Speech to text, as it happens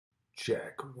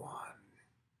Check one.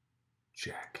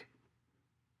 Check.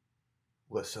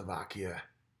 Slovakia.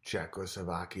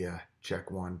 Czechoslovakia. Check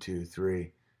 1, 2,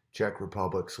 3. Czech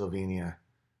Republic, Slovenia,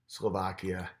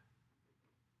 Slovakia.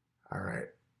 All right.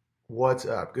 What's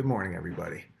up? Good morning,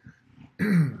 everybody.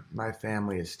 My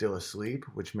family is still asleep,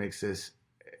 which makes this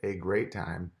a great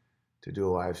time to do a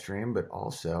live stream, but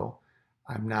also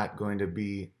I'm not going to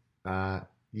be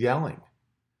yelling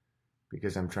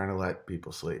because I'm trying to let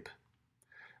people sleep.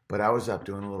 But I was up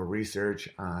doing a little research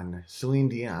on Celine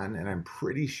Dion, and I'm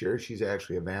pretty sure she's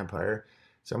actually a vampire.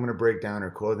 So I'm going to break down her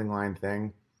clothing line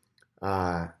thing,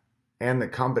 and the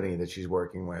company that she's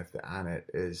working with on it.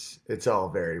 It's all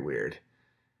very weird.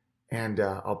 And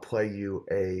I'll play you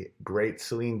a great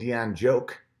Celine Dion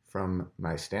joke from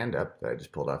my stand-up that I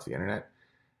just pulled off the internet.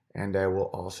 And I will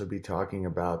also be talking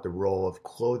about the role of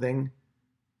clothing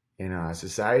in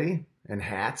society and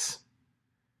hats.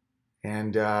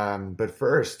 And but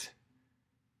first,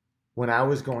 when I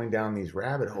was going down these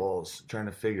rabbit holes trying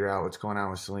to figure out what's going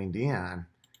on with Celine Dion,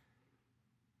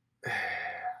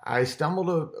 I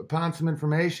stumbled upon some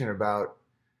information about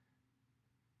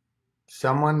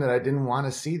someone that I didn't want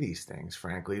to see these things,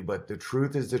 frankly, but the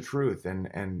truth is the truth.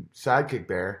 And Sidekick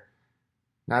Bear,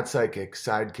 not psychic,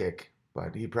 sidekick,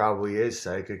 but he probably is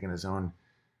psychic in his own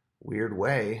weird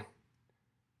way.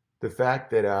 The fact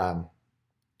that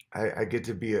I get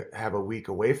to have a week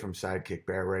away from Sidekick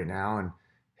Bear right now, and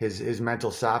his mental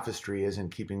sophistry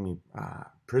isn't keeping me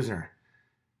prisoner.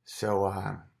 So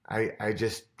I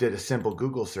just did a simple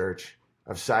Google search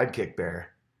of Sidekick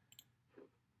Bear,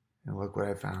 and look what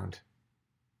I found.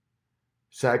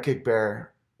 Sidekick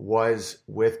Bear was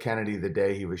with Kennedy the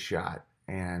day he was shot,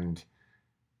 and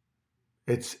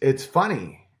it's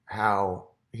funny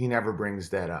how he never brings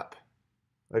that up.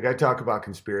 Like, I talk about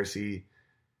conspiracy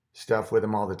stuff with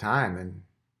him all the time, and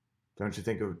don't you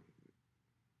think it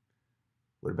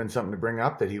would have been something to bring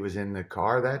up that he was in the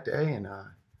car that day in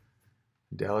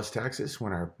Dallas, Texas,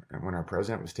 when our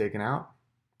president was taken out?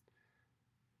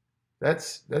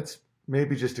 That's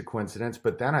maybe just a coincidence,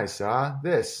 but then I saw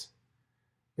this.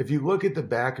 If you look at the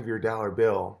back of your dollar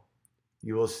bill,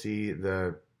 you will see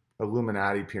the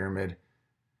Illuminati pyramid.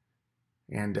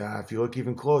 And if you look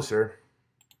even closer,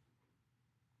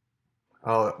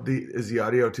 is the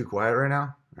audio too quiet right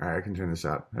now? All right, I can turn this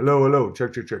up. Hello,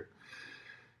 check.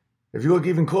 If you look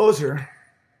even closer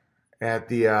at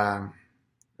the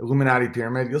Illuminati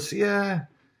pyramid, you'll see I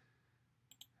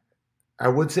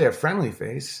would say a friendly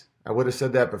face. I would have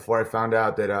said that before I found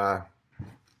out that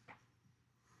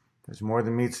there's more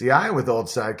than meets the eye with old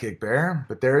Sidekick Bear,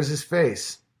 but there is his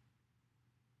face.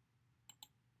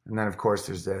 And then, of course,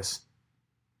 there's this.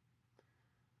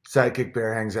 Sidekick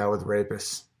Bear hangs out with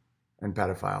rapists and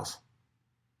pedophiles.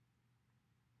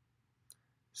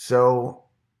 So,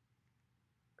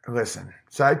 listen,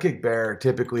 Sidekick Bear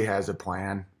typically has a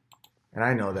plan, and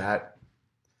I know that.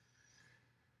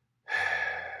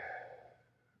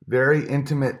 Very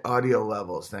intimate audio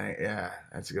levels. Yeah,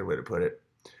 that's a good way to put it.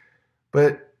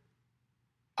 But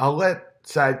I'll let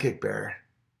Sidekick Bear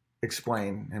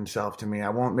explain himself to me. I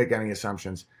won't make any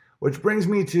assumptions. Which brings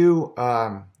me to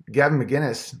Gavin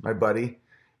McGinnis, my buddy.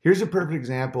 Here's a perfect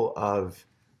example of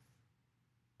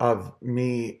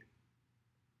me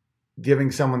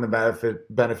giving someone the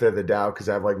benefit of the doubt because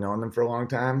I've known them for a long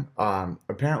time.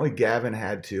 Apparently, Gavin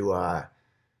had to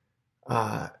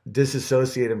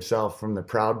disassociate himself from the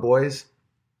Proud Boys,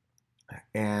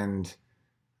 and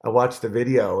I watched the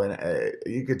video, and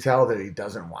you could tell that he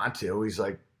doesn't want to. He's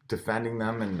defending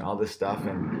them and all this stuff,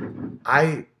 and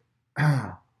I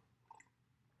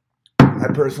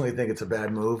personally think it's a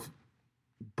bad move,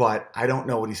 but I don't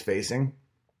know what he's facing.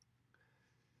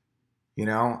 You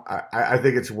know, I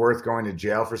think it's worth going to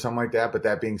jail for something like that. But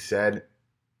that being said,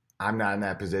 I'm not in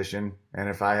that position. And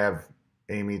if I have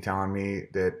Amy telling me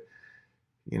that,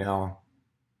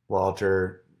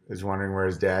 Walter is wondering where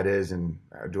his dad is, and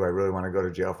do I really want to go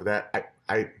to jail for that?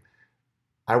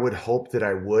 I would hope that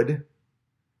I would,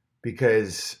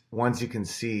 because once you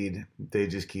concede, they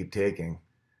just keep taking.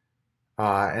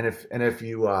 And if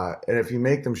you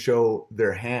make them show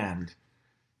their hand,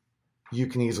 you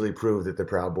can easily prove that the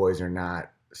Proud Boys are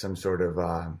not some sort of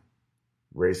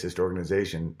racist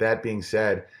organization. That being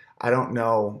said, I don't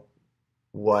know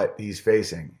what he's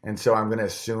facing, and so I'm going to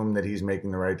assume that he's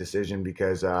making the right decision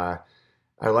because I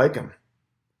like him.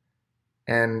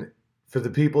 And for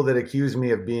the people that accuse me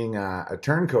of being a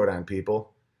turncoat on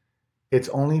people, it's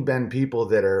only been people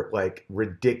that are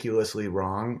ridiculously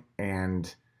wrong,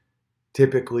 and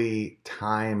typically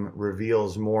time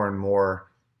reveals more and more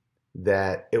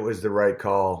that it was the right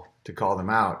call to call them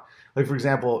out. Like, for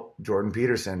example, Jordan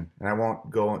Peterson, and I won't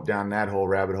go down that whole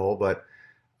rabbit hole, but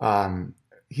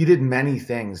he did many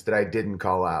things that I didn't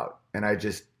call out. And I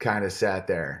just kind of sat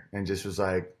there and just was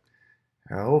like,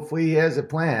 hopefully he has a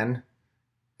plan.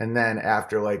 And then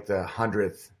after like the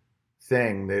 100th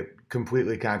thing that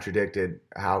completely contradicted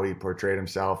how he portrayed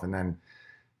himself, and then,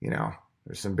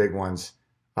 there's some big ones.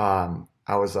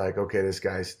 I was like, okay, this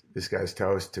guy's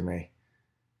toast to me.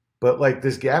 But like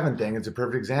this Gavin thing, it's a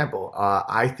perfect example.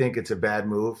 I think it's a bad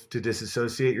move to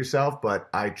disassociate yourself, but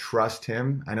I trust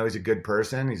him. I know he's a good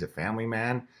person. He's a family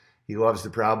man. He loves the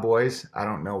Proud Boys. I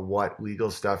don't know what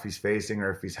legal stuff he's facing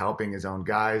or if he's helping his own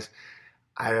guys.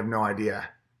 I have no idea.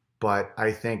 But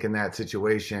I think in that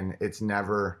situation, it's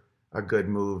never a good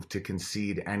move to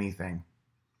concede anything.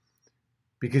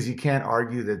 Because you can't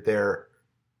argue that they're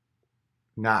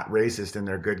not racist and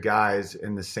they're good guys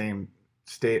in the same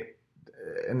state,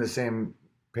 in the same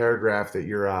paragraph that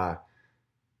you're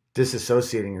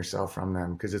disassociating yourself from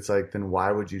them. Because it's like, then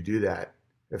why would you do that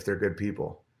if they're good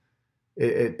people?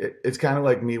 It's kind of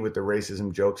like me with the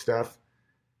racism joke stuff.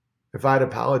 If I'd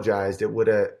apologized, it would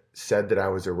have said that I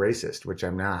was a racist, which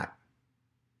I'm not.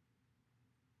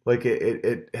 Like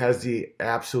it has the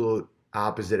absolute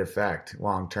opposite effect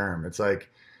long term. It's like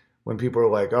when people are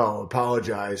like, "Oh,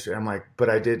 apologize," I'm like, "But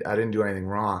I didn't do anything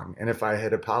wrong." And if I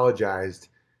had apologized,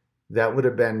 that would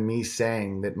have been me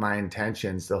saying that my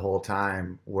intentions the whole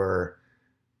time were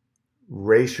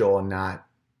racial and not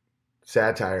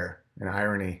satire and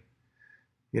irony.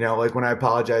 Like when I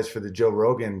apologized for the Joe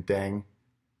Rogan thing,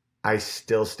 I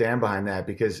still stand behind that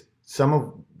because some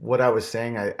of what I was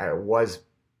saying, I was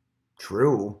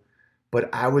true, but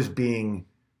I was being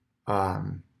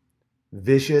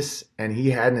vicious and he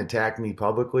hadn't attacked me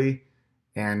publicly.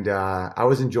 And I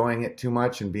was enjoying it too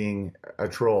much and being a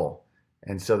troll.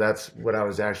 And so that's what I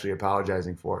was actually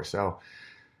apologizing for. So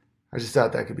I just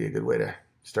thought that could be a good way to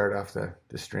start off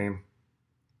the stream.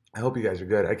 I hope you guys are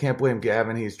good. I can't blame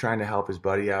Gavin. He's trying to help his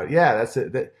buddy out. Yeah, that's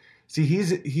it. See,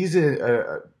 he's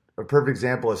a perfect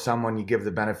example of someone you give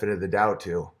the benefit of the doubt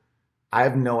to. I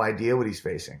have no idea what he's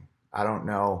facing. I don't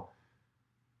know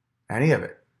any of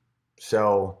it.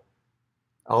 So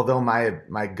although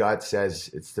my gut says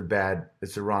it's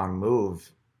the wrong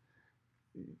move,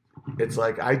 it's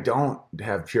like I don't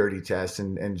have purity tests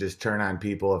and just turn on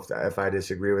people if I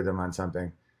disagree with them on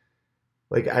something.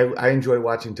 Like I enjoy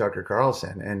watching Tucker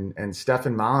Carlson and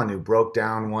Stefan Molyneux broke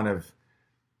down one of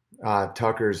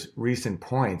Tucker's recent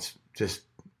points just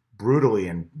brutally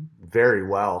and very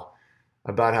well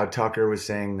about how Tucker was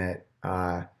saying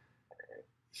that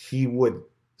he would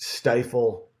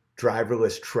stifle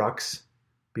driverless trucks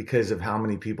because of how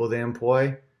many people they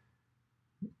employ.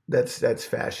 That's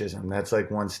fascism. That's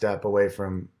like one step away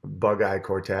from Bug-Eye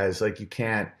Cortez. Like you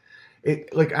can't.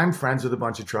 Like I'm friends with a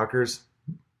bunch of truckers.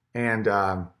 And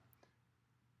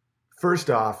first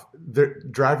off, the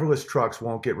driverless trucks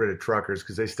won't get rid of truckers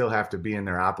because they still have to be in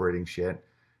their operating shit.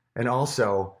 And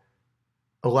also,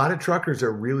 a lot of truckers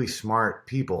are really smart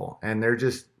people, and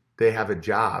they have a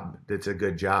job that's a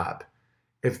good job.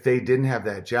 If they didn't have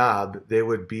that job, they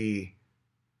would be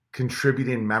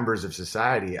contributing members of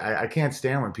society. I can't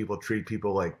stand when people treat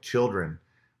people like children,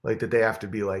 like that they have to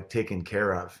be like taken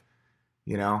care of,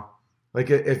 Like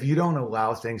if you don't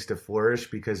allow things to flourish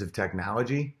because of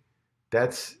technology,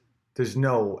 there's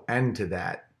no end to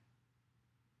that.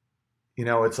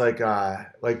 It's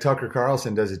like Tucker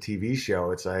Carlson does a TV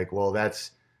show. It's like,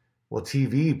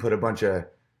 TV put a bunch of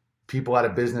people out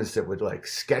of business that would like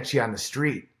sketch you on the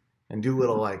street and do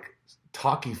little like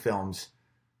talkie films.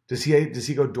 Does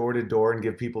he go door to door and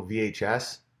give people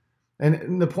VHS?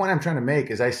 And the point I'm trying to make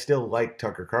is I still like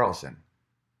Tucker Carlson.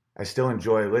 I still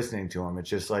enjoy listening to him. It's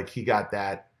just like he got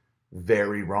that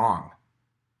very wrong.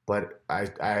 But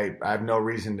I have no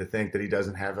reason to think that he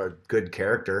doesn't have a good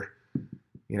character.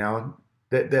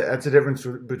 That's the difference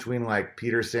between like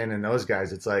Peterson and those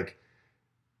guys. It's like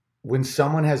when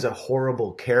someone has a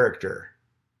horrible character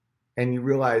and you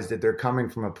realize that they're coming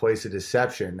from a place of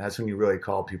deception, that's when you really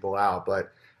call people out.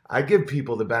 But I give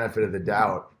people the benefit of the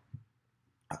doubt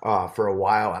for a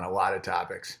while on a lot of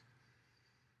topics.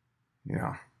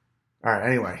 All right.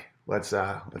 Anyway, let's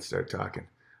start talking.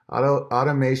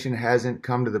 Automation hasn't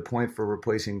come to the point for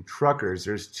replacing truckers.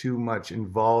 There's too much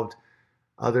involved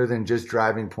other than just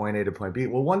driving point A to point B.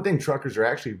 Well, one thing truckers are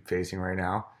actually facing right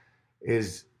now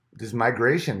is this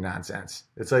migration nonsense.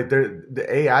 It's like the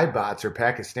AI bots are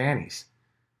Pakistanis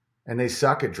and they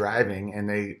suck at driving, and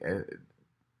they,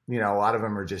 a lot of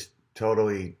them are just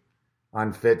totally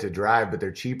unfit to drive, but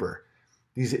they're cheaper.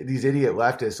 These idiot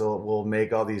leftists will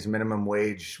make all these minimum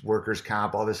wage, workers'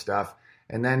 comp, all this stuff,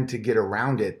 And then to get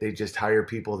around it, they just hire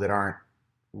people that aren't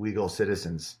legal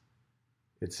citizens.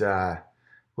 It's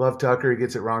Love Tucker. He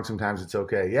gets it wrong sometimes. It's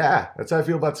okay. Yeah, that's how I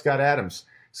feel about Scott Adams.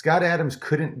 Scott Adams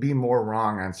couldn't be more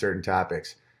wrong on certain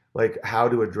topics, like how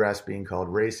to address being called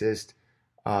racist.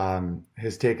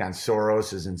 His take on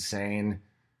Soros is insane,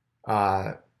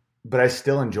 but I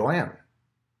still enjoy him,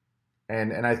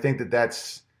 and I think that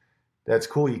that's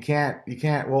cool. You can't.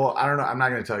 Well, I don't know. I'm not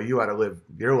going to tell you how to live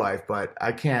your life, but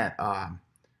I can't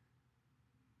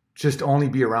just only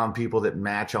be around people that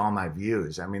match all my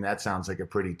views. I mean, that sounds like a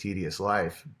pretty tedious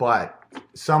life. But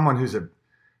someone who's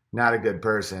not a good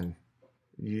person,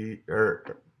 you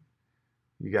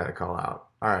got to call out.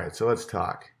 All right, so let's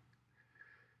talk.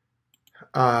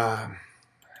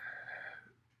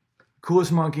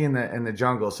 Coolest monkey in the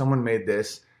jungle. Someone made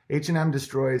this. H&M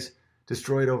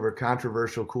destroyed over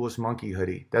controversial coolest monkey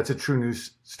hoodie. That's a true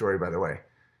news story, by the way.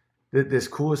 This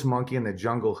coolest monkey in the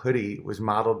jungle hoodie was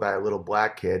modeled by a little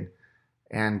black kid,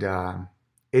 and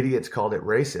idiots called it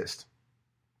racist.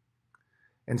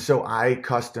 And so I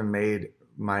custom made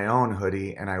my own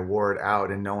hoodie and I wore it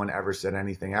out, and no one ever said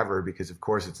anything ever because, of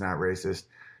course, it's not racist.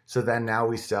 So then now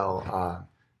we sell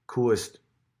coolest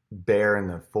bear in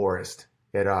the forest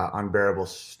at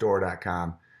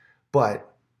unbearablestore.com. But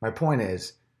my point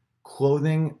is,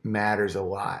 clothing matters a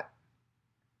lot.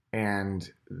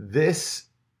 And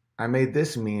I made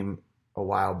this meme a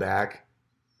while back.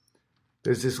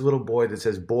 There's this little boy that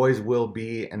says boys will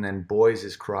be, and then boys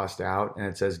is crossed out, and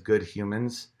it says good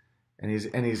humans. And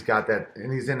he's got that,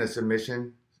 and he's in a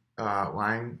submission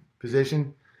lying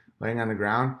position, laying on the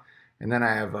ground. And then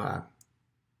I have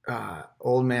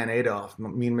old man Adolf,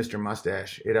 Mean Mr.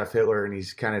 Mustache, Adolf Hitler, and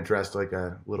he's kind of dressed like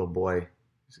a little boy.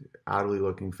 He's oddly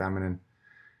looking feminine.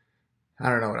 I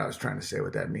don't know what I was trying to say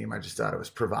with that meme. I just thought it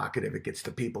was provocative. It gets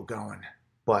the people going.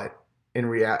 But in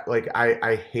reality, like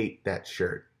I hate that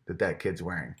shirt that kid's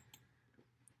wearing.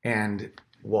 And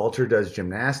Walter does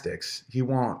gymnastics. He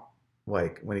won't,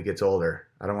 like, when he gets older.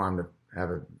 I don't want him to have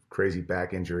a crazy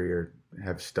back injury or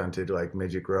have stunted like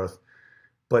midget growth.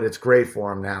 But it's great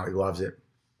for him now. He loves it.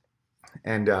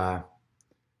 And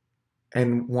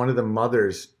one of the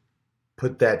mothers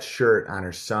put that shirt on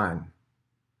her son.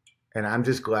 And I'm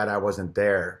just glad I wasn't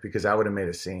there because I would have made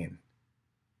a scene.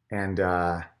 And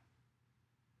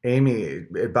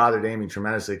it bothered Amy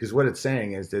tremendously because what it's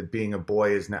saying is that being a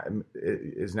boy is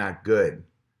not good.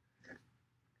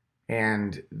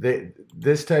 And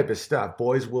this type of stuff,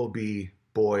 boys will be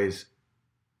boys,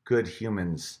 good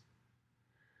humans.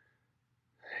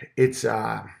 It's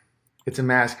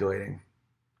emasculating.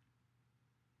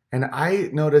 And I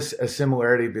notice a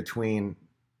similarity between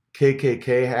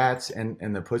KKK hats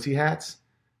and the pussy hats.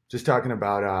 Just talking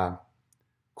about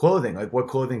clothing, like what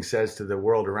clothing says to the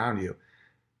world around you.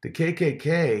 The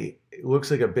KKK looks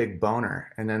like a big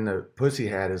boner, and then the pussy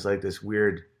hat is like this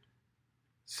weird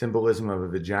symbolism of a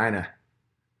vagina.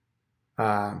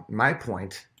 My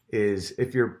point is,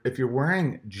 if you're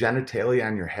wearing genitalia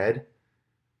on your head,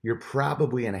 you're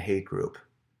probably in a hate group.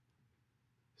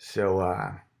 So,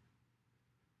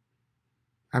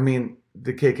 I mean,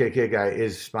 the KKK guy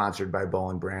is sponsored by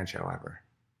Boll and Branch, however.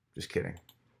 Just kidding.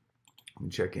 Let me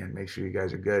check in, make sure you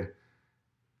guys are good.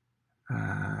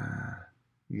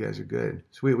 You guys are good.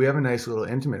 So we have a nice little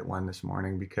intimate one this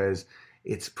morning because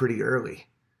it's pretty early.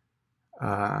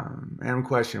 Adam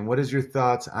question, what is your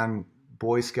thoughts on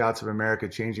Boy Scouts of America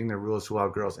changing their rules to allow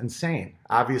girls? Insane.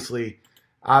 Obviously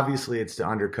it's to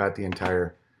undercut the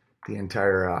entire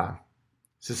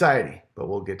society, but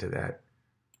we'll get to that.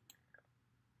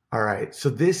 All right, so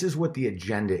this is what the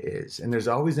agenda is. And there's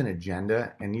always an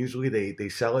agenda, and usually they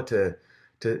sell it to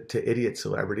idiot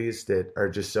celebrities that are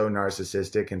just so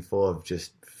narcissistic and full of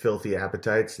just filthy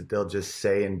appetites that they'll just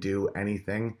say and do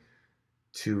anything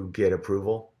to get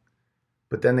approval.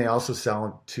 But then they also sell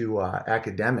it to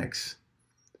academics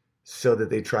so that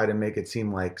they try to make it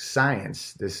seem like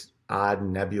science, this odd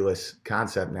nebulous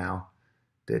concept now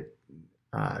that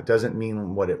doesn't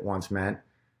mean what it once meant.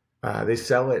 They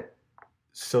sell it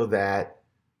so that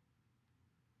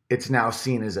it's now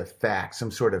seen as a fact,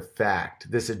 some sort of fact,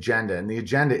 this agenda. And the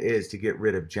agenda is to get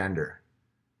rid of gender.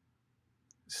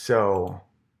 So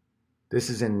this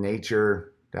is in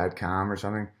nature.com or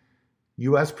something.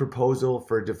 U.S. proposal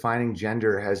for defining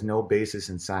gender has no basis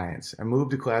in science. A move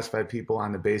to classify people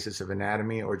on the basis of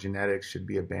anatomy or genetics should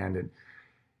be abandoned.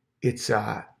 It's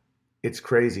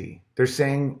crazy. They're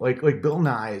saying like Bill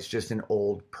Nye is just an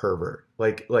old pervert,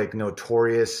 like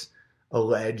notorious,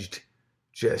 alleged,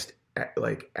 just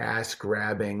like ass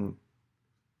grabbing,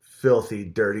 filthy,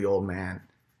 dirty old man.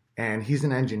 And he's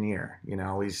an engineer, you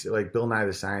know, he's like Bill Nye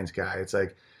the Science Guy. It's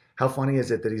like, How funny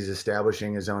is it that he's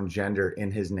establishing his own gender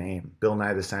in his name? Bill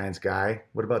Nye the Science Guy.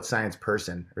 What about Science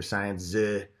Person or Science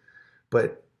Z?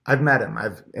 But I've met him.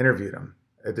 I've interviewed him.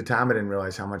 At the time, I didn't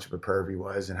realize how much of a perv he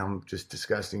was and how just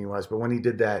disgusting he was. But when he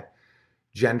did that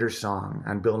gender song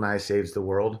on Bill Nye Saves the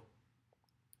World,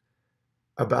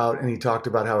 and he talked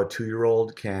about how a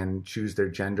 2-year-old can choose their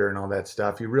gender and all that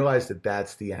stuff. You realize that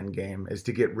that's the end game, is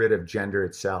to get rid of gender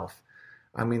itself.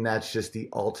 I mean, that's just the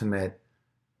ultimate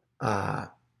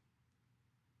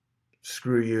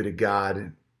screw you to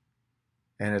God.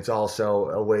 And it's also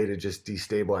a way to just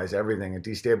destabilize everything. It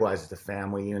destabilizes the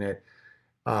family unit.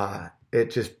 It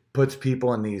just puts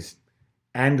people in these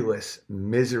endless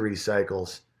misery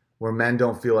cycles where men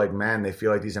don't feel like men. They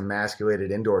feel like these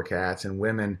emasculated indoor cats, and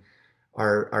women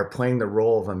are playing the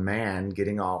role of a man,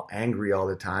 getting all angry all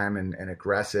the time and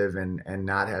aggressive and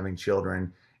not having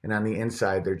children. And on the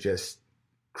inside, they're just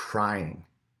crying.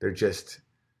 They're just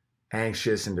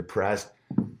anxious and depressed.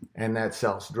 And that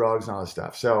sells drugs and all this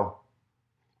stuff. So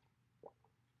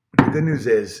the good news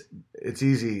is it's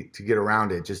easy to get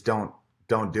around it. Just don't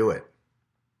do it.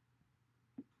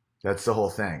 That's the whole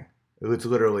thing. It's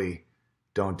literally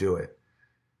don't do it.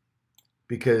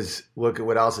 Because look at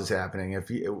what else is happening.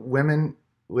 Women,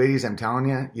 ladies, I'm telling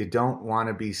you, you don't want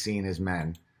to be seen as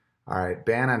men. All right,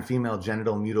 ban on female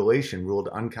genital mutilation ruled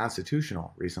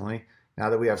unconstitutional recently. Now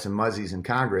that we have some muzzies in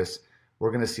Congress,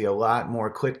 we're going to see a lot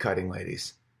more clit cutting,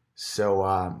 ladies.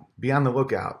 So be on the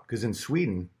lookout, because in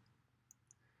Sweden,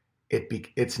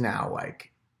 it's now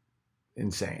like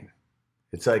insane.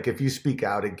 It's like if you speak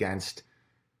out against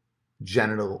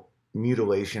genital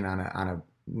mutilation on a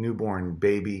newborn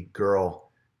baby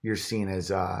girl, you're seen as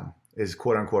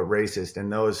quote unquote racist.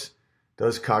 And those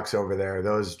cucks over there,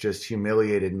 those just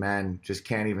humiliated men, just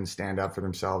can't even stand up for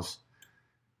themselves.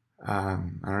 I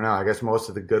don't know. I guess most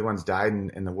of the good ones died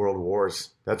in the world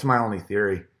wars. That's my only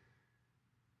theory.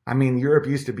 I mean, Europe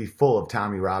used to be full of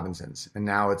Tommy Robinsons, and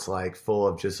now it's like full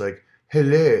of just like,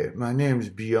 hello, my name's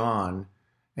Dion,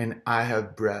 and I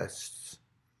have breasts.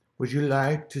 Would you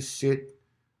like to sit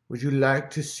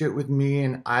with me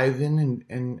and Ivan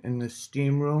in the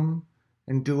steam room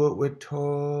and do what we're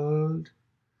told?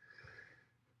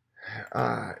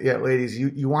 Yeah, ladies,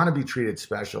 you want to be treated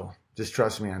special. Just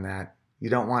trust me on that. You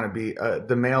don't want to be,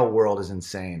 the male world is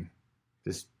insane.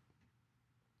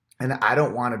 And I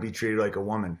don't want to be treated like a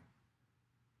woman.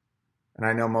 And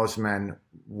I know most men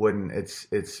wouldn't.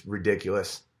 It's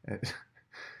ridiculous. All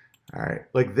right.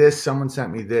 Like this, someone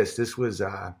sent me this. This was,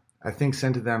 I think,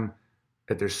 sent to them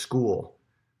at their school.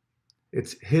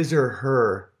 It's his or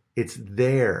her. It's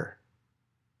their.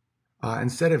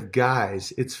 Instead of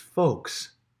guys, it's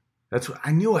folks. That's what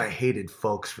I knew. I hated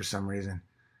folks for some reason.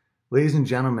 Ladies and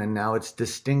gentlemen, now it's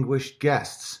distinguished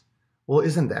guests. Well,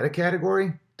 isn't that a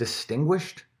category?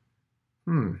 Distinguished?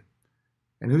 And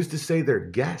who's to say they're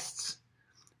guests?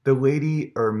 The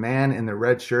lady or man in the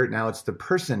red shirt, now it's the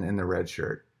person in the red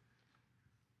shirt.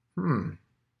 I'm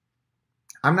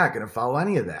not going to follow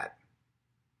any of that.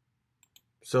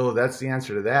 So that's the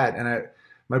answer to that. And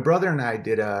my brother and I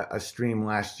did a stream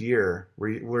last year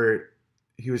where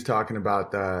he was talking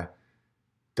about the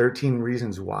 13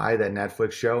 Reasons Why, that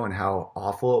Netflix show, and how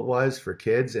awful it was for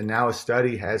kids. And now a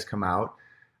study has come out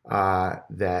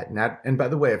and by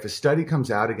the way, if a study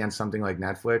comes out against something like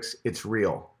Netflix, it's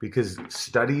real, because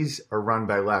studies are run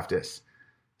by leftists.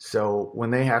 So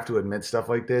when they have to admit stuff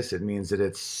like this, it means that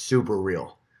it's super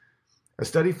real. A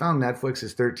study found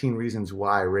Netflix's 13 Reasons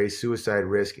Why raised suicide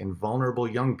risk in vulnerable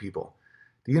young people.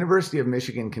 The University of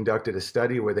Michigan conducted a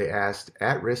study where they asked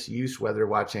at-risk youth whether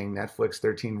watching Netflix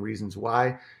 13 Reasons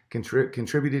Why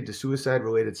contributed to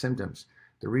suicide-related symptoms.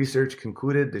 The research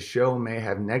concluded the show may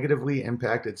have negatively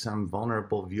impacted some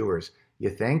vulnerable viewers. You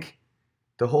think?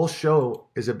 The whole show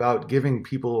is about giving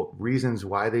people reasons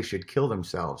why they should kill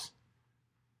themselves.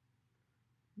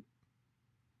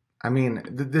 I mean,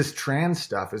 this trans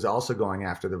stuff is also going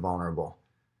after the vulnerable.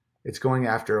 It's going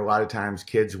after, a lot of times,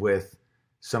 kids with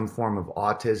some form of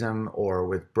autism or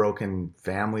with broken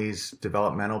families,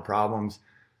 developmental problems,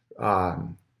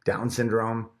 Down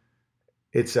syndrome.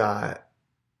 It's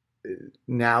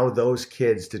now those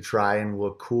kids, to try and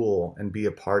look cool and be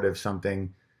a part of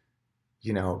something,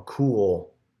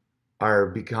 cool, are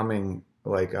becoming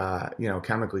like,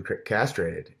 chemically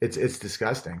castrated. It's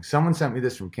disgusting. Someone sent me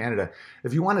this from Canada.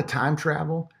 If you want to time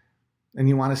travel and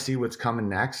you want to see what's coming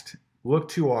next, look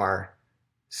to our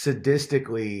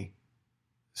sadistically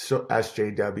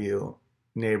SJW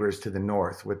neighbors to the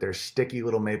north with their sticky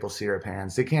little maple syrup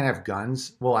hands. They can't have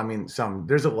guns. Well, I mean,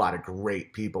 there's a lot of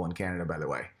great people in Canada, by the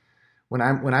way. When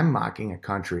I'm mocking a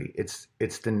country, it's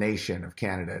the nation of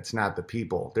Canada. It's not the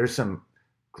people. There's some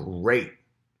great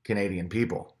Canadian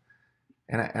people.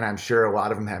 And I'm sure a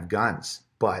lot of them have guns,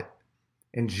 but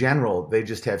in general, they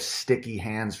just have sticky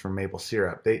hands from maple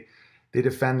syrup. They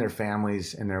defend their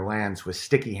families and their lands with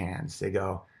sticky hands. They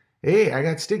go, "Hey, I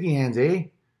got sticky hands, eh?"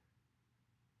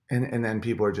 And then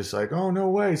people are just like, "Oh, no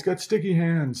way, he's got sticky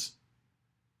hands."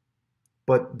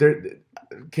 But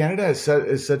Canada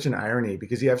is such an irony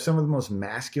because you have some of the most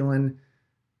masculine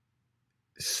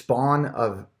spawn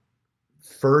of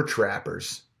fur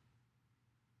trappers.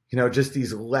 Just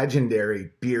these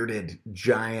legendary bearded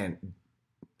giant,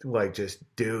 like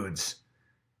just dudes.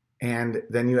 And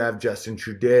then you have Justin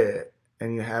Trudeau,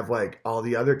 and you have like all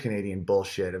the other Canadian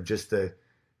bullshit of just the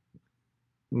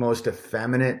most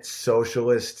effeminate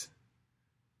socialist,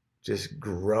 just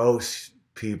gross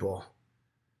people.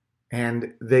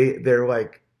 And they're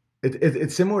like,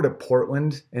 it's similar to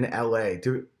Portland and LA.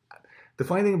 The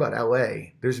funny thing about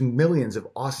LA, there's millions of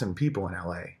awesome people in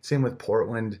LA. Same with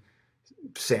Portland,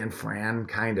 San Fran,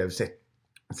 kind of.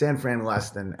 San Fran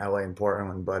less than LA and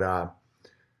Portland, but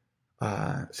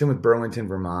same with Burlington,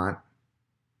 Vermont.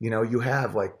 You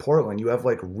have like Portland, you have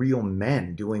like real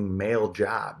men doing male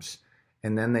jobs.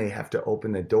 And then they have to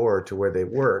open the door to where they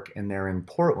work, and they're in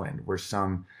Portland, where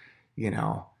some,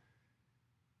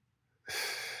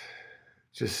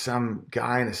 just some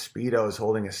guy in a Speedo is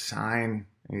holding a sign,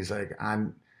 and he's like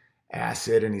on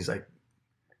acid, and he's like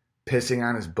pissing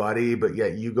on his buddy, but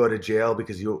yet you go to jail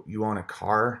because you own a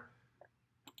car.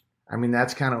 I mean,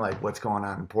 that's kind of like what's going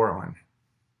on in Portland.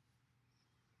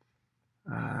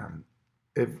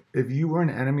 If you were an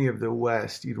enemy of the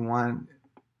West, you'd want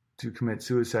to commit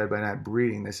suicide by not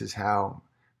breeding. This is how.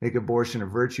 Make abortion a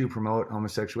virtue, promote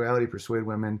homosexuality, persuade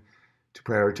women to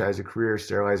prioritize a career,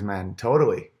 sterilize men.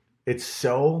 Totally. It's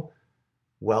so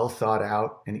well thought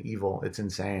out and evil. It's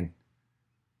insane.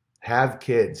 Have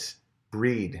kids,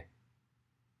 breed.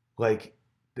 Like,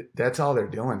 that's all they're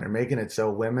doing. They're making it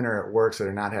so women are at work, so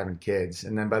they're not having kids.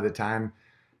 And then by the time,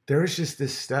 there was just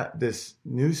this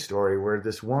news story where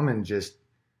this woman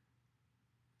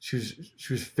she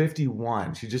was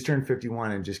 51. She just turned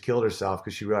 51 and just killed herself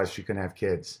because she realized she couldn't have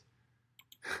kids.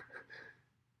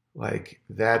 Like,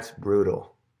 that's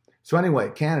brutal. So anyway,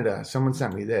 Canada, someone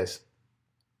sent me this.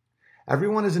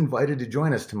 Everyone is invited to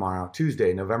join us tomorrow,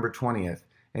 Tuesday, November 20th,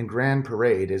 in Grand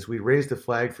Parade as we raise the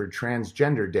flag for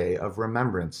Transgender Day of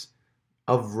Remembrance.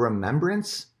 Of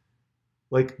remembrance?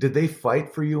 Like, did they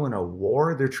fight for you in a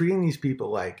war? They're treating these people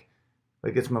like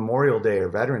it's Memorial Day or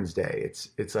Veterans Day.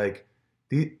 It's like,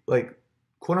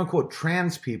 quote unquote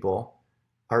trans people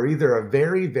are either a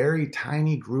very, very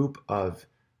tiny group of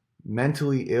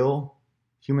mentally ill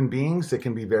human beings that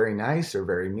can be very nice or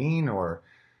very mean or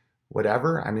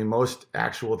whatever. I mean, most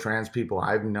actual trans people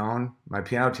I've known, my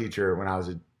piano teacher when I was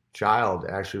a child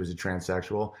actually was a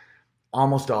transsexual.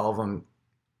 Almost all of them,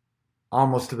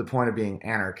 almost to the point of being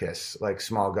anarchists, like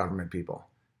small government people.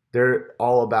 They're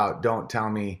all about, don't tell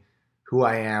me who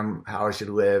I am, how I should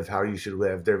live, how you should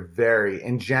live. They're very,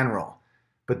 in general.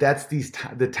 But that's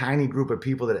the tiny group of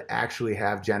people that actually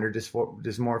have gender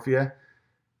dysmorphia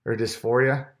or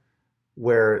dysphoria,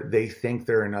 where they think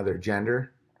they're another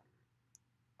gender,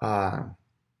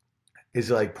 is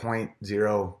like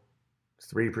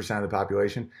 0.03% of the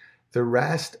population. The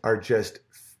rest are just,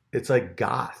 it's like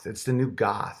goth. It's the new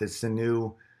goth. It's the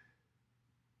new,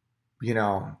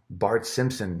 Bart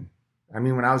Simpson. I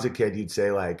mean, when I was a kid, you'd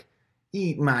say like,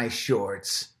 eat my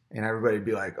shorts. And everybody would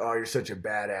be like, oh, you're such a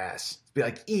badass. It'd be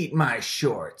like, eat my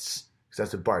shorts. Because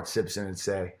that's what Bart Simpson would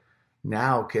say.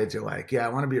 Now kids are like, yeah, I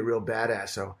want to be a real badass.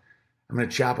 So I'm going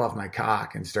to chop off my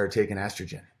cock and start taking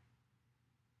estrogen.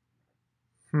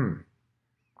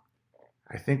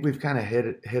 I think we've kind of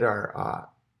hit our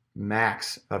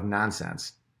max of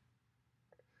nonsense.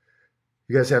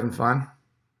 You guys having fun?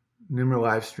 Nimmer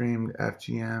live streamed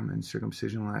FGM and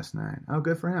circumcision last night. Oh,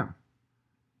 good for him.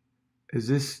 Is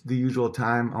this the usual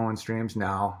time Owen streams?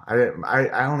 No,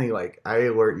 I only I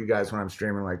alert you guys when I'm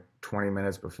streaming like 20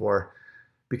 minutes before,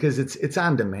 because it's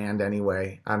on demand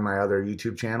anyway on my other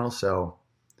YouTube channel. So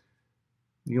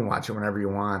you can watch it whenever you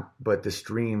want, but the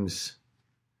streams,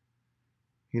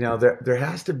 there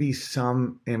has to be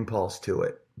some impulse to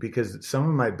it, because some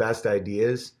of my best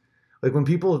ideas, like when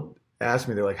people ask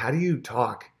me, they're like, how do you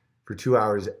talk for 2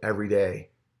 hours every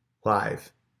day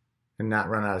live and not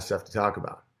run out of stuff to talk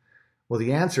about? Well,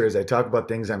 the answer is I talk about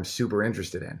things I'm super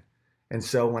interested in. And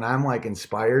so when I'm like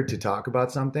inspired to talk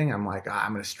about something, I'm like,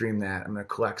 I'm going to stream that. I'm going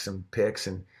to collect some pics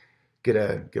and get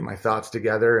my thoughts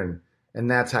together.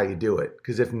 And that's how you do it.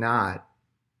 Because if not,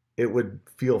 it would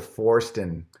feel forced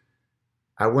and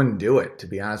I wouldn't do it, to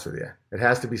be honest with you. It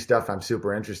has to be stuff I'm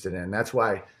super interested in. That's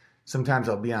why sometimes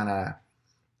I'll be on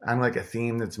on like a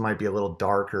theme that's might be a little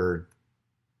darker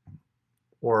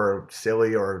or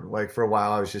silly, or like for a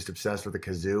while I was just obsessed with the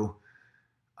kazoo.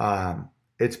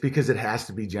 It's because it has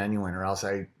to be genuine, or else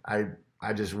I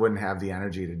just wouldn't have the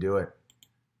energy to do it.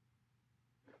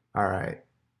 All right.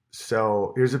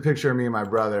 So here's a picture of me and my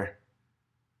brother.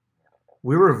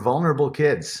 We were vulnerable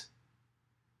kids.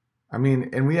 I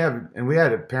mean, and we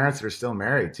had parents that are still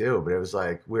married too, but it was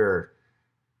like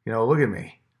look at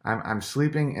me. I'm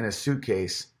sleeping in a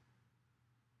suitcase,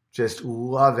 just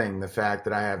loving the fact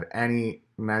that I have any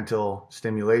mental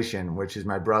stimulation, which is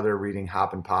my brother reading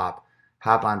Hop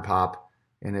Hop on Pop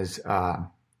in his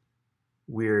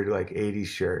weird like 80s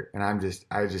shirt. And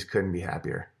I just couldn't be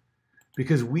happier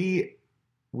because we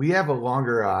have a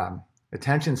longer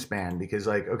attention span because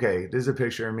like, okay, this is a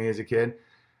picture of me as a kid.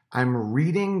 I'm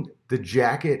reading the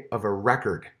jacket of a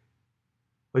record.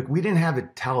 Like we didn't have a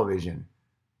television.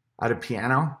 I had a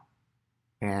piano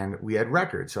and we had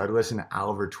records. So I'd listen to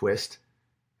Oliver Twist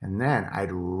and then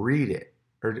I'd read it.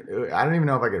 Or I don't even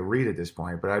know if I could read at this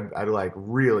point, but I'd like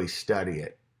really study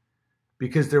it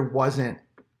because there wasn't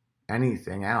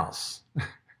anything else.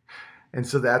 And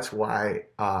so that's why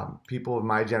people of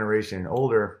my generation and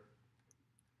older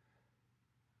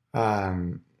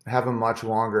have a much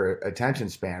longer attention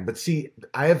span. But see,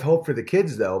 I have hope for the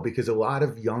kids though, because a lot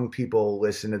of young people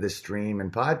listen to this stream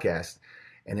and podcast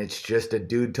and it's just a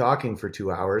dude talking for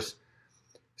 2 hours.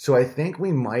 So I think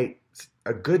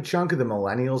a good chunk of the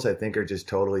millennials I think are just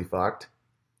totally fucked.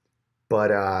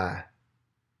 But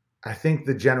I think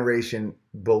the generation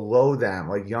below them,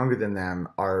 like younger than them,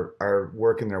 are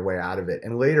working their way out of it.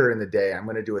 And later in the day, I'm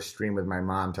going to do a stream with my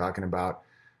mom talking about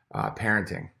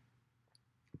parenting.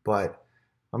 But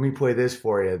let me play this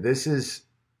for you.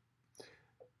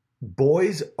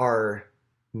 Boys are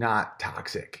not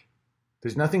toxic.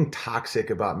 There's nothing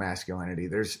toxic about masculinity.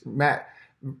 There's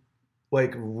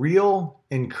like real,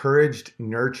 encouraged,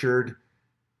 nurtured,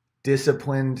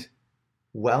 disciplined,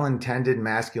 well-intended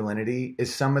masculinity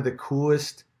is some of the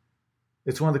coolest.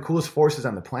 It's one of the coolest forces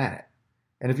on the planet.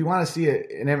 And if you want to see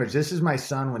an image, this is my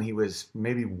son when he was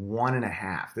maybe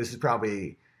 1.5. This is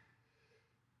probably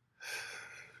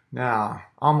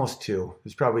almost 2.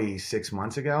 It's probably 6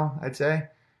 months ago, I'd say.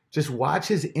 Just watch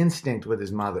his instinct with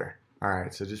his mother. All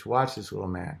right, so just watch this little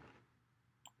man.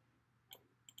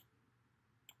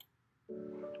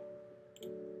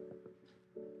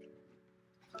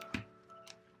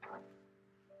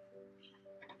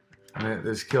 I mean,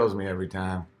 this kills me every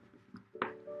time.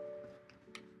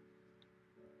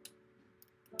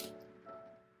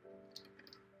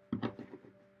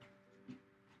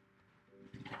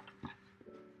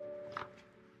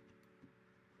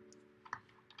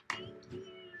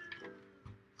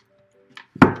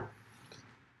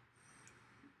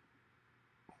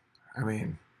 I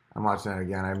mean, I'm watching that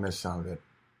again. I missed some of it.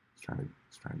 I was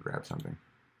trying to grab something.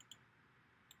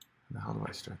 How do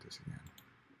I start this again?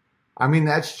 I mean,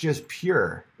 that's just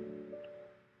pure.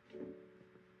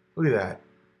 Look at that.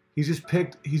 He just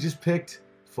picked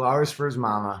flowers for his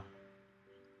mama.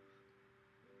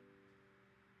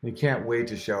 He can't wait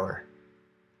to show her.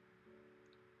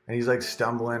 And he's like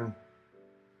stumbling,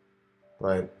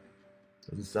 but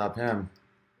doesn't stop him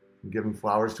from giving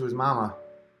flowers to his mama.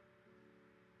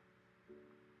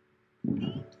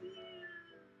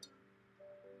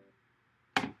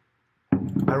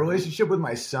 My relationship with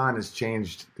my son has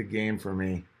changed the game for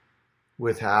me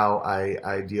with how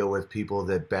I deal with people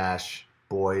that bash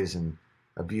boys and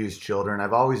abuse children.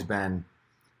 I've always been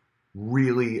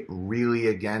really, really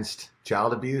against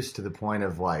child abuse to the point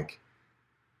of like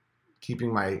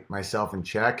keeping myself in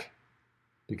check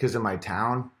because of my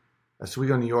town.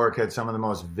 Oswego, New York had some of the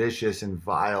most vicious and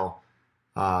vile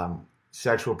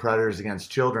sexual predators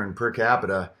against children per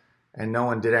capita, and no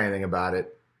one did anything about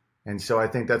it. And so I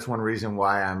think that's one reason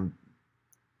why I'm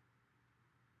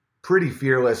pretty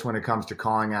fearless when it comes to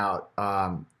calling out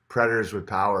predators with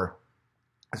power.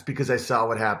 It's because I saw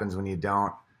what happens when you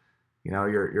don't. You know,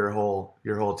 your whole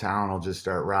town will just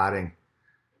start rotting.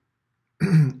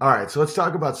 All right, so let's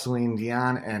talk about Celine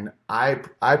Dion. And I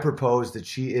propose that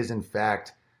she is in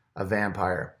fact a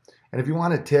vampire. And if you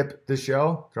want to tip the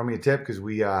show, throw me a tip because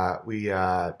we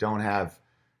don't have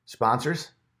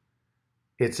sponsors.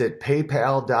 It's at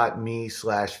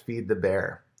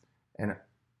paypal.me/feedthebear. And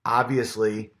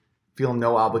obviously feel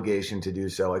no obligation to do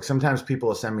so. Like sometimes people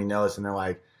will send me notes and they're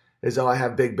like, I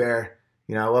have Big Bear.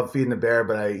 You know, I love feeding the bear,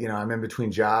 but I'm in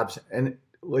between jobs. And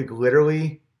like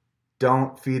literally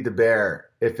don't feed the bear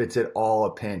if it's at all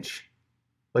a pinch.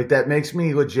 Like that makes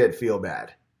me legit feel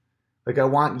bad. Like I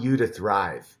want you to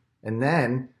thrive. And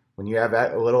then when you have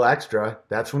a little extra,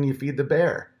 that's when you feed the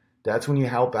bear. That's when you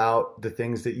help out the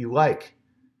things that you like.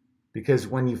 because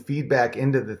when you feed back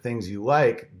into the things you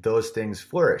like, those things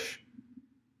flourish.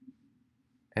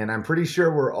 And I'm pretty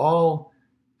sure we're all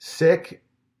sick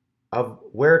of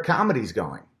where comedy's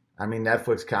going. I mean,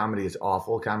 Netflix comedy is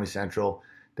awful. Comedy Central,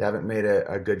 they haven't made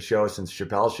a good show since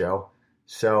Chappelle's Show.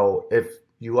 So if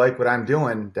you like what I'm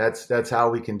doing, that's how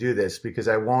we can do this, because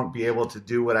I won't be able to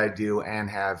do what I do and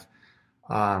have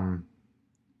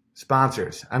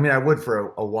sponsors. I mean, I would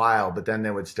for a while, but then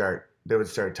they would start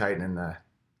tightening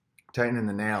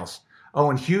the nails. Oh,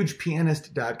 and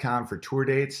hugepianist.com for tour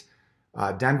dates.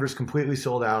 Denver's completely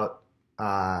sold out,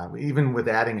 even with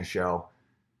adding a show.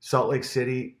 Salt Lake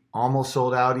City almost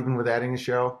sold out, even with adding a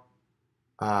show.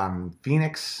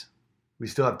 Phoenix, we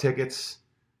still have tickets.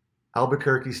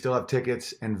 Albuquerque still have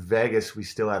tickets, and Vegas, we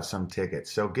still have some tickets.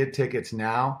 So get tickets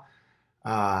now.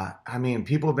 I mean,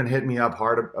 people have been hitting me up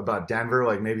hard about Denver,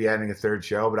 like maybe adding a third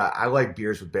show, but I like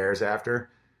Beers with Bears after.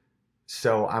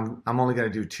 So I'm only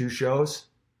going to do 2 shows,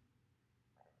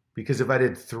 because if I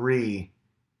did 3,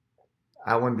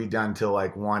 I wouldn't be done till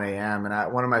like 1 a.m.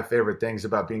 And one of my favorite things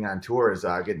about being on tour is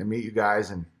getting to meet you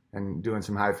guys and doing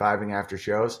some high-fiving after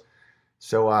shows.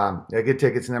 So I get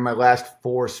tickets, and then my last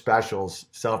 4 specials,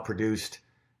 self-produced,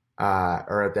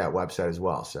 are at that website as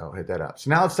well. So hit that up.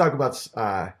 So now let's talk about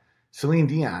Celine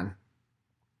Dion,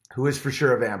 who is for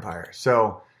sure a vampire.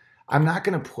 So I'm not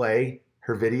going to play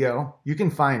her video. You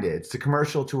can find it. It's the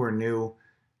commercial to her new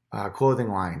clothing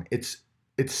line. It's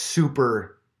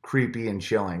super creepy and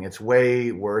chilling. It's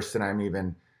way worse than I'm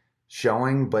even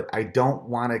showing, but I don't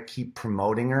want to keep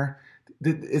promoting her.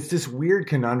 It's this weird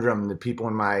conundrum that people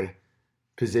in my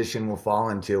position will fall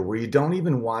into, where you don't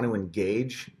even want to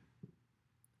engage,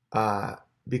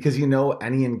 because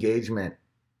any engagement,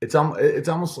 it's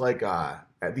almost like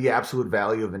the absolute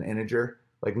value of an integer.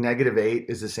 Like -8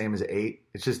 is the same as 8.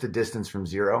 It's just the distance from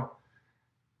 0.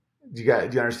 Do you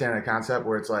understand that concept,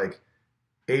 where it's like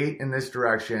 8 in this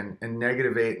direction and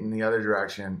 -8 in the other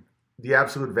direction? The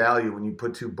absolute value, when you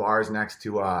put 2 bars next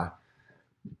to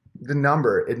the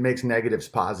number, it makes negatives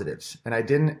positives. And I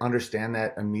didn't understand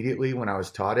that immediately when I was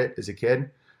taught it as a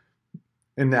kid.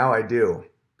 And now I do,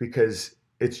 because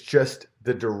it's just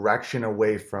the direction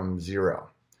away from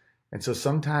 0. And so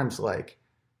sometimes, like,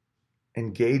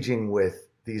 engaging with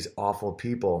these awful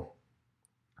people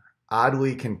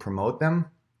oddly can promote them.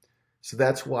 So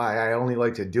that's why I only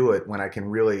like to do it when I can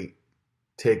really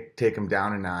take them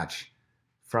down a notch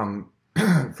from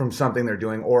something they're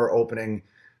doing, or opening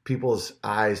people's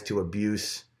eyes to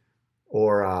abuse,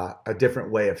 or a different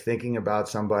way of thinking about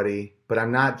somebody. But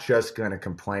I'm not just going to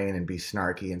complain and be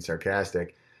snarky and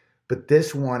sarcastic. But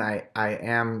this one I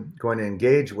am going to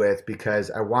engage with,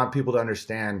 because I want people to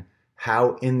understand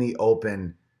how in the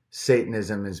open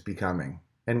Satanism is becoming,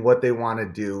 and what they want to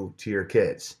do to your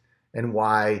kids, and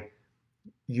why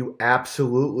you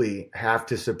absolutely have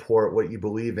to support what you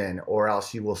believe in, or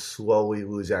else you will slowly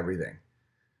lose everything.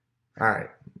 All right.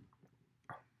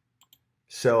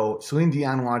 So Celine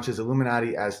Dion launches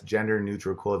Illuminati-esque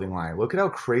gender-neutral clothing line. Look at how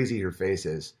crazy her face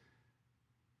is.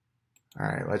 All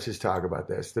right, let's just talk about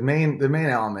this. The main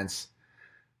elements.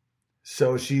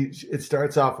 So it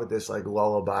starts off with this like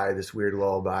lullaby, this weird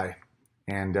lullaby,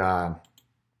 and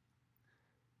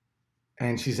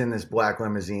she's in this black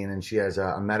limousine, and she has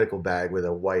a medical bag with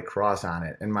a white cross on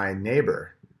it. And my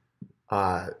neighbor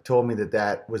told me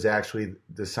that was actually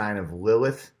the sign of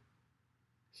Lilith.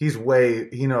 He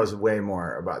knows way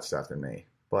more about stuff than me,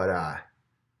 but I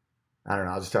don't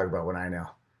know. I'll just talk about what I know.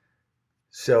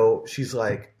 So she's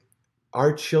like,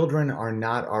 our children are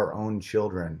not our own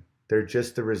children. They're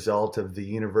just the result of the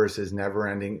universe's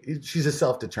never-ending. She's a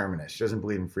self-determinist. She doesn't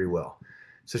believe in free will.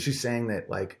 So she's saying that,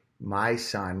 like, my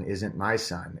son isn't my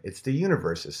son. It's the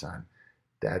universe's son.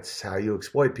 That's how you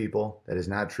exploit people. That is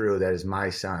not true. That is my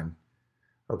son.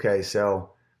 Okay,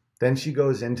 so then she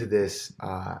goes into this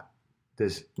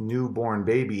newborn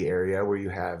baby area, where you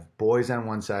have boys on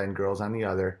one side and girls on the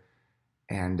other,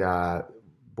 and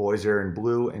boys are in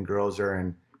blue and girls are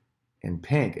in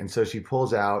pink. And so she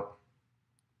pulls out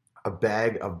a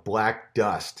bag of black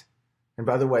dust. And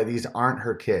by the way, these aren't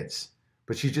her kids,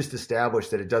 but she just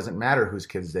established that it doesn't matter whose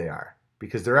kids they are,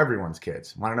 because they're everyone's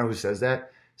kids. Want to know who says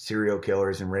that? Serial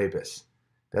killers and rapists.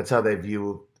 That's how they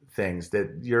view things,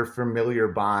 that your familiar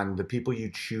bond, the people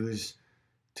you choose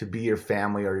to be your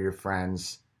family or your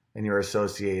friends and your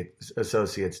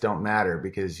associates don't matter,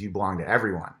 because you belong to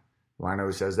everyone. You want to know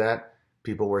who says that?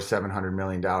 People worth $700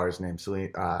 million named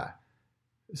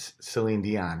Celine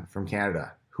Dion from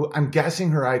Canada, who I'm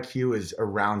guessing her IQ is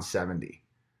around 70.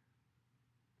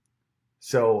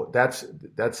 So that's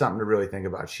something to really think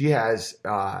about. She has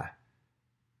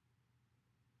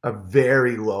a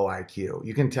very low IQ.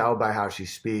 You can tell by how she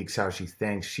speaks, how she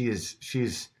thinks.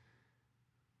 She's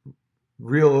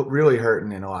really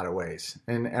hurting in a lot of ways.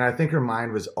 And I think her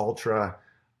mind was ultra,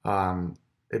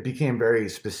 it became very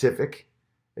specific.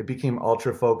 It became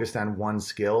ultra focused on one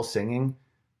skill, singing,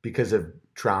 because of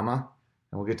trauma.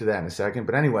 And we'll get to that in a second.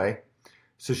 But anyway,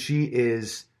 so she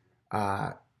is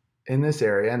in this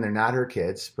area, and they're not her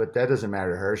kids, but that doesn't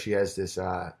matter to her. She has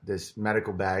this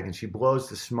medical bag, and she blows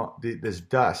this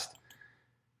dust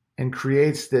and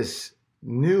creates this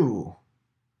new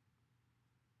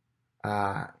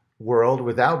world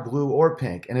without blue or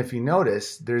pink. And if you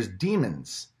notice, there's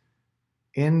demons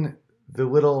in the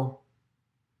little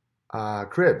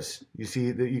cribs. You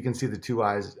can see the two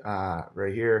eyes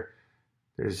right here.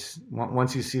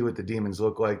 Once you see what the demons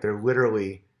look like, they're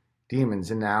literally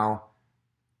demons. And now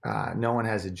no one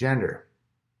has a gender.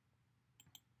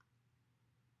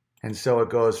 And so it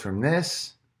goes from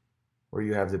this, where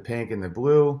you have the pink and the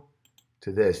blue,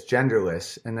 to this,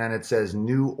 genderless. And then it says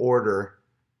new order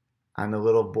on the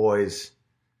little boy's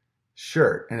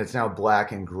shirt. And it's now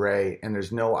black and gray, and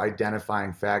there's no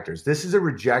identifying factors. This is a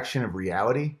rejection of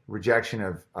reality, rejection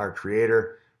of our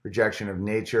creator, rejection of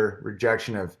nature,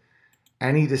 rejection of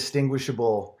any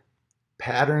distinguishable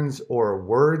patterns or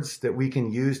words that we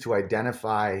can use to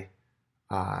identify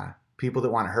people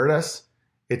that want to hurt us.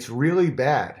 It's really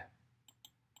bad.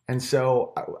 And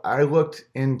so I looked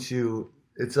into,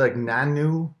 it's like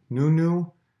Nanu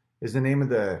is the name of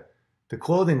the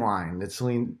clothing line that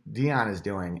Celine Dion is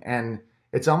doing. And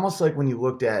it's almost like when you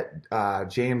looked at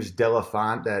James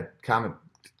Delafont, that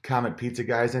Comet Pizza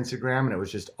guy's Instagram, and it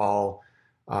was just all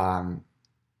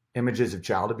images of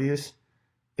child abuse.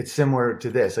 It's similar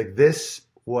to this. Like, this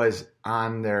was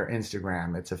on their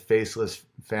Instagram. It's a faceless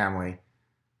family.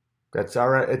 That's all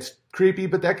right. It's creepy,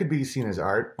 but that could be seen as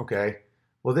art. Okay.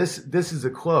 Well, this is the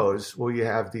clothes. Well, you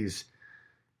have these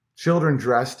children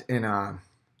dressed in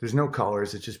there's no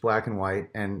colors. It's just black and white.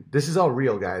 And this is all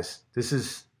real, guys. This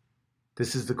is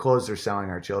the clothes they're selling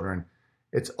our children.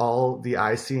 It's all the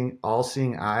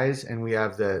all-seeing eyes, and we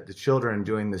have the children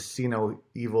doing the see no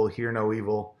evil, hear no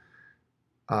evil,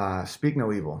 speak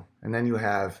no evil. And then you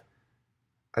have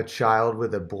a child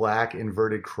with a black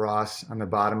inverted cross on the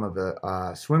bottom of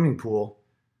a swimming pool.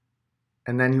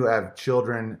 And then you have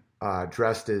children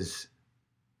dressed as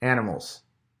animals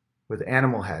with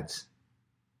animal heads.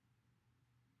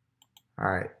 All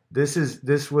right, this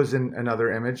was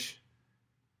another image.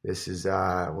 This is,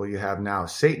 well, you have now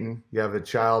Satan. You have a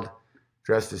child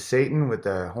dressed as Satan with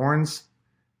the horns.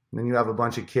 And then you have a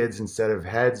bunch of kids, instead of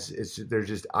heads, they're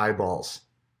just eyeballs.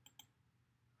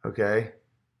 Okay.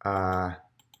 Where's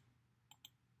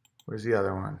the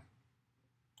other one?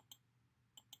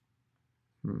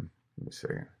 Give me a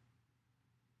second.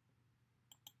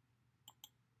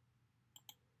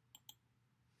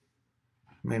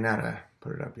 May not have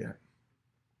put it up yet.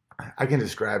 I can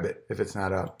describe it if it's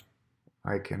not up.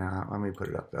 I can, let me put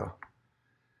it up though.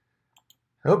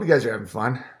 I hope you guys are having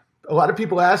fun. A lot of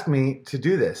people asked me to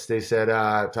do this. They said,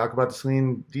 talk about the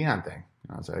Celine Dion thing.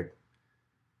 I was like,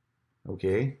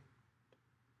 okay.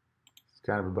 It's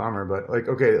kind of a bummer, but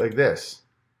okay, like this.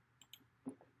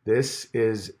 This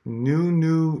is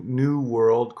new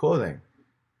world clothing.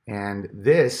 And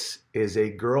this is a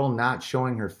girl not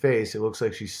showing her face. It looks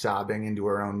like she's sobbing into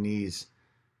her own knees.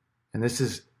 And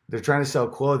they're trying to sell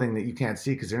clothing that you can't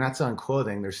see, because they're not selling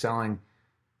clothing. They're selling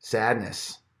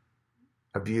sadness,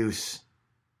 abuse.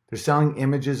 They're selling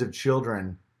images of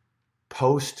children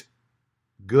post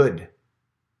good.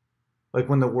 Like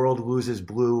when the world loses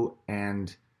blue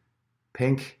and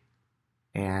pink,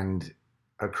 and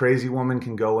a crazy woman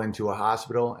can go into a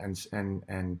hospital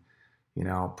and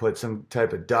put some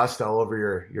type of dust all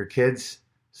over your kids,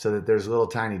 so that there's little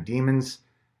tiny demons,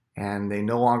 and they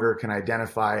no longer can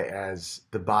identify as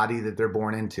the body that they're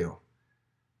born into.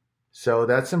 So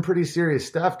that's some pretty serious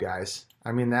stuff, guys.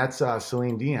 I mean, that's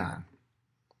Celine Dion.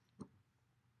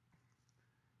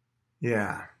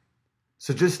 Yeah.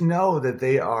 So just know that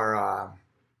they are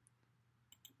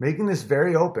making this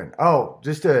very open. Oh,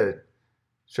 just to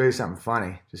show you something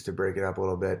funny, just to break it up a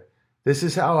little bit. This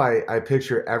is how I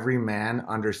picture every man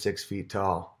under 6 feet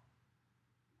tall.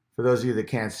 For those of you that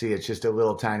can't see, it's just a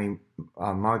little tiny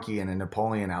monkey in a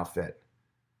Napoleon outfit.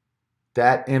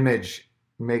 That image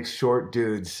makes short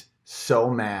dudes so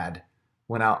mad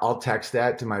when I'll text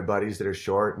that to my buddies that are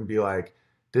short and be like,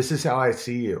 this is how I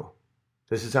see you.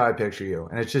 This is how I picture you.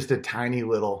 And it's just a tiny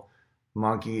little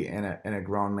monkey in a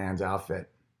grown man's outfit.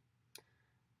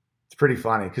 It's pretty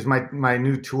funny, because my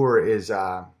new tour is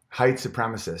Height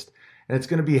Supremacist. And it's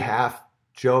going to be half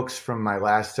jokes from my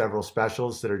last several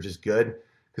specials that are just good,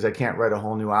 because I can't write a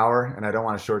whole new hour and I don't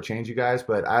want to shortchange you guys,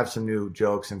 but I have some new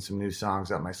jokes and some new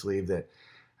songs up my sleeve that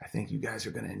I think you guys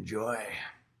are going to enjoy.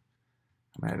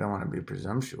 I mean, I don't want to be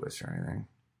presumptuous or anything.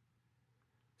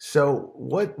 So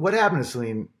what happened to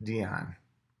Celine Dion?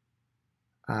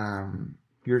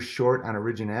 You're short on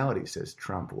originality, says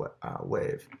Trump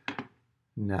Wave.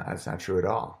 No, that's not true at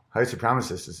all. White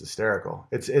supremacist is hysterical.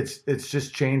 It's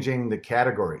just changing the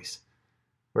categories.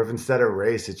 Where if instead of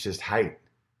race, it's just height.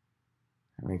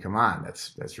 I mean, come on,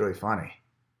 that's really funny.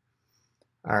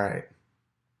 All right.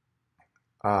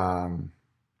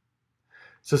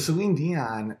 So Celine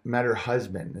Dion met her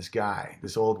husband,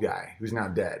 this old guy, who's now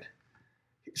dead.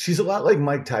 She's a lot like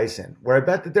Mike Tyson, where I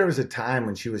bet that there was a time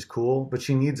when she was cool, but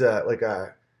she needs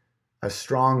a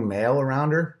strong male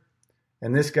around her.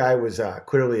 And this guy was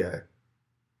clearly a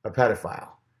pedophile.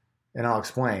 And I'll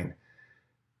explain.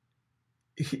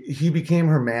 He became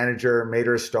her manager, made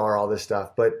her a star, all this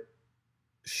stuff. But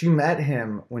she met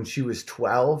him when she was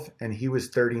 12 and he was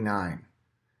 39.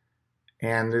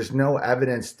 And there's no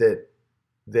evidence that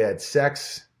they had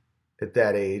sex at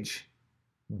that age.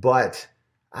 But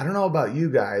I don't know about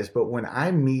you guys, but when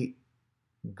I meet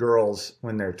girls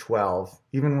when they're 12,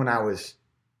 even when I was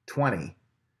 20,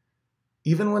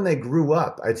 even when they grew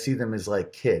up, I'd see them as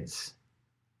like kids.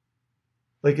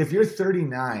 Like if you're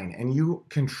 39 and you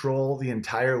control the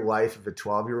entire life of a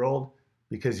 12-year-old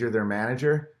because you're their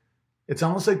manager, it's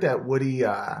almost like that Woody,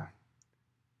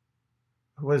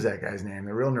 what is that guy's name?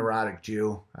 The real neurotic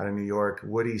Jew out of New York,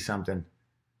 Woody something.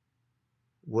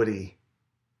 Woody.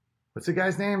 What's the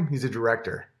guy's name? He's a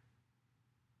director.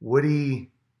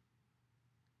 Woody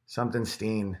something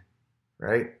Steen,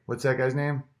 right? What's that guy's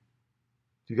name?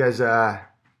 Do you guys, let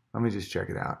me just check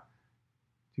it out.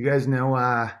 Do you guys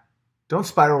know, don't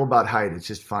spiral about height. It's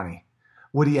just funny.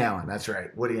 Woody Allen. That's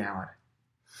right. Woody Allen.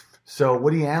 So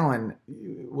Woody Allen,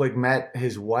 like, met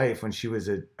his wife when she was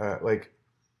like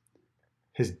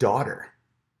his daughter.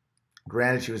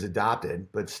 Granted, she was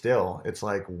adopted, but still, it's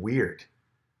like weird.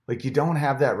 Like you don't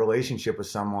have that relationship with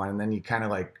someone and then you kind of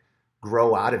like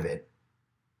grow out of it.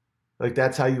 Like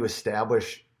that's how you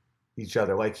establish each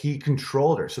other. Like he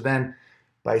controlled her. So then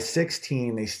by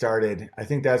 16, I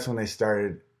think that's when they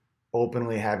started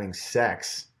openly having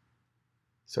sex.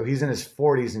 So he's in his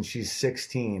 40s and she's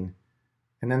 16.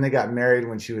 And then they got married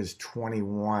when she was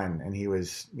 21 and he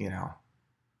was,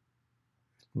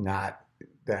 not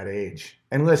that age.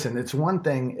 And listen, it's one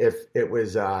thing if it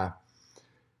was,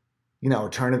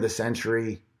 turn of the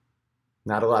century,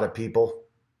 not a lot of people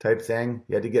type thing.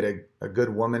 You had to get a good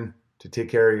woman to take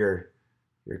care of your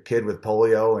kid with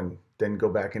polio and then go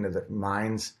back into the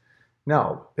mines.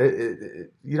 No,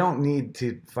 you don't need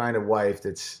to find a wife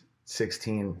that's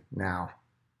 16 now.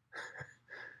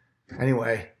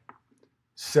 Anyway,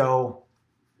 so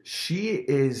she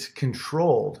is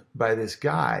controlled by this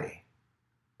guy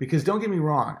because don't get me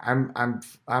wrong,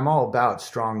 I'm all about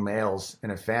strong males in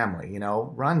a family,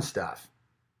 run stuff,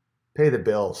 pay the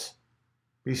bills,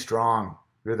 be strong.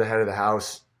 You're the head of the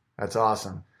house. That's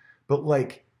awesome. But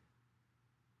like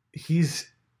he's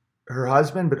her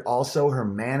husband, but also her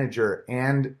manager.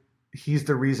 And he's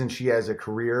the reason she has a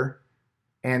career.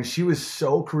 And she was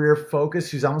so career focused.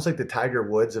 She's almost like the Tiger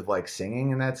Woods of like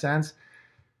singing in that sense.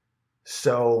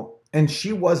 So, and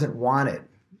she wasn't wanted.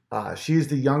 She's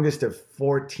the youngest of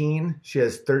 14. She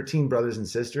has 13 brothers and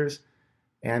sisters.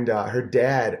 And her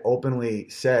dad openly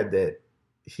said that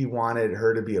he wanted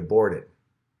her to be aborted.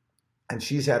 And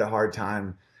she's had a hard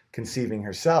time conceiving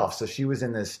herself. So she was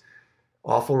in this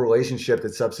awful relationship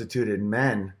that substituted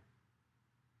men.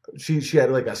 She had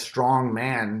like a strong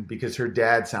man because her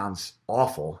dad sounds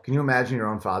awful. Can you imagine your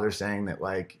own father saying that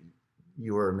like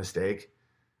you were a mistake?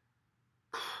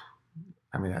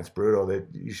 I mean, that's brutal. That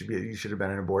you should have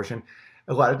been an abortion.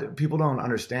 A lot of people don't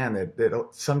understand that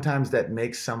sometimes that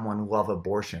makes someone love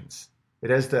abortions. It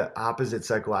has the opposite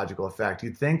psychological effect.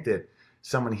 You'd think that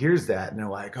someone hears that and they're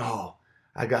like, oh,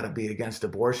 I got to be against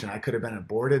abortion. I could have been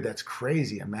aborted. That's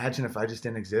crazy. Imagine if I just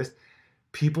didn't exist.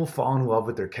 People fall in love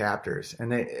with their captors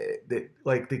and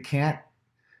they can't,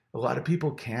 a lot of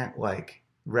people can't like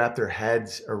wrap their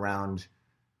heads around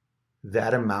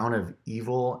that amount of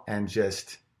evil and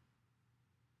just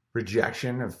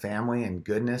rejection of family and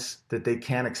goodness that they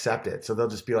can't accept it. So they'll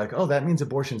just be like, oh, that means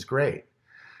abortion's great.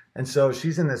 And so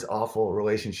she's in this awful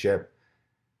relationship.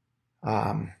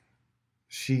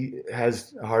 She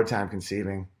has a hard time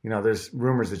conceiving. There's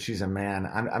rumors that she's a man.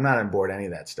 I'm not on board any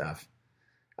of that stuff.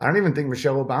 I don't even think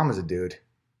Michelle Obama's a dude.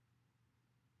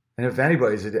 And if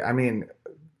anybody's a dude, I mean,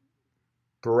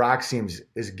 Barack seems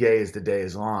as gay as the day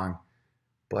is long.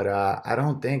 But I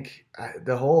don't think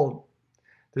the whole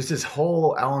there's this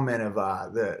whole element of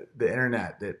the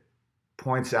internet that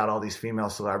points out all these female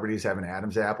celebrities having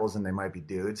Adam's apples and they might be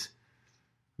dudes.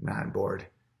 I'm not on board.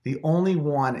 The only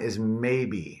one is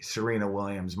maybe Serena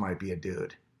Williams might be a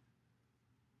dude.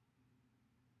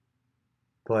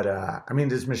 But I mean,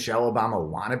 does Michelle Obama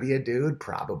want to be a dude?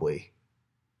 Probably.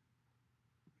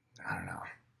 I don't know.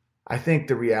 I think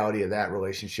the reality of that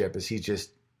relationship is he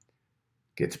just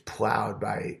gets plowed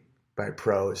by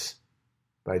pros,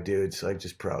 by dudes, like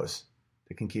just pros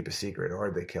that can keep a secret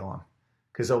or they kill him.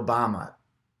 Because Obama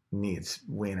needs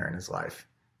wiener in his life.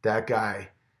 That guy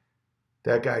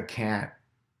can't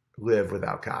live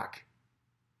without cock.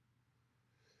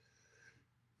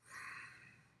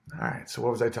 All right, so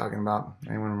what was I talking about?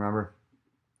 Anyone remember?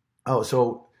 Oh,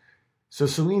 so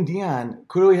Celine Dion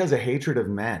clearly has a hatred of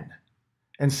men.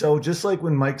 And so just like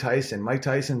when Mike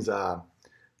Tyson's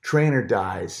trainer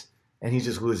dies and he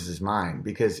just loses his mind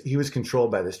because he was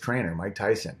controlled by this trainer, Mike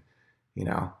Tyson, you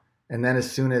know? And then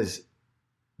as soon as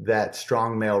that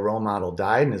strong male role model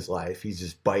died in his life, he's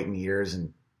just biting ears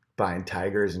and buying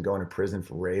tigers and going to prison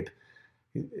for rape.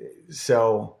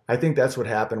 So I think that's what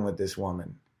happened with this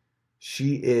woman.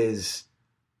 She is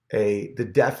the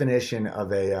definition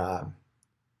of a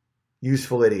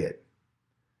useful idiot.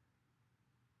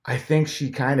 I think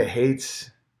she kind of hates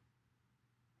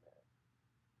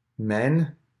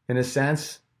men in a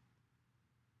sense,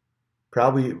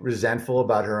 probably resentful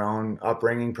about her own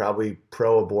upbringing, probably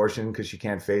pro-abortion because she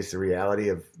can't face the reality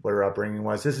of what her upbringing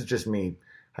was. This is just me,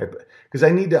 because I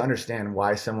need to understand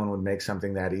why someone would make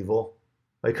something that evil.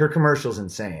 Like her commercial's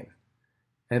insane.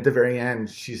 And at the very end,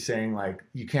 she's saying like,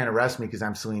 you can't arrest me because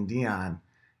I'm Celine Dion.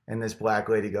 And this black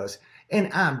lady goes,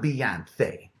 and I'm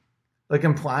Beyonce. Like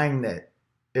implying that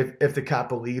if the cop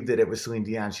believed that it was Celine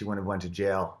Dion, she wouldn't have went to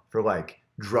jail for like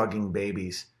drugging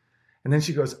babies. And then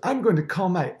she goes, I'm going to call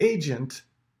my agent.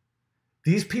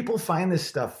 These people find this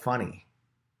stuff funny.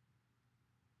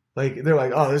 Like they're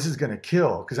like, oh, this is going to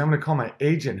kill because I'm going to call my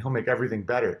agent. He'll make everything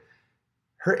better.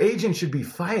 Her agent should be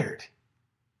fired.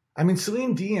 I mean,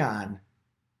 Celine Dion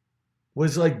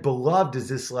was like beloved as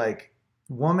this like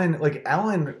woman, like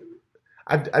Ellen.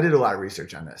 I did a lot of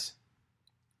research on this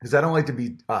because I don't like to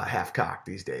be half cocked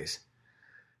these days.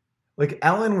 Like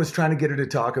Ellen was trying to get her to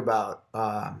talk about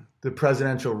the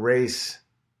presidential race,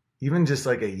 even just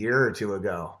like a year or two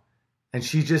ago. And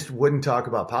she just wouldn't talk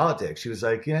about politics. She was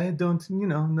like, yeah, don't,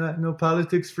 no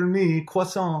politics for me.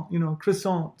 Croissant,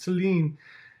 croissant, Celine.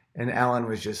 And Ellen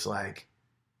was just like,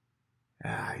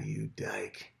 you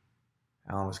dyke.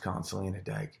 Ellen was calling Celine a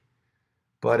dyke.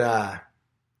 But,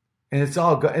 and it's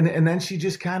all good. And then she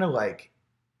just kind of like,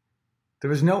 there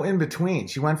was no in between.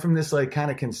 She went from this like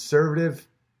kind of conservative,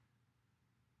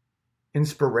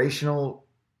 inspirational.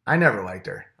 I never liked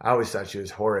her. I always thought she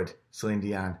was horrid, Celine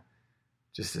Dion.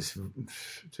 Just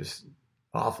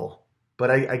awful.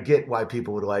 But I get why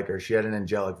people would like her. She had an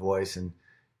angelic voice and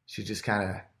she just kind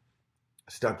of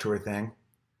stuck to her thing.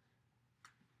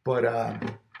 But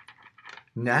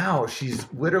now she's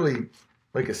literally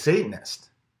like a Satanist.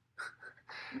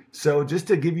 So just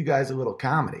to give you guys a little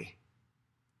comedy,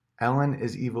 Ellen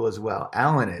is evil as well.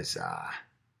 Ellen is,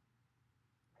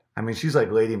 she's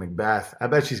like Lady Macbeth. I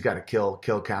bet she's got a kill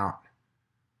count.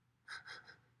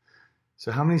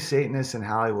 So how many Satanists in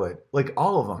Hollywood? Like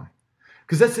all of them.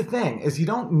 Because that's the thing, is you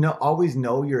don't always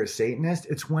know you're a Satanist.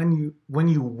 It's when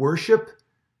you worship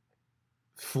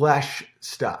flesh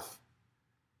stuff.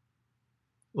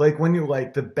 Like when you're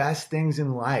like, the best things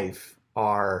in life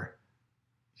are,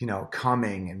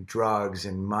 coming and drugs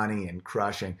and money and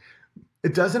crushing.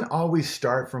 It doesn't always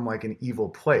start from like an evil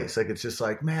place. Like it's just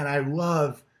like, man, I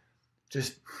love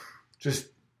just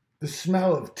the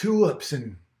smell of tulips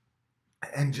and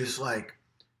just like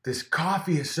this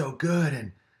coffee is so good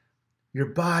and your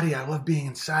body, I love being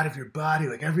inside of your body.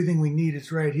 Like everything we need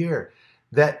is right here.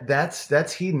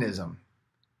 That's hedonism.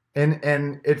 And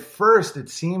at first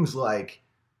it seems like,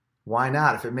 why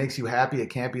not? If it makes you happy,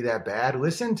 it can't be that bad.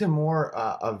 Listen to more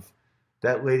of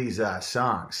that lady's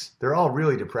songs. They're all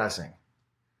really depressing.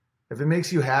 If it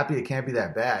makes you happy, it can't be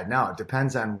that bad. No, it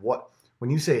depends on what.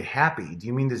 When you say happy, do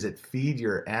you mean does it feed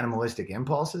your animalistic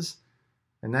impulses?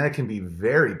 And then it can be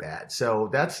very bad. So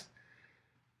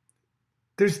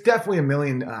there's definitely a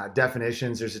million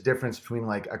definitions. There's a difference between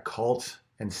like a cult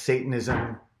and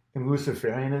Satanism and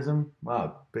Luciferianism.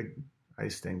 Wow, big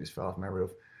ice thing just fell off my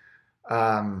roof.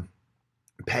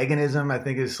 Paganism, I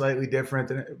think, is slightly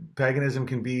different. Paganism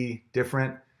can be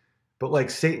different. But like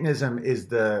Satanism is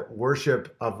the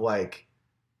worship of like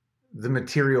the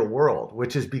material world,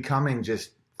 which is becoming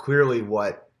just clearly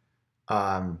what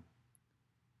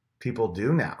people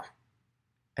do now.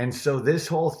 And so this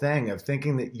whole thing of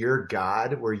thinking that you're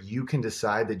God, where you can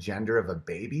decide the gender of a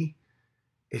baby,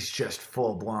 is just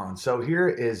full blown. So here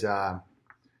is,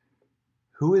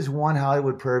 who is one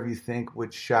Hollywood perv you think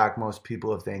would shock most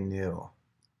people if they knew?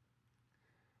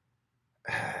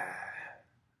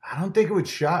 I don't think it would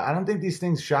shock. I don't think these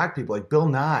things shock people. Like Bill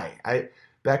Nye.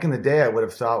 Back in the day, I would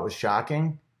have thought it was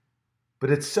shocking, but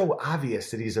it's so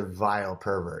obvious that he's a vile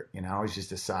pervert. You know, he's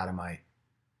just a sodomite.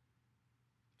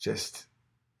 Just,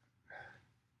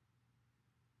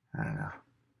 I don't know.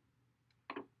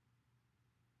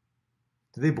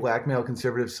 Do they blackmail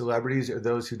conservative celebrities or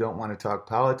those who don't want to talk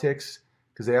politics?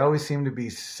 Because they always seem to be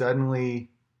suddenly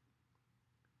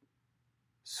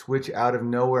switch out of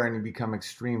nowhere and you become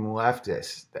extreme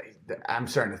leftists. I'm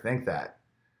starting to think that.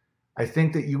 I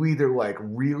think that you either like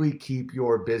really keep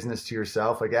your business to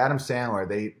yourself, like Adam Sandler,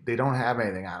 they don't have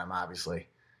anything on him, obviously,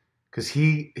 because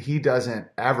he doesn't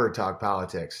ever talk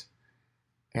politics.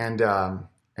 And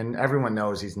everyone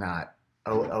knows he's not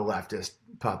a leftist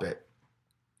puppet.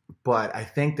 But I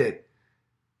think that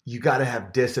you got to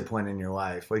have discipline in your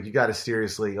life. Like you got to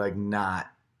seriously like not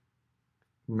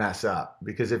mess up,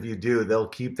 because if you do, they'll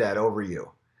keep that over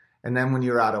you. And then when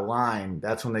you're out of line,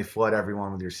 that's when they flood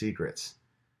everyone with your secrets.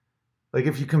 Like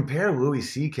if you compare Louis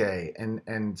C.K.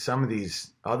 and some of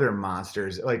these other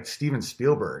monsters, like Steven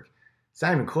Spielberg, it's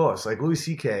not even close. Like Louis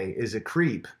C.K. is a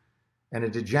creep and a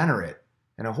degenerate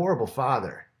and a horrible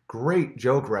father, great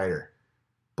joke writer,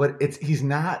 but he's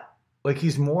not like,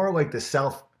 he's more like the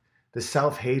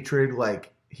self-hatred,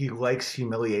 like he likes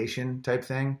humiliation type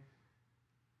thing.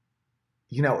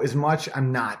 You know, as much,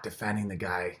 I'm not defending the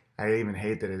guy. I even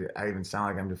hate that I even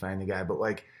sound like I'm defending the guy, but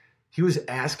like he was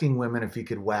asking women if he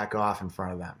could whack off in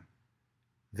front of them.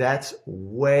 That's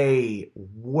way,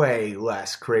 way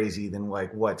less crazy than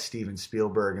like what Steven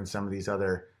Spielberg and some of these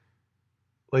other,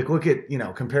 like look at, you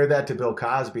know, compare that to Bill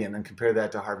Cosby and then compare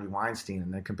that to Harvey Weinstein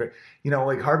and then compare, you know,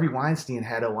 like Harvey Weinstein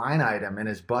had a line item in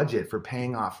his budget for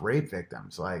paying off rape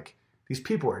victims. Like these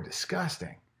people are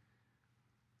disgusting.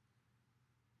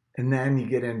 And then you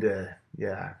get into,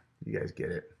 yeah, you guys get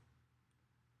it.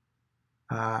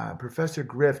 Professor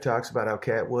Griff talks about how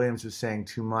Cat Williams was saying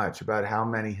too much about how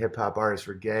many hip hop artists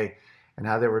were gay and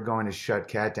how they were going to shut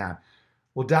Cat down.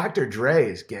 Well, Dr. Dre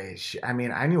is gay. I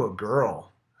mean, I knew a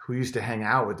girl who used to hang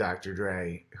out with Dr.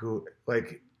 Dre who,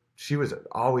 like, she was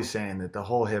always saying that the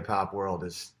whole hip hop world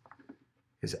is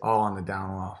all on the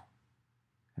down low.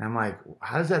 And I'm like,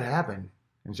 how does that happen?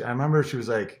 And I remember she was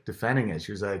like defending it.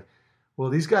 She was like, well,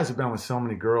 these guys have been with so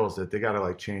many girls that they got to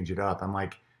like change it up. I'm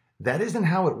like, that isn't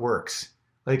how it works.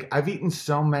 Like I've eaten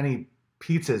so many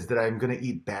pizzas that I'm going to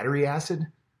eat battery acid.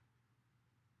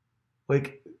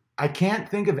 Like I can't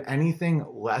think of anything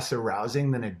less arousing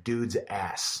than a dude's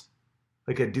ass.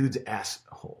 Like a dude's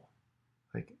asshole.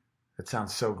 Like that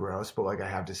sounds so gross, but like I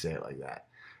have to say it like that.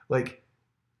 Like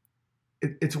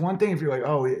it's one thing if you're like,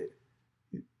 oh,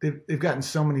 they've gotten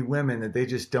so many women that they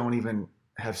just don't even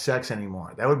have sex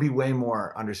anymore. That would be way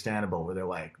more understandable where they're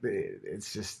like,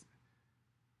 it's just,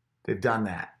 they've done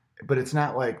that. But it's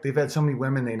not like they've had so many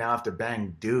women, they now have to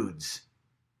bang dudes.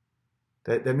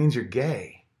 That means you're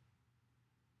gay.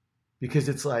 Because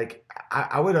it's like,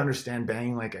 I would understand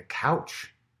banging like a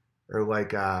couch or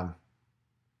like, you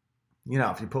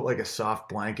know, if you put like a soft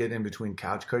blanket in between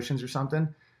couch cushions or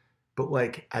something, but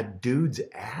like a dude's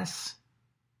ass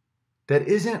that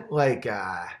isn't like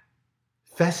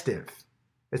festive.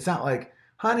 It's not like,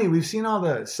 honey, we've seen all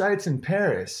the sights in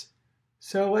Paris,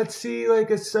 so let's see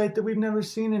like a sight that we've never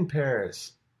seen in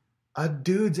Paris. A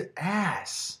dude's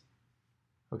ass.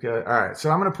 Okay, all right.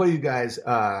 So I'm going to play you guys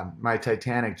my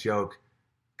Titanic joke,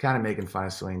 kind of making fun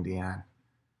of Celine Dion.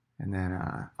 And then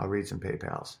I'll read some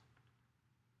PayPals.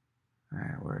 All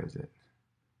right, where is it?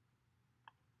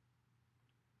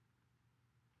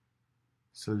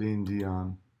 Celine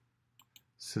Dion.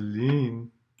 Celine.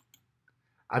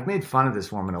 I've made fun of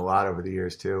this woman a lot over the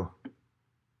years, too. It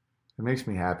makes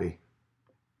me happy.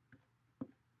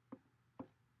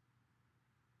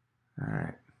 All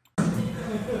right.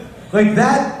 Like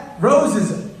that, Rose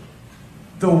is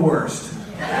the worst.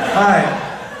 All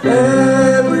right.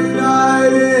 Every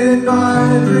night in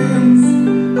my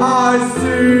dreams, I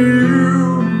see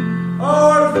you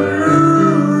are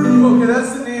through. Okay,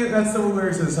 that's the name. That's the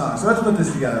lyrics of the song. So let's put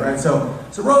this together, right? So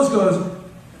Rose goes,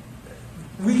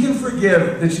 we can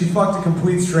forgive that she fucked a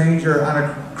complete stranger on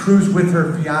a cruise with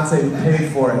her fiance who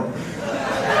paid for it.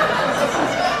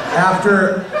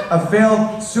 After a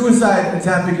failed suicide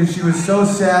attempt because she was so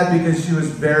sad because she was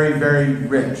very, very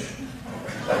rich.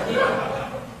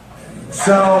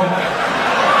 So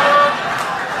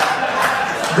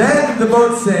Then the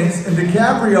boat sinks, and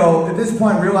DiCaprio, at this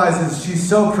point, realizes she's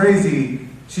so crazy,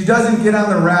 she doesn't get on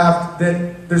the raft,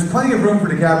 that there's plenty of room for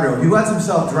DiCaprio. He lets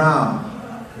himself drown.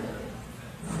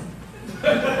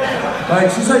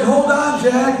 Like, she's like, hold on,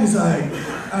 Jack. He's like,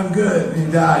 I'm good. And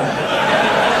he died.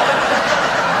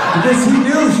 Because he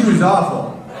knew she was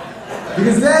awful.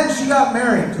 Because then she got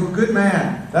married to a good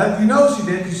man. That, you know she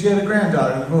did, because she had a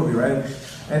granddaughter in the movie, right?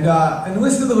 And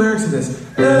listen to the lyrics of this.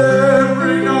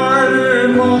 Every night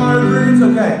in my dreams.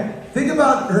 Okay, think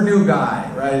about her new guy,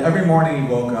 right? Every morning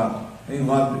he woke up and he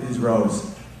loved his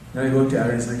Rose. And he looked at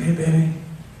her and he's like, hey baby,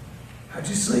 how'd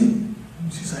you sleep?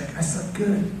 And she's like, I slept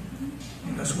good.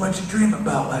 He goes, what'd you dream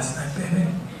about last night, baby?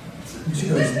 And she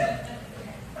goes,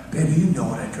 baby, you know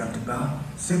what I dreamt about.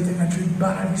 Same thing I dreamed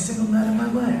about every single night of my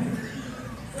life.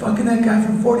 Fucking that guy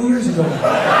from 40 years ago.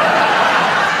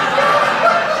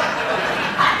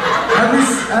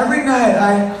 Every night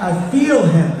I feel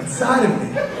him inside of me.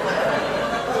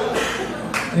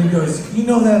 And he goes, you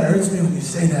know that hurts me when you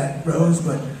say that, Rose,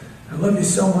 but I love you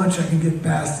so much I can get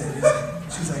past it.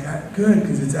 She's like, good,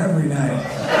 because it's every night.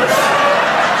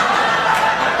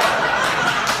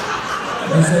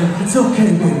 And he's like, it's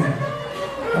okay, baby.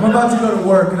 I'm about to go to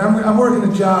work, and I'm working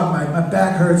a job. My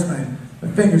back hurts, my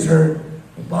fingers hurt.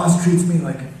 The boss treats me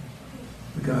like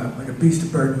a beast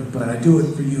of burden, but I do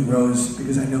it for you, Rose,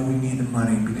 because I know we need the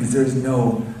money, because there's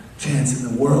no chance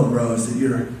in the world, Rose, that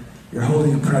you're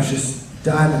holding a precious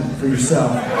diamond for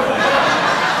yourself.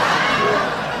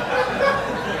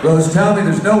 Rose, tell me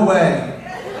there's no way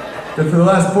that for the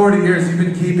last 40 years you've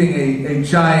been keeping a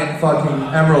giant fucking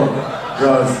emerald,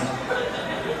 Rose.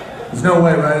 There's no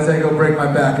way, right, as I go break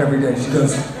my back every day. She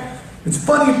goes, it's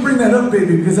funny you bring that up,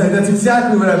 baby, because that's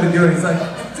exactly what I've been doing. It's like,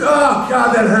 oh,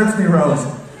 God, that hurts me, Rose.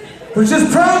 But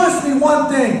just promise me one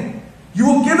thing. You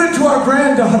will give it to our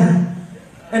granddaughter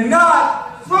and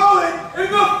not throw it in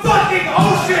the fucking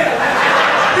ocean!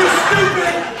 You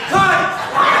stupid cunt!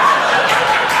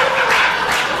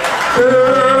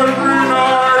 Every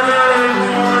night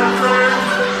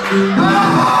in my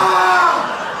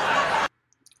dreams.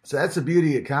 So that's the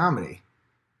beauty of comedy,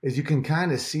 is you can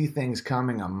kind of see things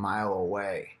coming a mile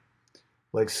away.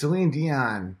 Like Celine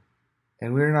Dion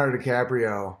and Leonardo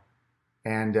DiCaprio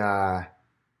and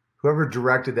whoever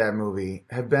directed that movie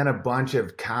have been a bunch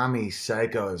of commie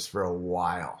psychos for a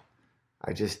while.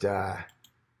 I just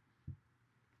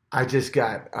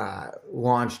got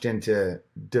launched into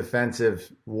defensive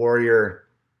warrior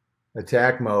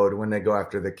attack mode when they go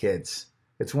after the kids.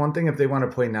 It's one thing if they want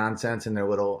to play nonsense in their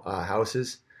little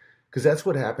houses, because that's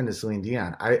what happened to Celine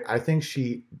Dion. I think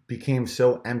she became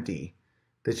so empty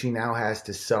that she now has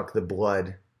to suck the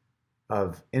blood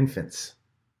of infants.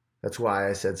 That's why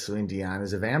I said Celine Dion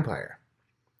is a vampire.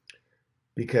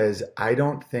 Because I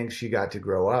don't think she got to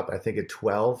grow up. I think at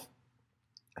 12,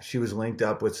 she was linked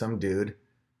up with some dude.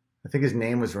 I think his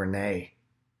name was Renee.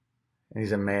 And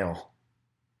he's a male.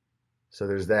 So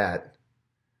there's that.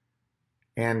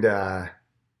 And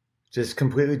just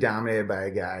completely dominated by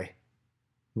a guy.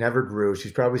 Never grew.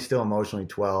 She's probably still emotionally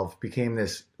 12. Became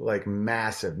this like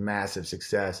massive, massive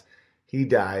success. He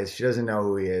dies. She doesn't know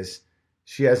who he is.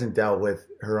 She hasn't dealt with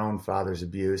her own father's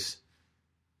abuse.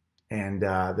 And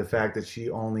the fact that she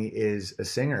only is a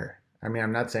singer. I mean,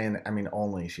 I'm not saying that,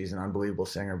 only. She's an unbelievable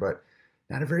singer, but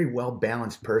not a very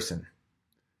well-balanced person.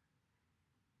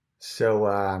 So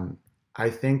I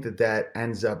think that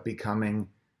ends up becoming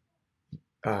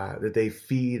that they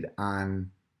feed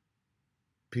on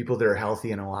people that are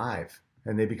healthy and alive,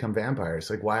 and they become vampires.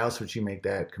 Like, why else would she make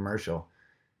that commercial?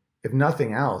 If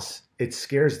nothing else, it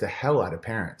scares the hell out of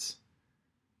parents.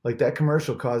 Like, that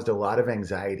commercial caused a lot of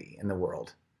anxiety in the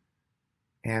world.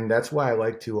 And that's why I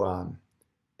like to,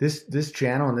 this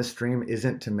channel and this stream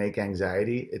isn't to make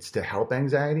anxiety, it's to help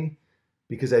anxiety.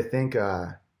 Because I think,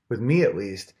 with me at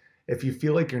least, if you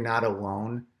feel like you're not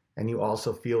alone, and you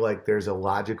also feel like there's a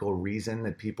logical reason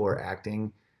that people are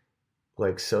acting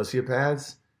like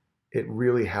sociopaths, it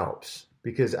really helps.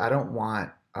 Because I don't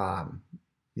want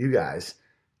you guys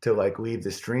to like leave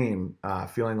the stream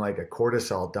feeling like a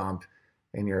cortisol dump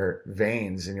in your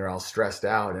veins and you're all stressed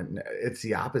out. And it's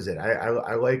the opposite.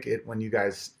 I like it when you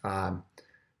guys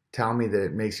tell me that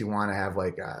it makes you want to have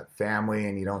like a family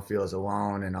and you don't feel as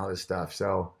alone and all this stuff.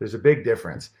 So there's a big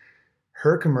difference.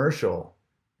 Her commercial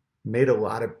made a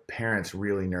lot of parents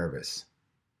really nervous.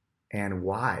 And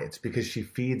why? It's because she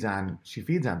feeds on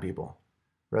people,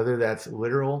 whether that's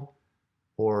literal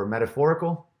or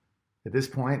metaphorical. At this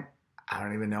point, I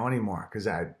don't even know anymore, because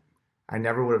I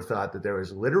never would have thought that there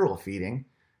was literal feeding.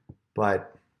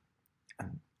 But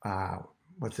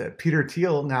what's that? Peter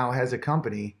Thiel now has a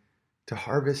company to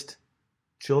harvest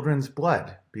children's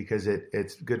blood because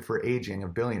it's good for aging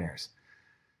of billionaires.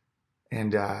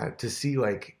 And to see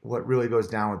like what really goes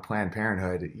down with Planned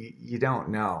Parenthood, you don't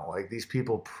know. Like these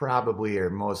people probably are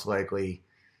most likely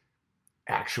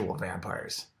actual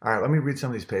vampires. All right, let me read some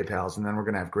of these PayPals, and then we're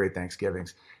gonna have great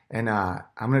Thanksgivings. And I'm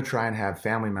gonna try and have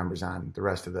family members on the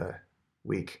rest of the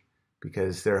week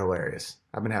because they're hilarious.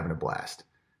 I've been having a blast.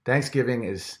 Thanksgiving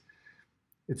is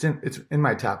it's in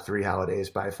my top 3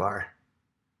 holidays by far.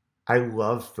 I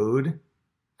love food,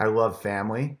 I love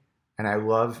family, and I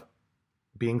love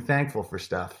being thankful for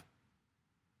stuff.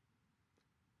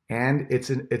 And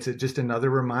just another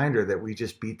reminder that we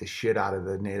just beat the shit out of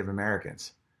the Native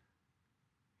Americans,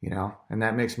 and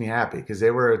that makes me happy because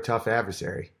they were a tough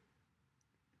adversary.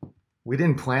 We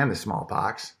didn't plan the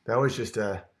smallpox. That was just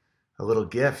a little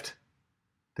gift.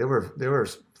 They were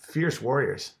fierce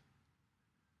warriors.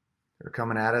 They were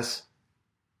coming at us,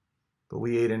 but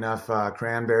we ate enough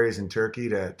cranberries and turkey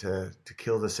to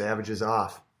kill the savages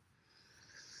off.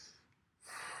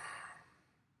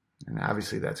 And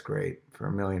obviously that's great for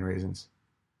a million reasons.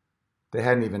 They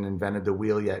hadn't even invented the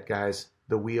wheel yet, guys.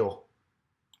 The wheel.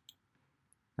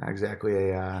 Not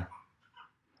exactly a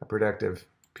productive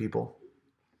people.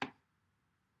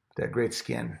 That great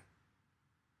skin.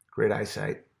 Great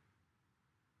eyesight.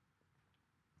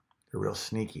 They're real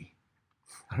sneaky.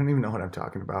 I don't even know what I'm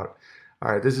talking about.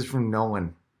 All right, this is from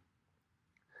Nolan.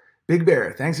 Big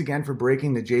Bear, thanks again for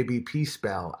breaking the JBP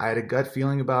spell. I had a gut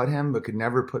feeling about him, but could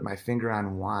never put my finger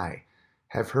on why.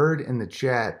 Have heard in the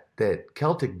chat that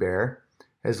Celtic Bear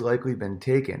has likely been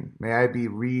taken. May I be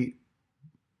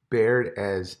re-bared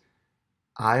as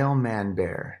Isle Man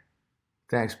Bear.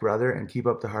 Thanks, brother, and keep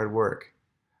up the hard work.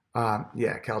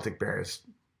 Yeah, Celtic Bear is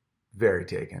very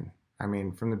taken. I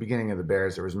mean, from the beginning of the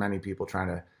Bears, there was many people trying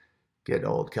to get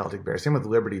old Celtic Bear. Same with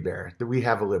Liberty Bear. We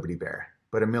have a Liberty Bear,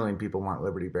 but a million people want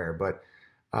Liberty Bear. But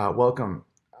welcome,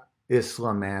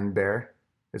 Isla Man Bear.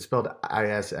 It's spelled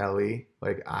I-S-L-E,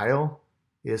 like Isle,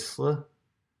 Isla.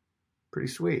 Pretty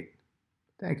sweet.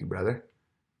 Thank you, brother.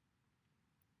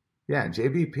 Yeah,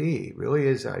 JBP really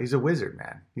is, he's a wizard,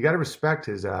 man. You got to respect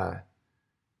his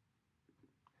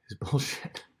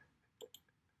bullshit.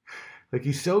 Like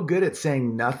he's so good at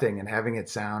saying nothing and having it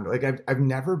sound like I've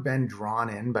never been drawn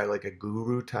in by like a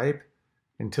guru type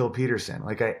until Peterson.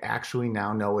 Like I actually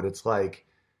now know what it's like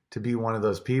to be one of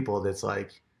those people that's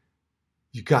like,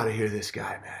 you got to hear this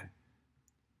guy, man.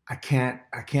 I can't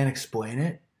explain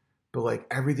it, but like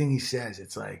everything he says,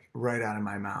 it's like right out of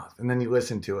my mouth. And then you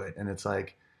listen to it and it's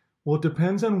like, well, it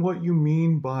depends on what you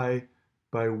mean by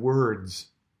words.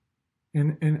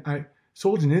 And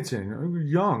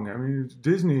Solzhenitsyn, young. I mean, it's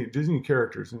Disney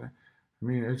characters, and I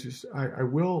mean, it's just I'm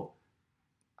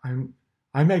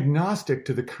agnostic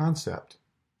to the concept.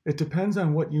 It depends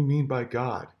on what you mean by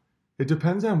God. It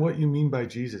depends on what you mean by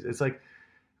Jesus. It's like,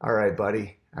 all right,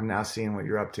 buddy, I'm now seeing what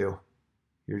you're up to.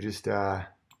 You're just you're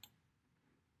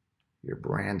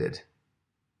branded.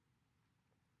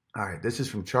 All right, this is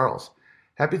from Charles.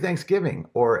 Happy Thanksgiving,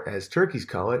 or as turkeys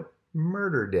call it,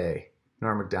 Murder Day.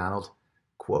 Norm MacDonald.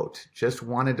 Quote, just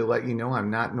wanted to let you know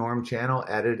I'm not Norm Channel.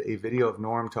 Added a video of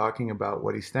Norm talking about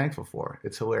what he's thankful for.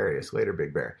 It's hilarious. Later,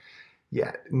 Big Bear.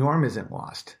 Yeah, Norm isn't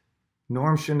lost.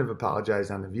 Norm shouldn't have apologized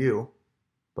on The View,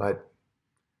 but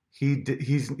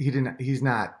he's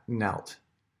not knelt.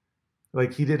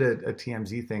 Like he did a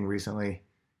TMZ thing recently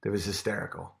that was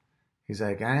hysterical. He's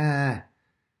like, my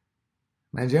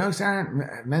jokes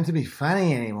aren't meant to be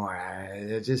funny anymore.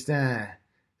 They're just they're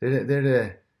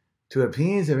to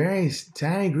appease a very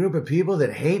tiny group of people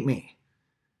that hate me.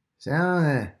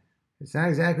 So it's not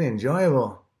exactly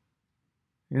enjoyable.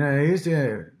 I used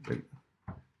to.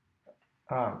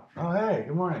 Oh, hey,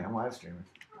 good morning. I'm live streaming.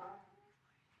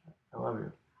 I love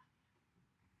you.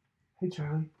 Hey,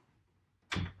 Charlie.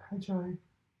 Hi, Charlie.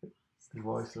 Is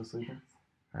Wally still sleeping?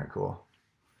 All right, cool.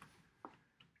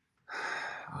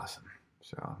 Awesome.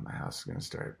 So my house is going to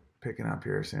start picking up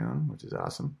here soon, which is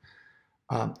awesome.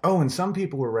 And some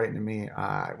people were writing to me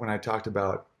when I talked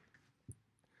about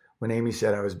when Amy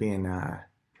said I was being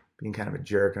kind of a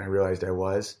jerk, and I realized I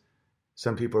was.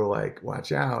 Some people were like,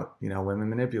 "Watch out, women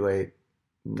manipulate."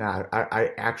 Nah,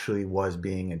 I actually was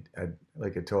being a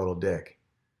total dick.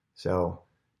 So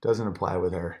it doesn't apply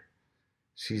with her.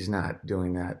 She's not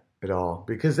doing that at all,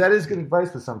 because that is good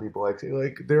advice for some people. Like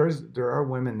there are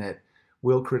women that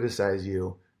will criticize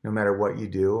you no matter what you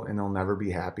do, and they'll never be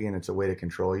happy, and it's a way to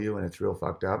control you, and it's real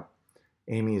fucked up.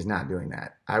 Amy is not doing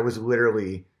that. I was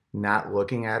literally not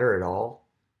looking at her at all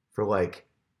for like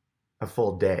a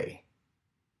full day.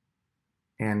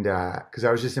 And because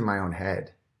I was just in my own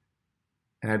head.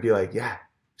 And I'd be like, yeah.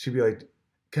 She'd be like,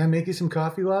 can I make you some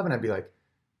coffee, love? And I'd be like,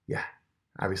 yeah,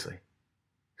 obviously.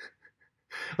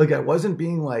 Like I wasn't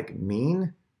being like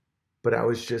mean, but I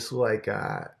was just like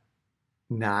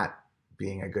not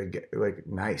being a good like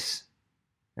nice.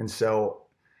 And so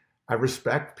I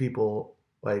respect people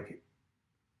like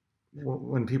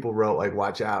when people wrote like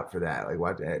watch out for that like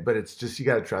what, but it's just you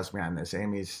got to trust me on this.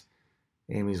 Amy's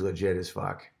legit as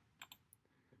fuck.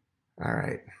 All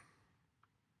right.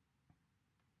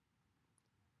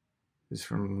 This is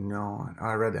from no one. Oh,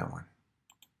 I read that one.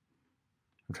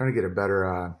 I'm trying to get a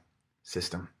better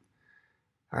system.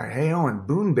 All right. Hey, Owen,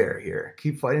 Boone Bear here.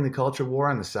 Keep fighting the culture war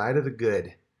on the side of the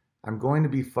good. I'm going to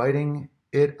be fighting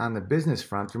it on the business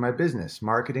front through my business,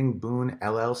 Marketing Boone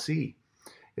LLC.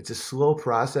 It's a slow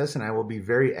process, and I will be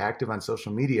very active on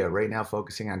social media right now,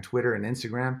 focusing on Twitter and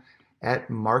Instagram at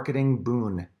Marketing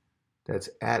Boone. That's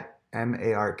at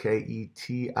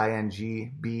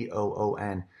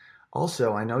MarketingBoon.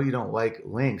 Also, I know you don't like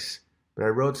links, but I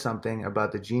wrote something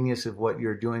about the genius of what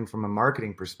you're doing from a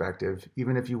marketing perspective,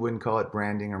 even if you wouldn't call it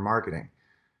branding or marketing.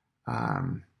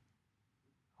 Owen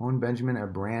Benjamin, a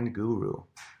brand guru.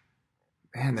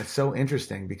 Man, that's so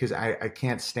interesting because I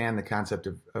can't stand the concept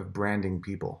of branding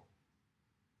people.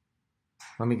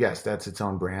 Let me guess, that's its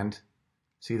own brand.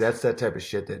 See, that's that type of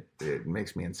shit that it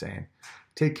makes me insane.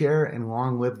 Take care and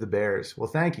long live the Bears. Well,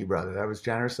 thank you, brother. That was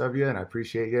generous of you, and I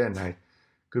appreciate you. And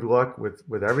good luck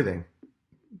with everything.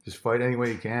 Just fight any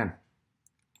way you can.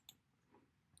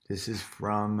 This is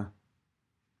from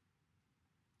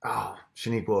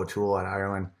Shaniqua O'Toole out of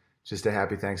Ireland. Just a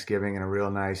happy Thanksgiving and a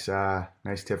real nice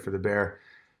tip for the bear.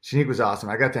 Shanique was awesome.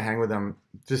 I got to hang with him.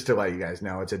 Just to let you guys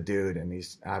know, it's a dude, and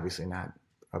he's obviously not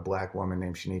a black woman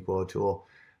named Shaniqua O'Toole.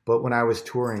 But when I was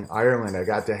touring Ireland, I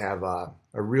got to have a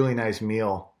really nice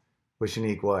meal with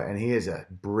Shaniqua, and he is a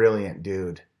brilliant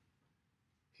dude.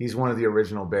 He's one of the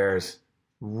original Bears.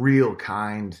 Real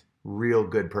kind, real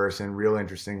good person, real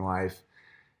interesting life.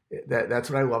 That's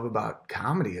what I love about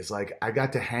comedy is like I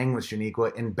got to hang with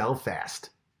Shaniqua in Belfast.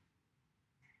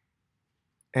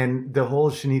 And the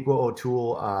whole Shaniqua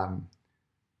O'Toole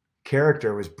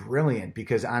character was brilliant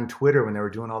because on Twitter when they were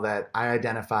doing all that, I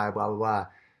identify, blah, blah, blah,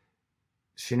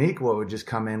 Shaniqua would just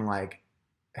come in like,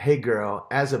 hey, girl,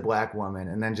 as a black woman,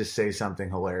 and then just say something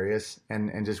hilarious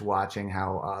and just watching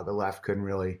how the left couldn't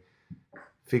really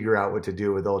figure out what to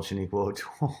do with old Shaniqua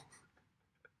O'Toole.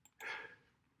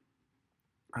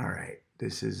 All right.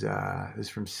 This is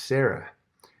from Sarah.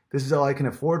 This is all I can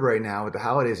afford right now with the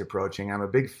holidays approaching. I'm a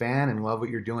big fan and love what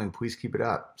you're doing. Please keep it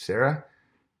up. Sarah,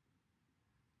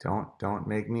 don't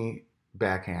make me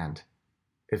backhand.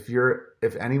 If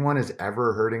anyone is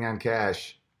ever hurting on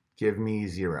cash, give me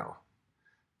 0.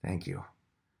 Thank you.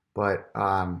 But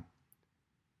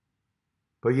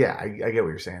yeah, I get what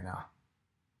you're saying now.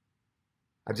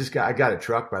 I got a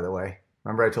truck, by the way.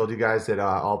 Remember I told you guys that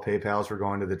all PayPals were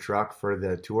going to the truck for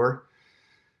the tour?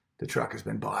 The truck has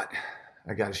been bought.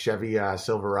 I got a Chevy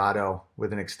Silverado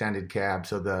with an extended cab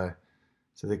so the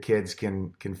kids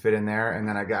can fit in there. And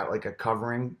then I got like a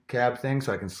covering cab thing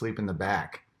so I can sleep in the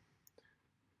back.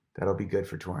 That'll be good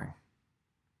for touring.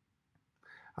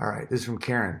 All right, this is from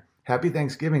Karen. Happy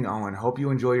Thanksgiving, Owen. Hope you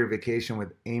enjoy your vacation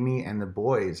with Amy and the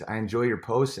boys. I enjoy your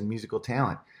posts and musical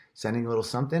talent. Sending a little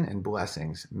something and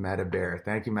blessings. Meta Bear.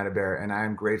 Thank you, Meta Bear. And I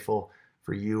am grateful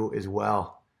for you as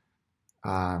well.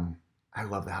 I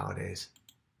love the holidays.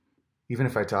 Even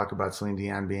if I talk about Celine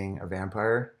Dion being a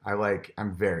vampire,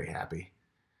 I'm very happy.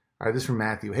 All right, this is from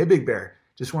Matthew. Hey, Big Bear.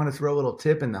 Just want to throw a little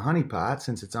tip in the honey pot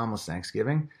since it's almost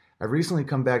Thanksgiving. I've recently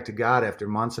come back to God after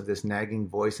months of this nagging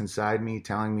voice inside me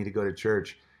telling me to go to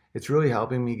church. It's really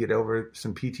helping me get over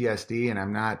some PTSD, and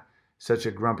I'm not such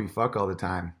a grumpy fuck all the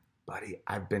time. Buddy,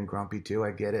 I've been grumpy too.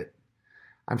 I get it.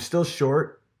 I'm still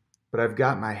short, but I've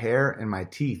got my hair and my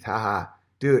teeth. Haha.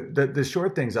 Dude, the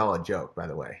short thing's all a joke, by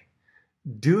the way.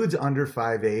 Dudes under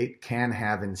 5'8" can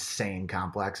have insane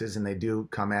complexes, and they do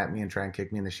come at me and try and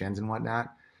kick me in the shins and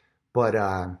whatnot. But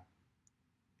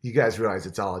you guys realize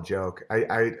it's all a joke.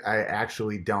 I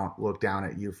actually don't look down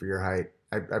at you for your height.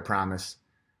 I promise.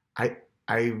 I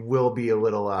will be a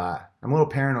little I'm a little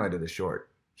paranoid of the short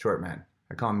men.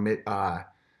 I call them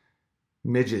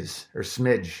midges or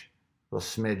smidge, a little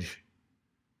smidge.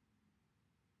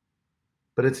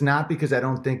 But it's not because I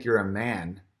don't think you're a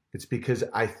man. It's because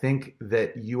I think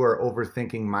that you are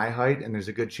overthinking my height, and there's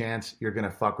a good chance you're going to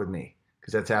fuck with me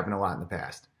because that's happened a lot in the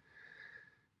past.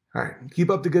 All right, keep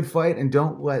up the good fight, and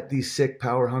don't let these sick,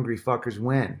 power-hungry fuckers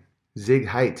win. Zig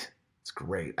height. It's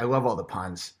great. I love all the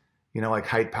puns. You know, like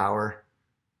height power.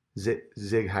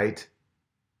 Zig height.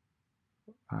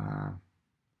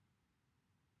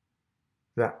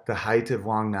 The height of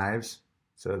long knives.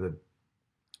 So the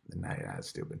knife, that's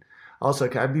stupid. Also,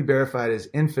 can I be verified as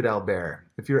Infidel Bear?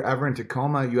 If you're ever in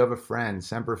Tacoma, you have a friend,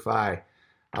 Semper Fi.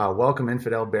 Welcome,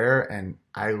 Infidel Bear, and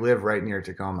I live right near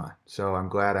Tacoma, so I'm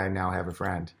glad I now have a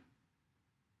friend.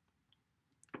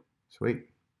 Sweet.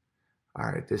 All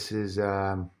right, this is it's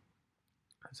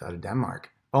out of Denmark.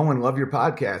 Owen, love your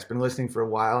podcast. Been listening for a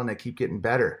while, and they keep getting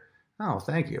better. Oh,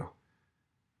 thank you.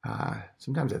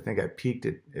 Sometimes I think I peaked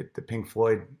at the Pink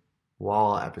Floyd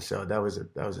Wall episode. That was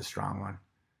a strong one.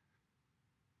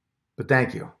 But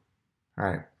thank you. All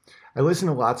right. I listen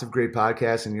to lots of great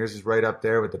podcasts, and yours is right up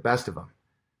there with the best of them.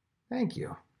 Thank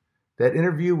you. That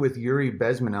interview with Yuri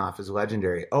Bezmenov is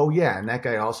legendary. Oh, yeah, and that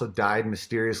guy also died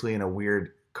mysteriously in a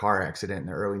weird car accident in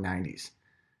the early 90s.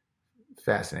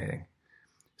 Fascinating.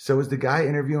 So is the guy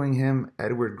interviewing him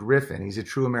Edward Griffin. He's a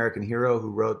true American hero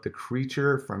who wrote The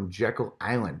Creature from Jekyll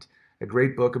Island, a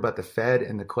great book about the Fed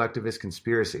and the collectivist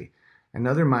conspiracy.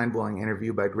 Another mind-blowing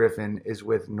interview by Griffin is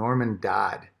with Norman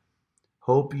Dodd.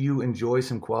 Hope you enjoy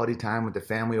some quality time with the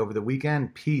family over the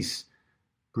weekend. Peace.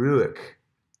 Bruick,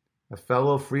 a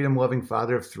fellow freedom-loving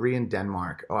father of 3 in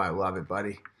Denmark. Oh, I love it,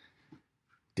 buddy.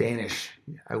 Danish.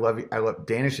 I love you.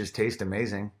 Danish's taste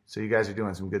amazing. So you guys are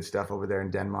doing some good stuff over there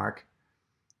in Denmark.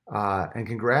 And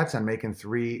congrats on making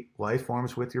 3 life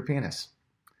forms with your penis.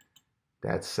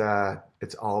 That's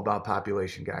it's all about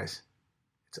population, guys.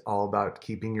 It's all about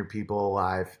keeping your people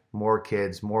alive. More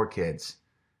kids, more kids.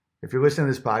 If you're listening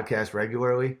to this podcast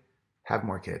regularly, have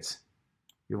more kids.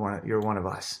 You're one of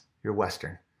us. You're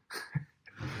Western.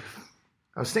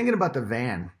 I was thinking about the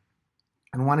van.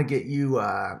 I want to get you.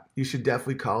 You should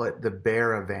definitely call it the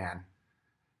Bear van.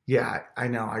 Yeah, I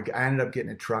know. I ended up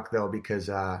getting a truck though because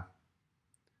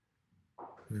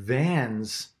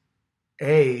vans,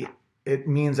 it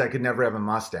means I could never have a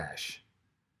mustache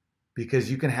because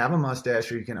you can have a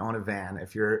mustache or you can own a van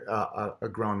if you're a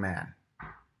grown man.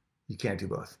 You can't do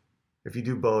both. If you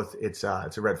do both, it's a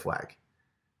red flag.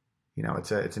 You know,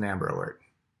 it's an Amber Alert.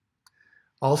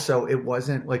 Also, it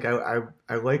wasn't like I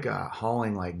like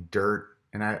hauling like dirt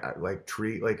and I like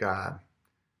tree like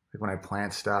when I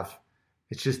plant stuff.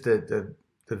 It's just the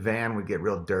van would get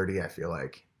real dirty. I feel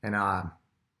like, and I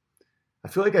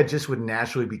feel like I just would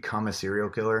naturally become a serial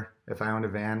killer if I owned a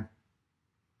van,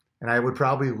 and I would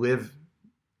probably live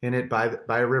in it by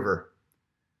a river,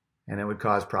 and it would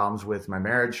cause problems with my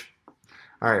marriage.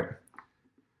 All right.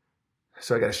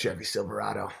 So I got a Chevy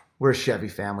Silverado. We're a Chevy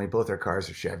family. Both our cars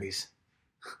are Chevys.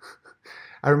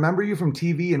 I remember you from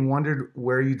TV and wondered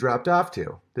where you dropped off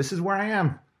to. This is where I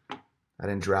am. I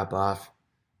didn't drop off.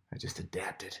 I just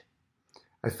adapted.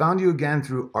 I found you again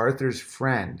through Arthur's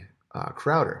friend,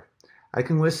 Crowder. I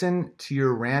can listen to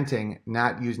your ranting,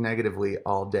 not use negatively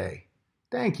all day.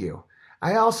 Thank you.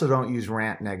 I also don't use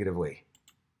rant negatively.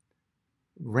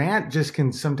 Rant just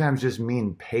can sometimes just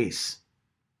mean pace.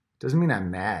 Doesn't mean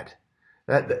I'm mad.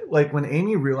 That like when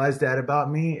Amy realized that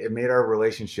about me, it made our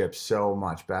relationship so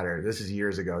much better. This is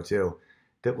years ago too.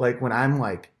 That like when I'm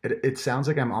like, it sounds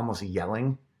like I'm almost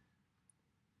yelling.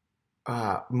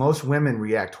 Most women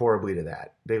react horribly to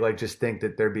that. They like just think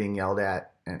that they're being yelled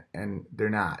at and they're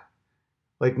not.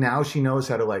 Like now she knows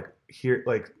how to like hear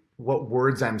like what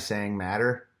words I'm saying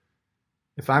matter.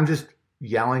 If I'm just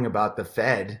yelling about the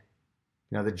Fed,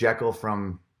 you know,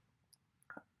 the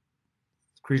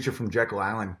Creature from Jekyll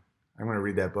Island. I'm going to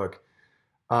read that book.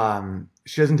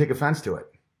 She doesn't take offense to it.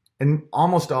 And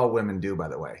almost all women do, by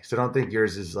the way. So don't think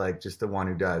yours is like just the one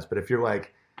who does. But if you're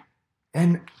like,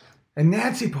 and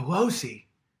Nancy Pelosi,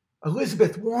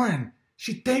 Elizabeth Warren,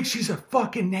 she thinks she's a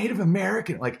fucking Native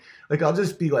American. Like I'll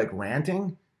just be like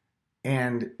ranting.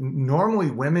 And normally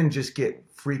women just get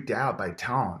freaked out by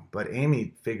tone. But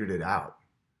Amy figured it out.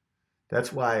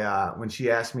 That's why when she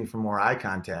asked me for more eye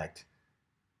contact,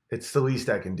 it's the least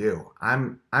I can do.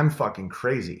 I'm fucking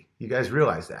crazy. You guys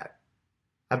realize that?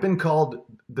 I've been called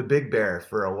the Big Bear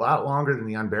for a lot longer than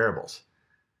the Unbearables.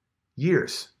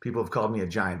 Years, people have called me a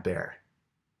giant bear.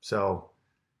 So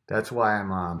that's why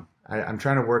I'm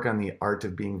trying to work on the art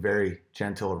of being very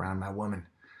gentle around my woman.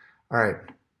 All right.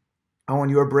 Owen,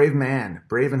 you're a brave man,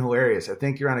 brave and hilarious. I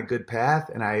think you're on a good path,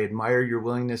 and I admire your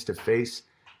willingness to face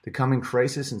the coming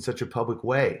crisis in such a public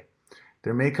way.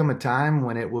 There may come a time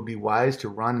when it will be wise to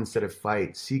run instead of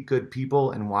fight. Seek good people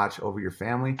and watch over your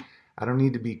family. I don't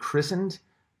need to be christened,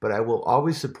 but I will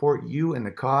always support you and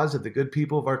the cause of the good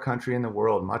people of our country and the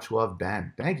world. Much love,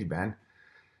 Ben. Thank you, Ben.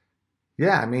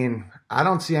 Yeah, I mean, I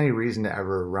don't see any reason to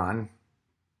ever run.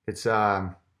 It's, I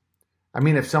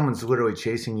mean, if someone's literally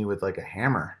chasing you with like a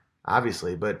hammer,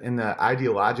 obviously, but in the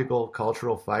ideological,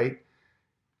 cultural fight,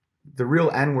 the real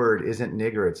N-word isn't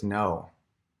nigger, it's no.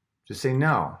 Just say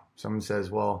no. Someone says,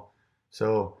 well,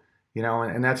 so You know,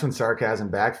 and that's when sarcasm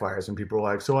backfires, when people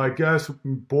are like, so I guess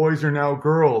boys are now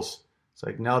girls. It's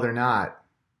like, no, they're not.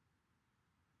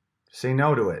 Say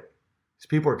no to it. These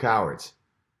people are cowards.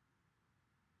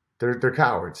 They're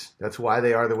cowards. That's why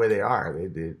they are the way they are.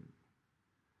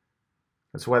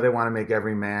 That's why they want to make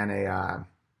every man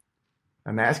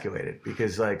emasculated,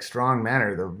 because like strong men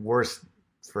are the worst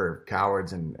for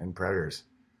cowards and predators.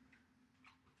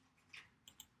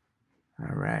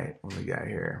 All right, what we got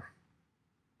here?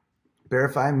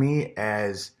 Verify me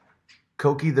as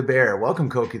Koki the Bear. Welcome,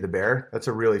 Koki the Bear. That's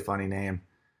a really funny name.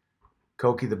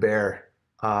 Koki the Bear.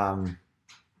 Man,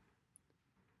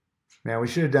 we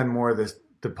should have done more of this,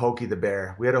 the Pokey the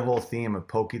Bear. We had a whole theme of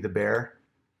Pokey the Bear,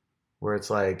 where it's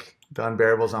like the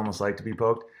unbearables almost like to be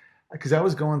poked. Because I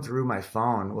was going through my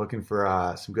phone looking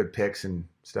for some good pics and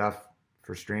stuff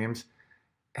for streams.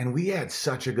 And we had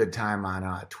such a good time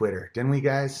on Twitter, didn't we,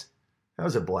 guys? That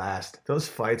was a blast. Those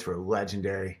fights were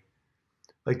legendary.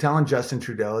 Like telling Justin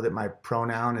Trudeau that my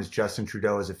pronoun is Justin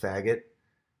Trudeau is a faggot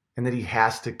and that he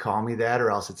has to call me that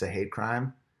or else it's a hate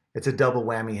crime. It's a double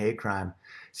whammy hate crime.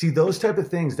 See, those type of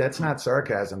things, that's not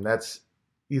sarcasm. That's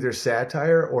either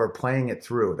satire or playing it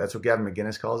through. That's what Gavin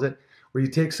McGinnis calls it, where you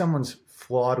take someone's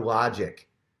flawed logic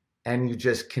and you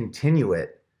just continue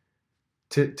it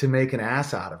to make an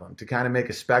ass out of them, to kind of make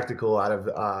a spectacle out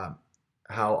of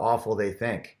how awful they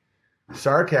think.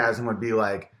 Sarcasm would be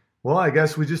like, well, I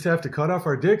guess we just have to cut off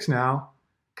our dicks now,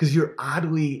 because you're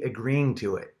oddly agreeing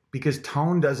to it, because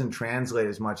tone doesn't translate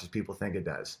as much as people think it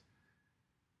does.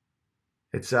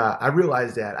 It's I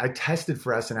realized that. I tested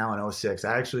for SNL in 06.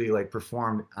 I actually like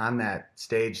performed on that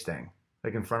stage thing,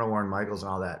 like in front of Warren Michaels and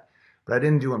all that. But I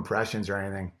didn't do impressions or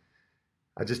anything.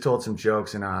 I just told some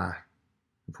jokes and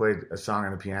played a song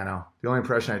on the piano. The only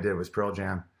impression I did was Pearl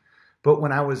Jam. But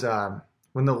when I was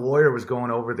when the lawyer was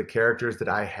going over the characters that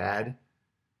I had,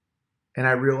 and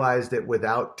I realized that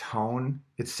without tone,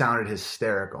 it sounded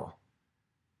hysterical.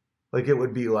 Like it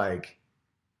would be like,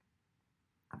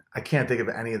 I can't think of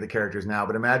any of the characters now,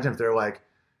 but imagine if they're like,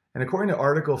 and according to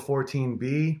Article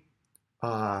 14B,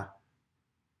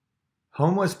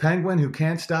 homeless penguin who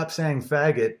can't stop saying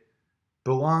faggot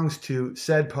belongs to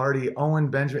said party, Owen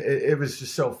Benjamin. It was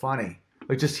just so funny.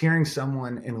 Like just hearing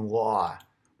someone in law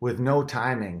with no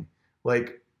timing,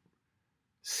 like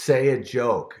say a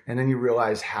joke, and then you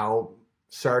realize how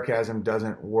sarcasm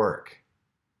doesn't work.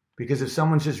 Because if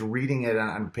someone's just reading it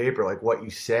on paper, like what you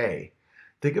say,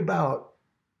 think about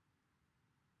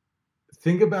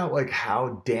like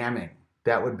how damning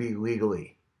that would be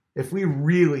legally. If we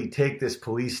really take this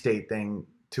police state thing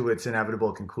to its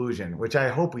inevitable conclusion, which I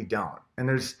hope we don't. And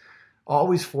there's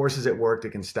always forces at work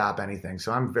that can stop anything.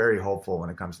 So I'm very hopeful when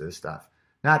it comes to this stuff.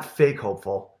 Not fake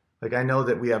hopeful. Like I know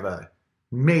that we have a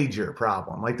major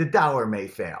problem. Like the dollar may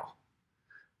fail.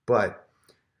 But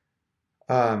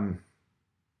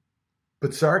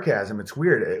sarcasm, it's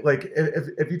weird. Like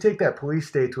if you take that police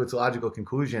state to its logical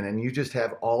conclusion and you just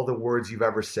have all the words you've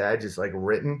ever said just like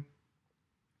written,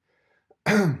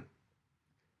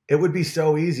 it would be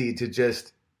so easy to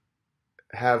just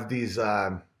have these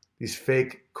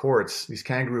fake courts, these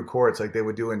kangaroo courts like they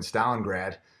would do in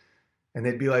Stalingrad. And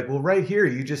they'd be like, well, right here,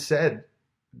 you just said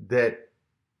that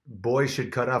boys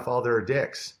should cut off all their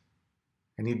dicks.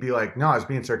 And he'd be like, no, I was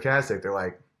being sarcastic. They're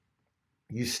like,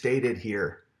 you stated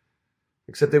here.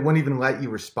 Except they wouldn't even let you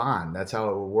respond. That's how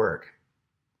it would work.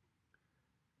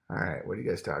 All right, what are you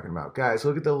guys talking about? Guys,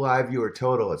 look at the live viewer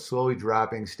total. It's slowly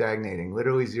dropping, stagnating.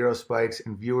 Literally zero spikes.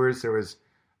 And viewers, there was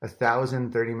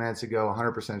 1,000 30 minutes ago,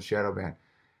 100% shadow ban.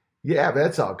 Yeah, but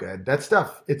that's all good. That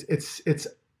stuff, it's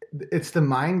the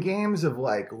mind games of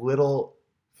like little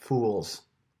fools.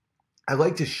 I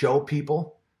like to show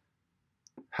people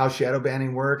how shadow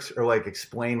banning works, or like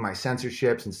explain my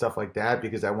censorships and stuff like that,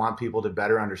 because I want people to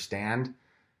better understand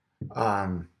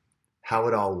how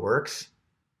it all works.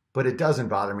 But it doesn't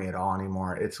bother me at all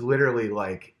anymore. It's literally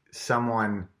like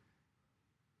someone,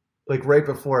 like right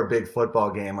before a big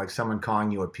football game, like someone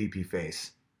calling you a pee-pee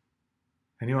face.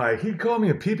 And you're like, he called me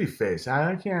a pee-pee face.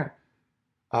 I can't.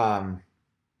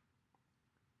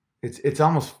 It's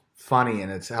almost funny,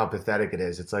 and it's how pathetic it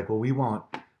is. It's like, well, we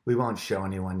won't show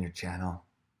anyone your channel.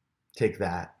 Take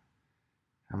that.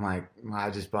 I'm like, well, I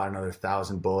just bought another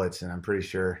 1,000 bullets, and I'm pretty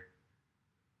sure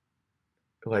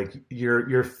like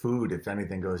your food, if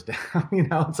anything goes down, you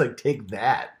know, it's like, take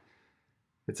that.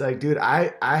 It's like, dude,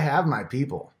 I have my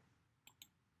people.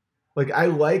 Like, I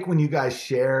like when you guys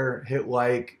share, hit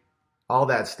like, all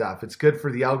that stuff. It's good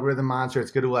for the algorithm monster.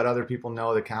 It's good to let other people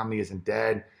know that comedy isn't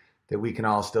dead, that we can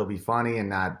all still be funny and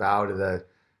not bow to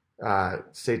the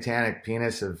satanic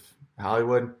penis of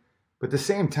Hollywood. But at the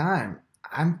same time,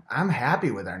 I'm happy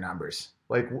with our numbers.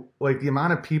 Like the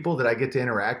amount of people that I get to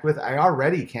interact with, I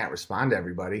already can't respond to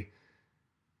everybody.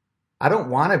 I don't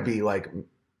want to be like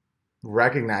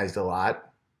recognized a lot.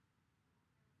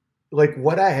 Like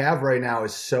what I have right now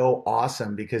is so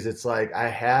awesome because it's like I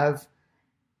have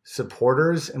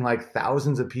supporters and like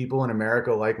thousands of people in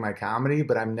America like my comedy,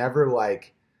 but I'm never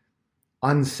like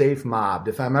unsafe mobbed.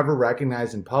 If I'm ever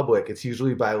recognized in public, it's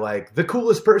usually by like the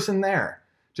coolest person there.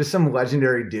 Just some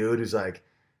legendary dude who's like,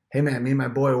 "Hey man, me and my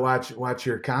boy watch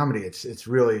your comedy. It's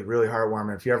really, really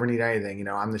heartwarming. If you ever need anything,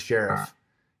 I'm the sheriff."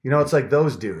 It's like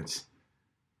those dudes.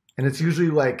 And it's usually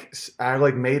like I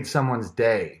like made someone's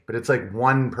day, but it's like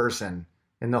one person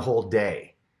in the whole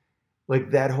day.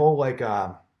 Like that whole like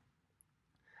I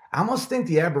almost think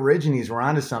the Aborigines were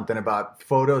onto something about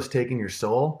photos taking your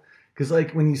soul. Because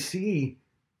like when you see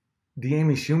the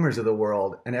Amy Schumers of the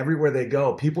world and everywhere they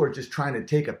go, people are just trying to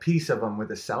take a piece of them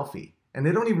with a selfie. And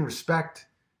they don't even respect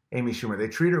Amy Schumer. They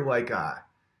treat her like a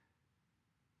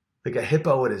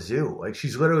hippo at a zoo. Like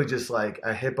she's literally just like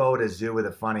a hippo at a zoo with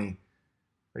a funny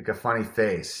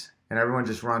face. And everyone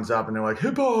just runs up and they're like,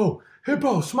 "Hippo,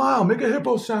 hippo, smile, make a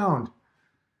hippo sound."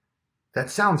 That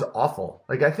sounds awful.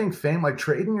 Like I think fame, like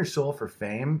trading your soul for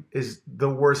fame is the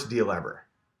worst deal ever.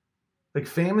 Like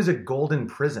fame is a golden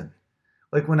prison.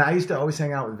 Like when I used to always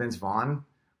hang out with Vince Vaughn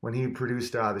when he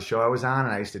produced the show I was on,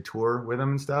 and I used to tour with him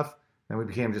and stuff, and we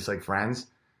became just like friends.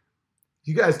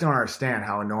 You guys don't understand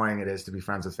how annoying it is to be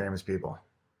friends with famous people.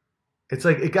 It's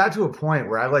like it got to a point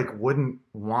where I like wouldn't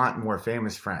want more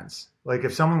famous friends. Like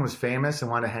if someone was famous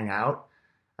and wanted to hang out,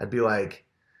 I'd be like,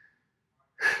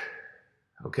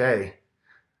 okay.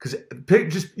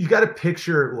 Because you got to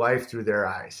picture life through their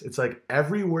eyes. It's like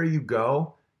everywhere you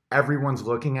go, everyone's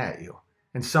looking at you.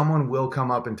 And someone will come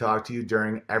up and talk to you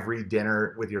during every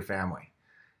dinner with your family.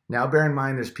 Now, bear in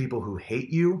mind, there's people who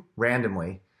hate you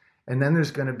randomly. And then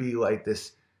there's going to be like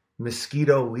this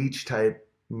mosquito leech type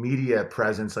media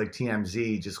presence like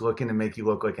TMZ just looking to make you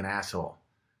look like an asshole.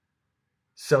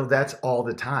 So that's all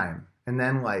the time. And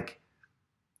then like,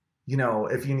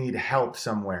 if you need help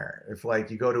somewhere, if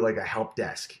like you go to like a help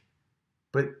desk,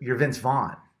 but you're Vince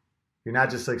Vaughn, you're not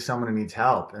just like someone who needs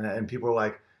help. And people are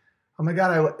like, "Oh my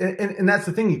God." And that's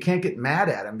the thing. You can't get mad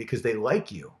at them because they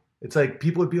like you. It's like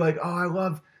people would be like, "Oh, I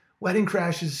love Wedding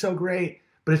Crashers. It's so great."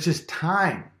 But it's just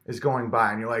time is going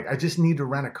by. And you're like, "I just need to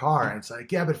rent a car." And it's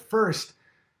like, "Yeah, but first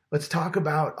let's talk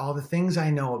about all the things I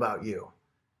know about you."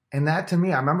 And that to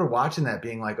me, I remember watching that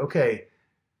being like, okay,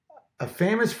 a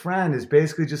famous friend is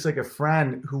basically just like a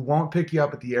friend who won't pick you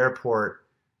up at the airport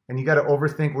and you got to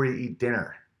overthink where you eat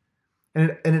dinner.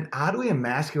 And it oddly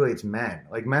emasculates men.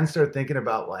 Like men start thinking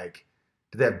about like,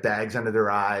 do they have bags under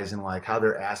their eyes and like how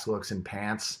their ass looks in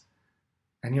pants?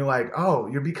 And you're like, oh,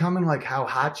 you're becoming like how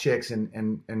hot chicks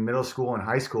in middle school and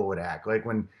high school would act. Like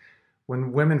when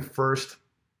women first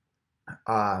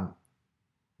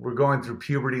were going through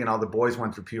puberty and all the boys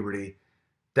went through puberty,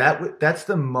 that's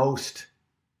the most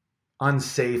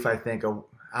unsafe, I think.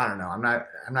 I don't know. I'm not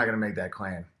going to make that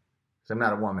claim because I'm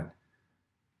not a woman.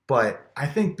 But I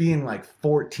think being like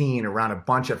 14 around a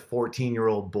bunch of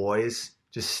 14-year-old boys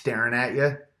just staring at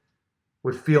you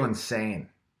would feel insane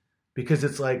because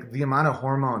it's like the amount of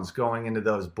hormones going into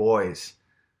those boys.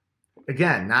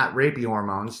 Again, not rapey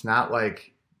hormones, not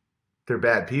like they're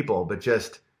bad people, but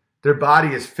just their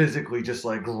body is physically just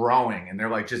like growing and they're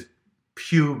like just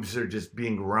pubes are just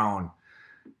being grown.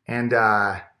 And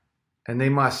they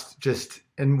must just,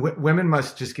 and women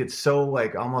must just get so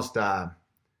like almost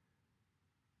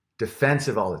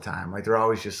defensive all the time. Like they're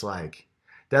always just like,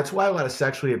 that's why a lot of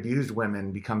sexually abused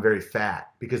women become very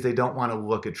fat because they don't want to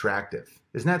look attractive.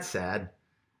 Isn't that sad?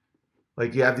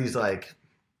 Like you have these like,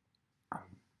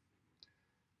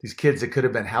 these kids that could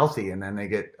have been healthy and then they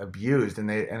get abused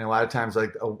and a lot of times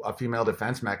like a female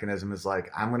defense mechanism is like,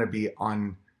 I'm going to be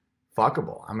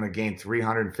unfuckable. I'm going to gain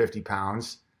 350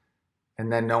 pounds.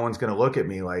 And then no one's going to look at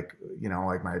me like,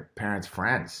 like my parents'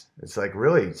 friends. It's like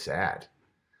really sad.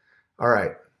 All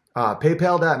right.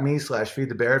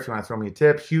 PayPal.me/feedthebear if you want to throw me a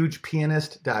tip.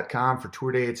 HugePianist.com for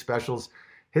tour date specials.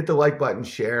 Hit the like button,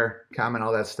 share, comment,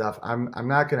 all that stuff. I'm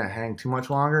not going to hang too much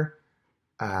longer.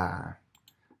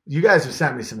 You guys have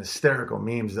sent me some hysterical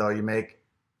memes though you make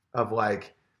of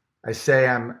like, I say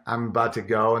I'm about to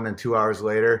go and then 2 hours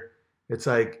later, it's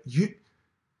like, you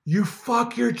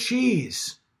fuck your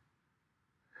cheese.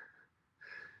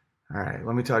 All right,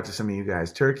 let me talk to some of you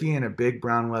guys. Turkey and a big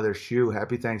brown leather shoe.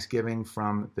 Happy Thanksgiving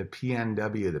from the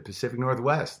PNW, the Pacific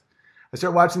Northwest. I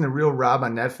started watching The Real Rob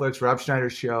on Netflix, Rob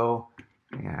Schneider's show.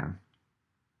 Yeah.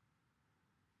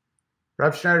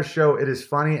 Rob Schneider's show, it is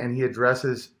funny, and he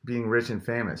addresses being rich and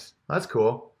famous. That's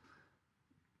cool.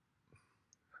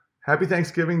 Happy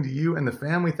Thanksgiving to you and the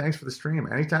family. Thanks for the stream.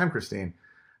 Anytime, Christine.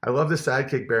 I love the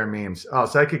Sidekick Bear memes. Oh,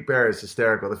 Sidekick Bear is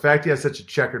hysterical. The fact he has such a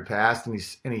checkered past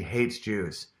and he hates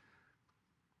Jews.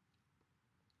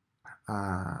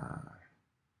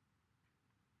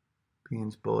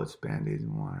 Beans, bullets, band-aids,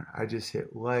 and water. I just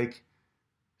hit like.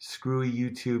 Screwy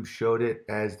YouTube showed it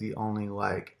as the only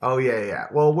like. Oh yeah.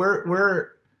 Well,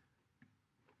 we're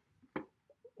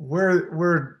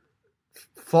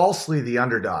falsely the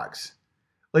underdogs.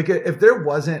 Like if there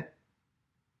wasn't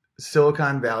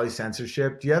Silicon Valley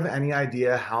censorship, do you have any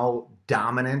idea how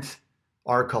dominant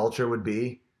our culture would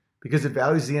be? Because it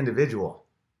values the individual.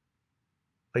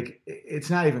 Like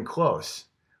it's not even close.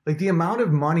 Like the amount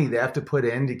of money they have to put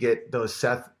in to get those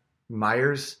Seth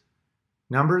Meyers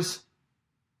numbers.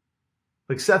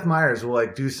 Like Seth Meyers will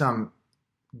like do some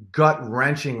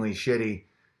gut-wrenchingly shitty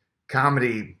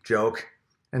comedy joke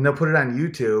and they'll put it on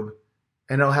YouTube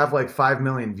and it'll have like 5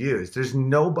 million views. There's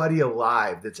nobody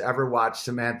alive that's ever watched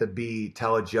Samantha Bee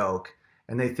tell a joke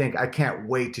and they think, I can't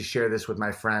wait to share this with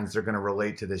my friends. They're going to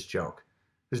relate to this joke.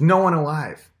 There's no one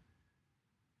alive.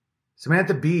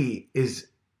 Samantha Bee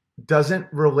doesn't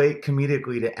relate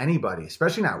comedically to anybody,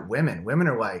 especially not women. Women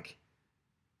are like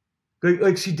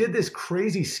she did this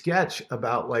crazy sketch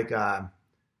about like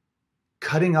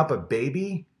cutting up a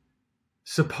baby,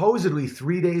 supposedly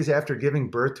 3 days after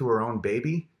giving birth to her own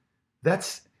baby.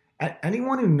 That's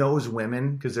anyone who knows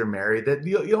women because they're married. That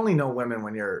you only know women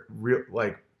when you're real.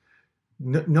 Like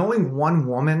knowing one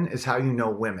woman is how you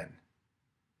know women.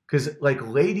 Because like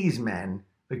ladies, men,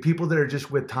 like people that are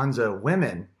just with tons of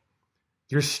women,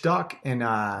 you're stuck in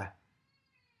a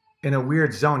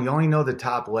weird zone. You only know the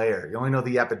top layer. You only know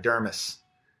the epidermis.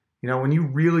 You know, when you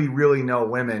really, really know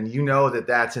women, you know that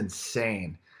that's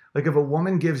insane. Like if a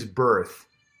woman gives birth,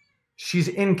 she's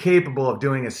incapable of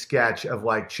doing a sketch of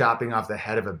like chopping off the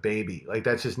head of a baby. Like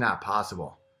that's just not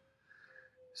possible.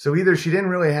 So either she didn't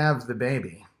really have the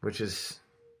baby, which is,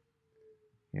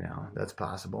 you know, that's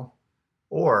possible.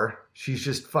 Or she's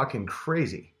just fucking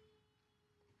crazy.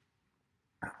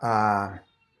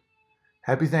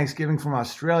 Happy Thanksgiving from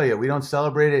Australia. We don't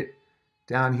celebrate it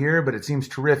down here, but it seems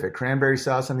terrific. Cranberry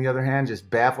sauce, on the other hand, just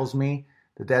baffles me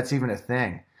that that's even a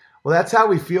thing. Well, that's how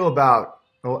we feel about,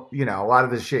 you know, a lot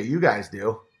of the shit you guys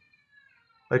do.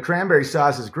 Like cranberry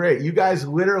sauce is great. You guys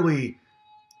literally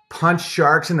punch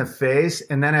sharks in the face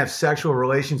and then have sexual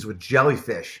relations with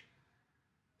jellyfish.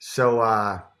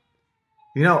 So,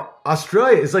 you know,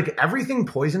 Australia is like everything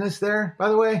poisonous there, by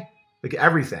the way. Like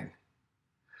everything.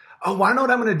 Oh, I know what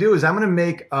I'm going to do is I'm going to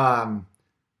make a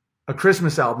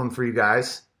Christmas album for you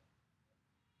guys.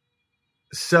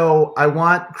 So I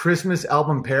want Christmas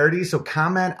album parody. So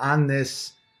comment on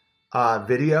this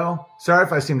video. Sorry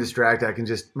if I seem distracted. I can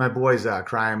just, my boy's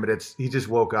crying, but he just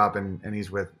woke up and he's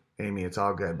with Amy. It's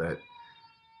all good, but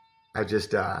I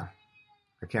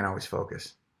can't always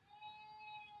focus.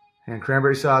 And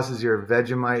cranberry sauce is your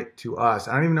Vegemite to us.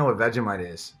 I don't even know what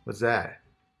Vegemite is. What's that?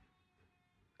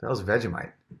 What the hell's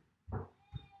Vegemite?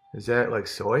 Is that like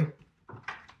soy?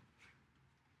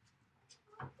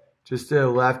 Just a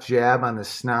left jab on the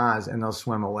snaz and they'll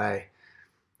swim away.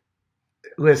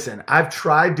 Listen, I've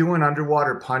tried doing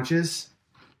underwater punches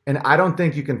and I don't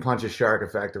think you can punch a shark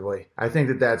effectively. I think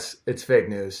it's fake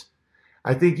news.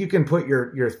 I think you can put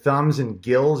your thumbs and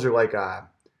gills or like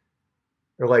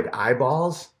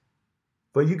eyeballs,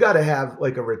 but you got to have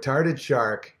like a retarded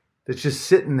shark that's just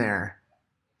sitting there.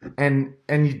 And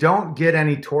you don't get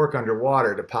any torque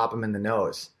underwater to pop them in the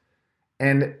nose.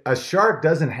 And a shark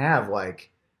doesn't have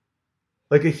like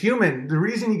a human. The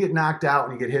reason you get knocked out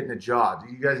when you get hit in the jaw,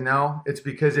 do you guys know? It's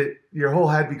because your whole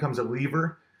head becomes a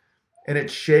lever and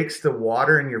it shakes the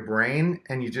water in your brain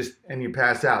and you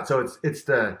pass out. So it's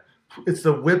the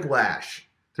whiplash.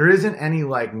 There isn't any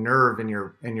like nerve in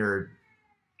your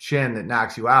chin that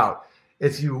knocks you out.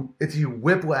 It's you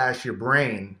whiplash your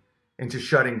brain into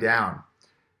shutting down.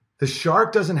 The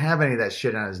shark doesn't have any of that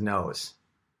shit on his nose.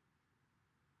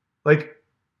 Like,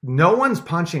 no one's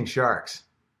punching sharks.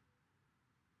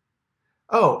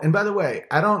 Oh, and by the way,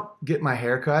 I don't get my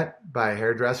hair cut by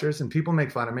hairdressers, and people make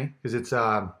fun of me because it's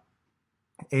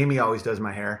Amy always does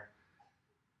my hair.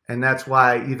 And that's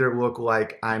why I either look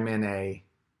like I'm in a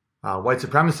white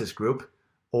supremacist group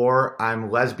or I'm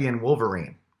lesbian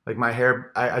Wolverine. Like my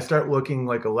hair, I start looking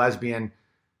like a lesbian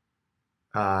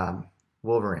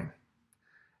Wolverine.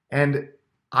 And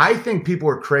I think people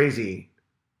are crazy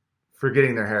for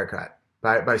getting their hair cut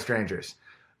by strangers.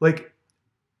 Like,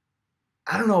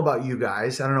 I don't know about you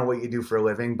guys. I don't know what you do for a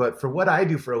living, but for what I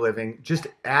do for a living, just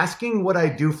asking what I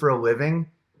do for a living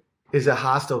is a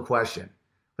hostile question.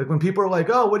 Like when people are like,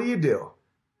 oh, what do you do?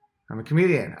 I'm a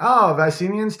comedian. Oh, have I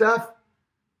seen you and stuff?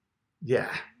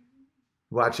 Yeah.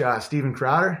 Watch Steven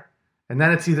Crowder. And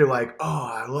then it's either like,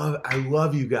 oh, I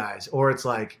love you guys. Or it's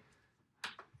like,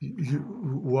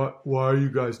 why are you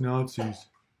guys Nazis?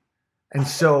 And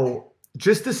so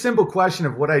just the simple question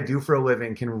of what I do for a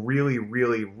living can really,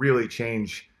 really, really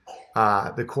change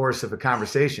the course of a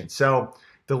conversation. So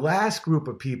the last group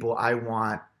of people I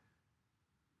want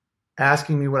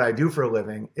asking me what I do for a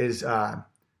living is a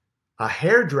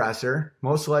hairdresser,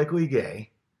 most likely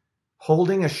gay,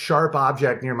 holding a sharp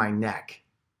object near my neck.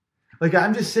 Like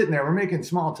I'm just sitting there, we're making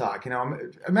small talk, you know.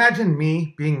 Imagine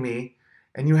me being me,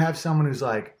 and you have someone who's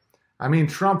like, I mean,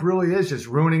 Trump really is just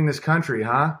ruining this country,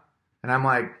 huh? And I'm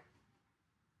like,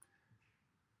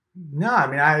 no, I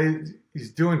mean,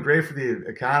 he's doing great for the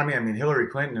economy. I mean, Hillary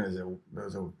Clinton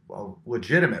was a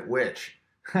legitimate witch.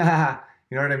 You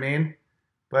know what I mean?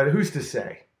 But who's to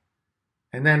say?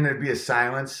 And then there'd be a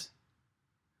silence.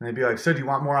 And they'd be like, so do you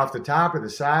want more off the top or the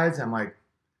sides? I'm like,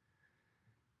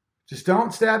 just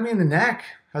don't stab me in the neck.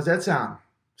 How's that sound?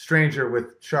 Stranger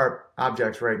with sharp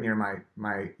objects right near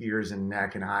my ears and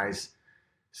neck and eyes.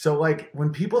 So like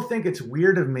when people think it's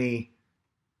weird of me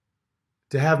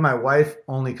to have my wife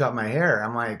only cut my hair,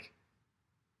 I'm like,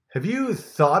 have you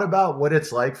thought about what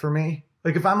it's like for me?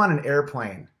 Like if I'm on an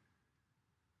airplane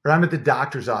or I'm at the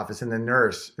doctor's office and the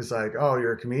nurse is like, oh,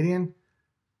 you're a comedian?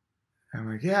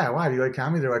 I'm like, yeah, why? Do you like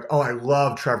comedy? They're like, oh, I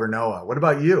love Trevor Noah. What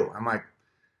about you? I'm like,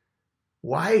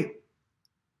 why?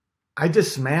 I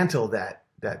dismantle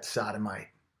that sodomite.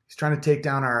 He's trying to take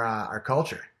down our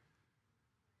culture.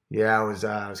 Yeah,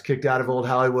 I was kicked out of old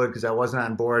Hollywood because I wasn't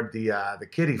on board the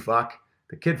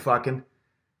kid fucking.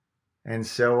 And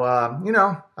so you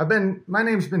know, my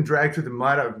name's been dragged through the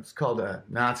mud. I was called a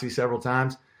Nazi several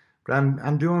times, but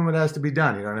I'm doing what has to be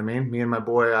done. You know what I mean? Me and my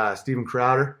boy Steven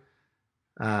Crowder.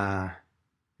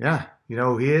 Yeah, you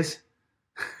know who he is?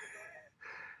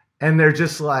 And they're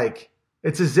just like,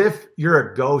 it's as if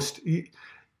you're a ghost.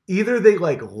 Either they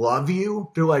like love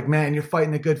you. They're like, man, you're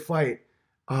fighting a good fight.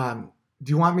 Do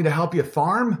you want me to help you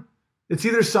farm? It's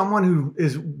either someone who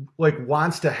is like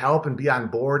wants to help and be on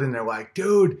board and they're like,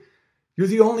 dude, you're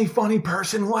the only funny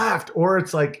person left. Or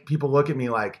it's like people look at me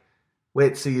like,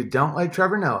 wait, so you don't like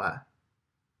Trevor Noah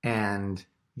and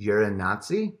you're a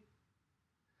Nazi?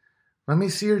 Let me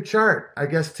see your chart. I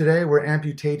guess today we're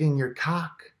amputating your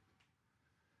cock.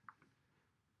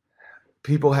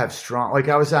 People have strong, like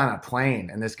I was on a plane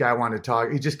and this guy wanted to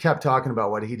talk. He just kept talking about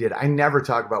what he did. I never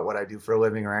talk about what I do for a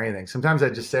living or anything. Sometimes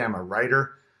I just say I'm a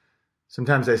writer.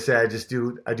 Sometimes I say I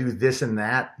do this and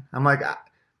that. I'm like,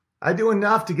 I do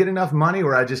enough to get enough money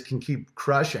where I just can keep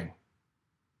crushing.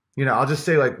 You know, I'll just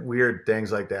say like weird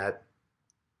things like that.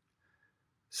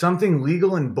 Something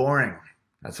legal and boring.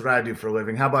 That's what I do for a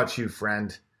living. How about you,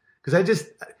 friend? Because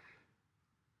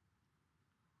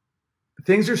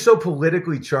things are so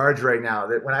politically charged right now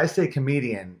that when I say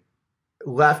comedian,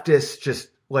 leftists just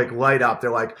like light up.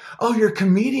 They're like, oh, you're a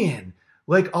comedian.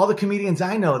 Like all the comedians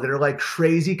I know that are like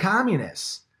crazy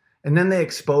communists. And then they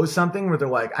expose something where they're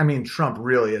like, I mean, Trump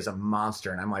really is a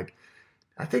monster. And I'm like,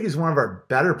 I think he's one of our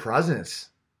better presidents.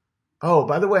 Oh,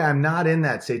 by the way, I'm not in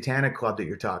that satanic club that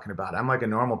you're talking about. I'm like a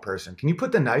normal person. Can you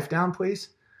put the knife down, please?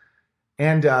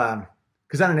 And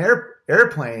because on an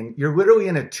airplane, you're literally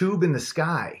in a tube in the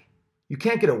sky. You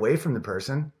can't get away from the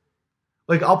person.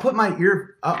 Like I'll put like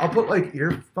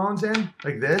earphones in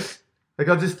like this. Like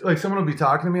I'll just like someone will be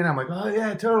talking to me and I'm like, oh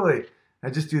yeah, totally.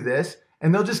 I just do this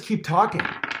and they'll just keep talking.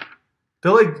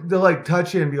 They'll like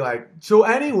touch you and be like, so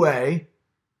anyway,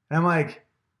 and I'm like,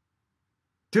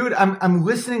 dude, I'm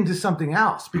listening to something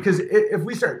else because if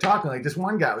we start talking, like this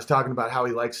one guy was talking about how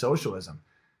he likes socialism.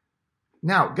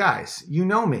 Now, guys, you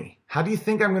know me. How do you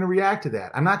think I'm going to react to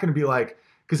that? I'm not going to be like,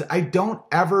 because I don't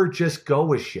ever just go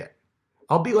with shit.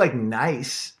 I'll be like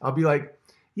nice. I'll be like,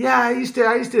 yeah, I used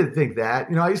to think that.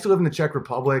 You know, I used to live in the Czech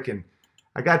Republic and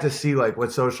I got to see like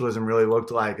what socialism really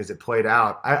looked like as it played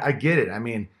out. I get it. I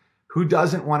mean, who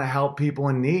doesn't want to help people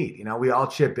in need? You know, we all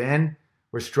chip in.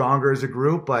 We're stronger as a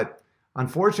group, but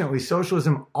unfortunately,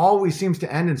 socialism always seems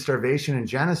to end in starvation and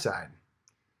genocide.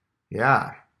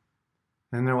 Yeah.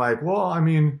 And they're like, well, I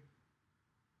mean,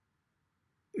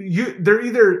 they're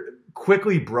either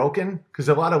quickly broken because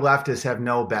a lot of leftists have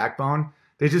no backbone.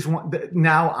 They just want,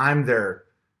 now I'm their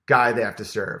guy they have to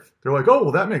serve. They're like, oh,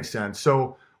 well, that makes sense.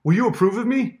 So will you approve of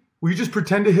me? Will you just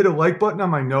pretend to hit a like button on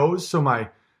my nose so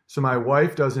my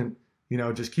wife doesn't, you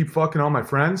know, just keep fucking all my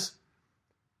friends?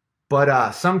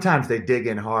 But sometimes they dig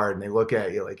in hard and they look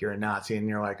at you like you're a Nazi and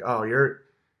you're like, oh,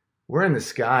 we're in the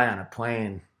sky on a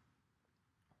plane.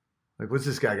 Like, what's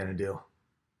this guy going to do?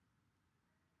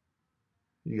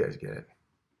 You guys get it.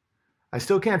 I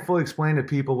still can't fully explain to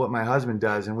people what my husband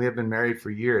does, and we have been married for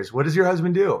years. What does your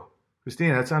husband do?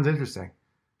 Christina, that sounds interesting.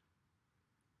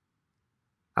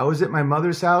 I was at my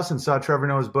mother's house and saw Trevor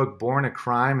Noah's book, Born a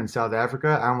Crime in South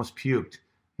Africa. I almost puked,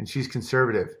 and she's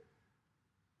conservative.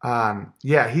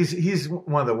 Yeah, he's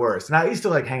one of the worst. And I used to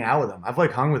like hang out with him. I've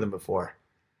like hung with him before.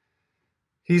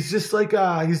 He's just like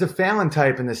he's a Fallon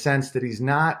type in the sense that he's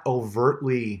not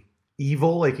overtly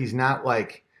evil. Like he's not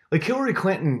like Hillary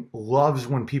Clinton loves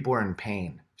when people are in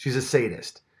pain. She's a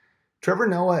sadist. Trevor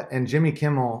Noah and Jimmy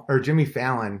Kimmel, or Jimmy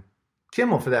Fallon,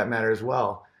 Kimmel for that matter as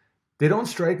well, they don't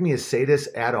strike me as sadists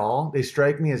at all. They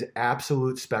strike me as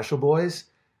absolute special boys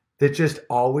that just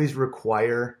always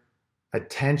require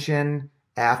attention,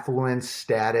 affluence,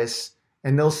 status,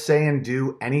 and they'll say and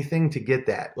do anything to get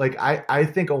that. Like I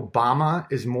think Obama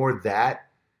is more that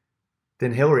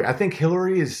than Hillary. I think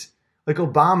Hillary is like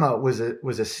Obama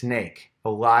was a snake, a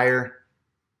liar,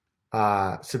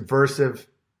 subversive,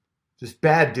 just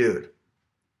bad dude.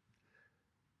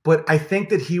 But I think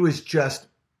that he was just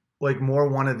like more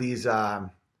one of these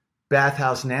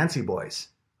bathhouse Nancy boys,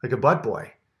 like a butt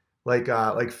boy, like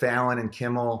Fallon and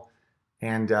Kimmel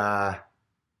and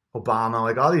Obama,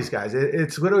 like all these guys.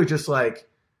 It's literally just like,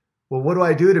 well, what do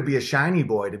I do to be a shiny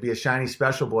boy, to be a shiny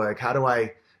special boy? Like, how do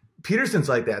I? Peterson's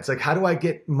like that. It's like, how do I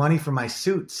get money for my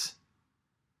suits?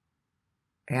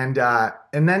 And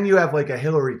then you have like a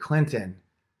Hillary Clinton,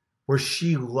 where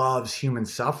she loves human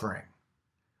suffering.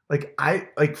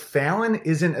 Like Fallon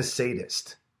isn't a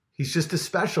sadist. He's just a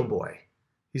special boy.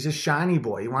 He's a shiny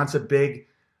boy. He wants a big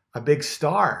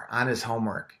star on his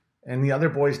homework. And the other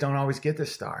boys don't always get the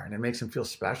star, and it makes him feel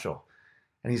special.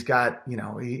 And he's got,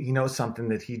 he knows something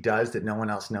that he does that no one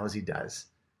else knows he does.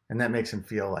 And that makes him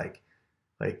feel like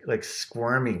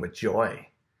squirmy with joy.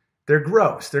 They're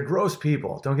gross. They're gross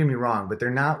people. Don't get me wrong, but they're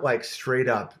not like straight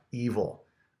up evil,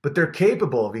 but they're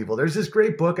capable of evil. There's this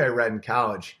great book I read in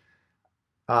college.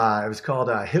 It was called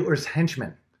Hitler's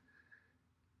Henchmen.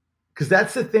 Because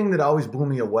that's the thing that always blew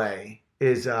me away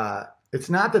is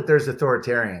it's not that there's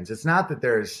authoritarians. It's not that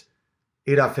there's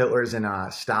Adolf Hitlers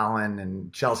and Stalin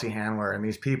and Chelsea Handler and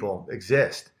these people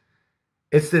exist.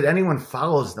 It's that anyone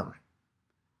follows them.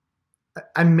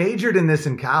 I majored in this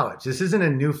in college. This isn't a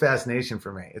new fascination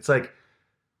for me. It's like,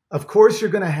 of course you're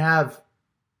going to have,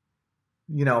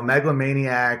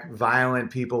 megalomaniac,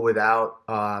 violent people without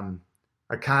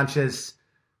a conscience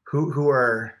who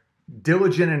are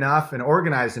diligent enough and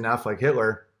organized enough, like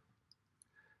Hitler,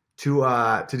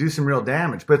 to do some real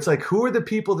damage. But it's like, who are the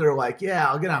people that are like, yeah,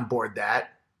 I'll get on board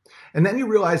that. And then you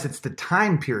realize it's the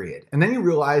time period. And then you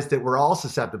realize that we're all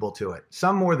susceptible to it,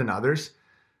 some more than others.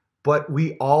 But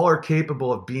we all are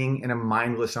capable of being in a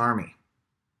mindless army.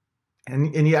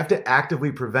 And you have to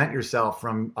actively prevent yourself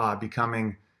from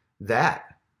becoming that.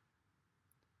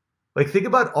 Like, think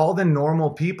about all the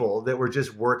normal people that were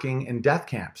just working in death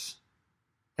camps.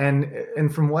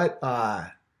 And from what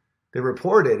they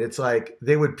reported, it's like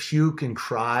they would puke and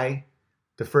cry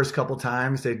the first couple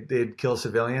times they'd kill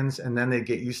civilians, and then they'd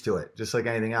get used to it, just like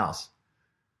anything else.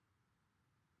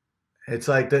 It's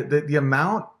like the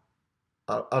amount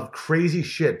of crazy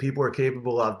shit people are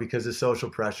capable of because of social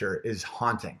pressure is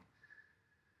haunting.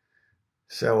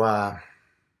 So,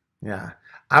 yeah.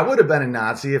 I would have been a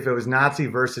Nazi if it was Nazi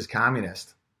versus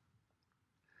communist.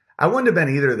 I wouldn't have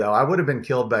been either, though. I would have been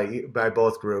killed by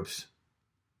both groups.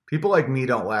 People like me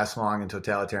don't last long in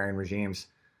totalitarian regimes.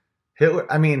 Hitler,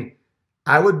 I mean,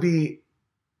 I would be,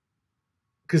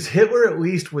 because Hitler at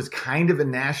least was kind of a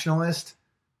nationalist,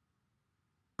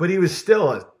 but he was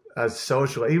still a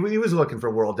social. He was looking for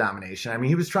world domination. I mean,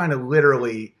 he was trying to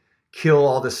literally kill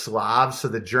all the Slavs so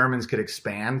the Germans could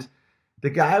expand. The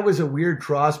guy was a weird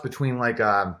cross between like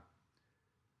an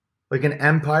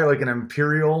empire, like an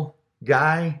imperial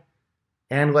guy,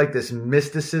 and like this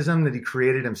mysticism that he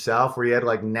created himself, where he had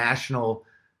like national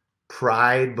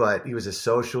pride, but he was a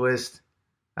socialist.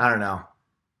 I don't know.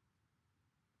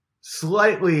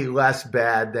 Slightly less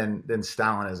bad than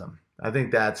Stalinism. I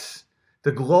think that's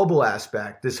the global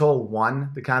aspect. This whole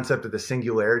the concept of the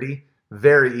singularity,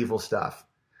 very evil stuff.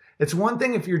 It's one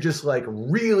thing if you're just like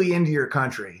really into your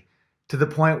country to the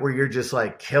point where you're just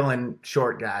like killing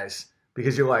short guys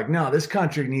because you're like, no, this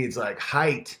country needs like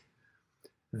height.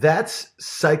 That's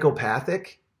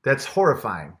psychopathic. That's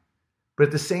horrifying. But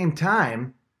at the same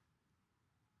time,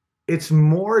 it's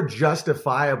more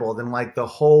justifiable than like the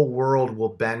whole world will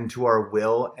bend to our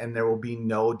will and there will be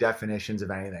no definitions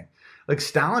of anything. Like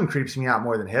Stalin creeps me out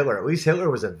more than Hitler. At least Hitler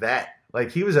was a vet.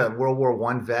 Like he was a World War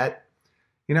I vet.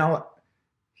 He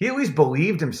at least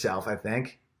believed himself, I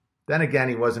think. Then again,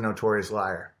 he was a notorious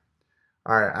liar.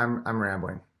 All right, I'm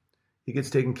rambling. He gets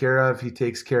taken care of. He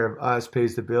takes care of us,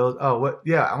 pays the bills. Oh, what?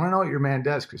 Yeah, I want to know what your man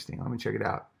does, Christine. Let me check it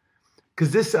out.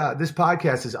 Because this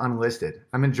podcast is unlisted.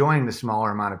 I'm enjoying the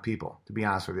smaller amount of people, to be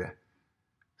honest with you.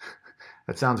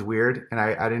 That sounds weird, and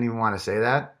I didn't even want to say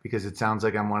that because it sounds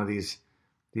like I'm one of these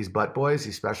butt boys,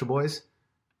 these special boys.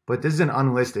 But this is an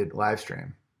unlisted live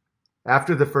stream.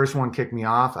 After the first one kicked me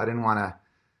off, I didn't want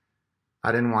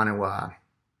to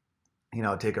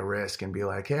take a risk and be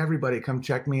like, hey, everybody, come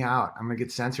check me out. I'm going to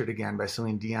get censored again by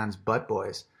Celine Dion's butt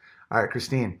boys. All right,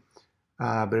 Christine.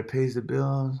 But it pays the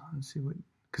bills. Let's see what,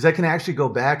 because I can actually go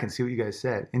back and see what you guys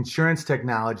said. Insurance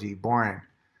technology, boring.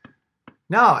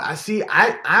 No, I see.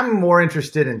 I'm more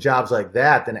interested in jobs like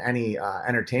that than any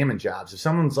entertainment jobs. If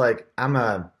someone's like, I'm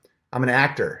an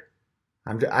actor,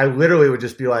 I literally would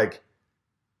just be like,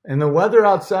 and the weather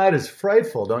outside is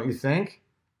frightful, don't you think?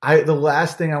 The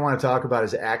last thing I want to talk about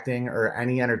is acting or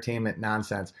any entertainment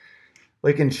nonsense.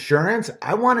 Like insurance,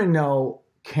 I want to know,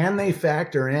 can they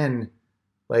factor in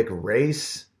like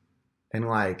race and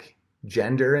like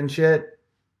gender and shit,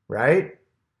 right?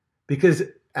 Because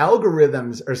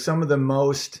algorithms are some of the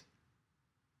most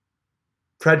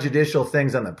prejudicial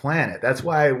things on the planet. That's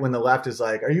why when the left is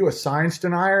like, are you a science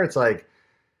denier? It's like,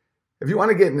 if you want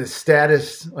to get into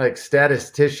statistical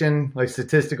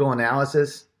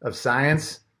analysis of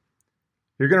science,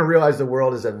 you're going to realize the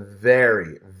world is a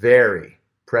very, very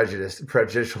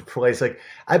prejudicial place. Like,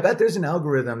 I bet there's an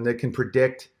algorithm that can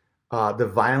predict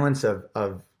the violence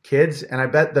of kids, and I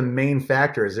bet the main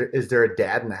factor is there a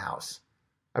dad in the house.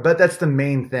 I bet that's the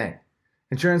main thing.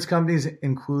 Insurance companies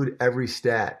include every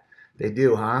stat. They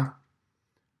do, huh?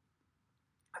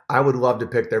 I would love to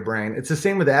pick their brain. It's the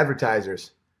same with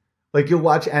advertisers. Like you'll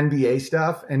watch NBA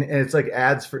stuff and it's like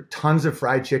ads for tons of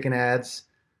fried chicken ads.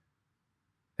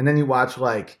 And then you watch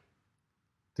like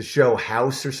the show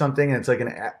House or something and it's like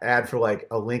an ad for like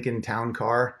a Lincoln Town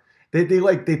car.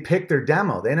 They pick their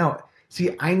demo. They know. See,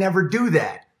 I never do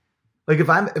that. Like if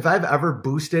I've ever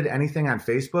boosted anything on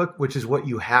Facebook, which is what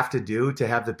you have to do to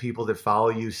have the people that follow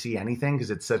you see anything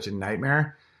because it's such a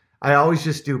nightmare, I always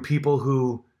just do people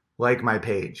who like my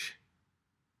page.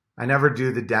 I never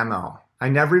do the demo. I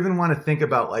never even want to think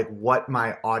about like what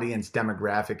my audience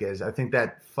demographic is. I think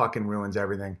that fucking ruins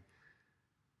everything.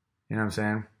 You know what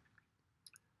I'm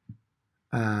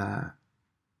saying?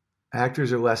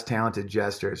 Actors are less talented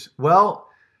jesters. Well,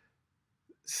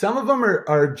 some of them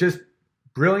are just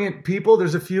brilliant people.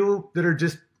 There's a few that are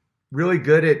just really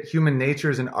good at human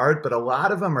natures and art, but a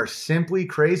lot of them are simply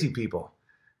crazy people.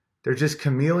 They're just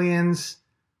chameleons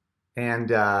and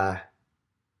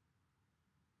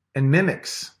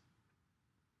mimics.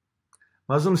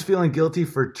 Muslims feeling guilty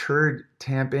for turd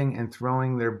tamping and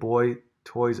throwing their boy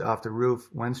toys off the roof.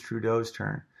 When's Trudeau's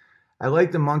turn? I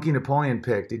like the monkey Napoleon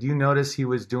pick. Did you notice he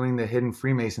was doing the hidden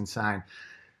Freemason sign?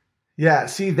 Yeah,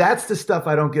 see, that's the stuff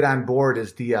I don't get on board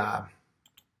is the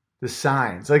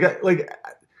signs. I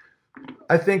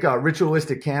think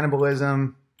ritualistic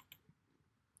cannibalism,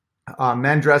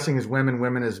 men dressing as women,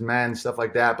 women as men, stuff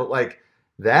like that. But like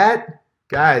that,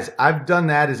 guys, I've done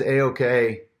that as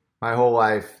A-OK my whole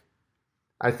life.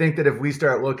 I think that if we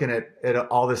start looking at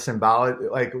all the symbolic,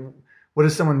 like what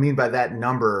does someone mean by that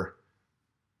number?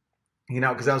 You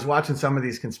know, because I was watching some of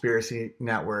these conspiracy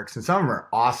networks and some of them are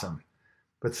awesome.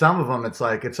 But some of them, it's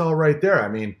like, it's all right there. I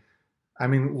mean,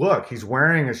 look, he's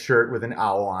wearing a shirt with an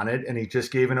owl on it and he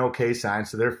just gave an okay sign.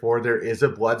 So therefore there is a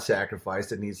blood sacrifice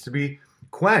that needs to be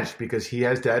quenched because he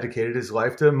has dedicated his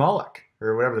life to Moloch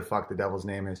or whatever the fuck the devil's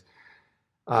name is.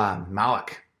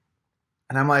 Moloch.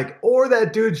 And I'm like, or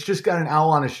that dude's just got an owl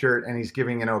on his shirt and he's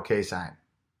giving an okay sign.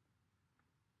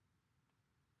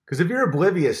 Because if you're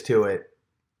oblivious to it,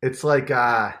 it's like,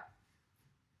 I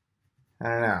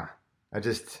don't know.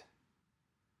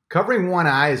 Covering one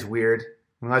eye is weird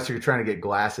unless you're trying to get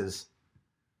glasses.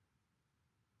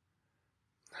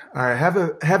 All right,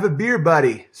 have a beer,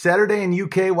 buddy. Saturday in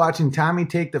UK watching Tommy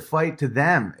take the fight to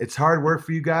them. It's hard work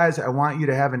for you guys. I want you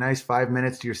to have a nice 5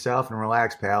 minutes to yourself and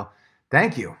relax, pal.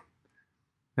 Thank you.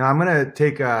 Now I'm going to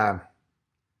take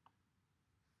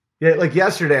like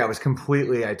yesterday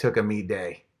I took a me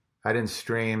day. I didn't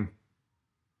stream.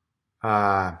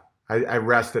 I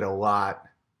rested a lot.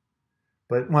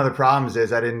 But one of the problems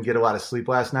is I didn't get a lot of sleep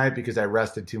last night because I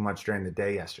rested too much during the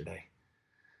day yesterday.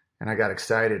 And I got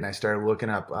excited and I started looking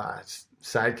up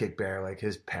Sidekick Bear, like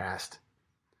his past.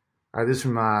 All right, this is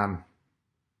from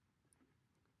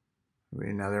read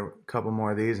another couple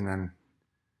more of these and then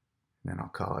I'll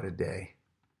call it a day.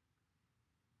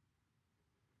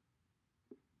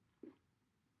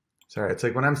 Sorry, it's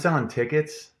like when I'm selling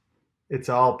tickets, it's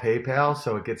all PayPal,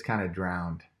 so it gets kind of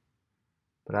drowned.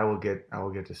 But I will get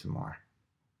to some more.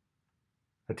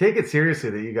 I take it seriously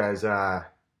that you guys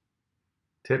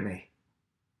tip me.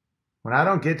 When I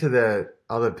don't get to the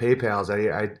other PayPals,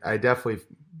 I definitely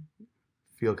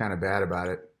feel kind of bad about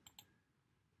it.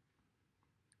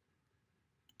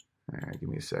 All right, give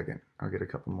me a second. I'll get a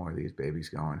couple more of these babies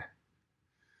going.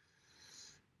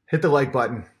 Hit the like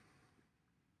button,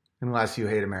 unless you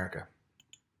hate America.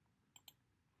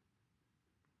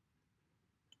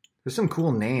 There's some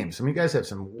cool names. Some of you guys have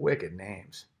some wicked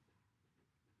names.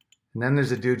 And then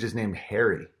there's a dude just named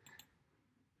Harry.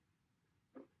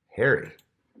 Harry.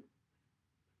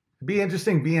 It'd be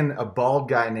interesting being a bald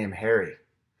guy named Harry.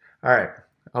 All right,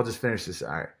 I'll just finish this. All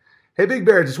right. Hey, Big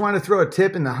Bear, just wanted to throw a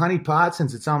tip in the honey pot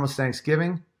since it's almost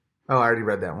Thanksgiving. Oh, I already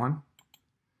read that one.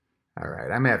 All right,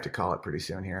 I may have to call it pretty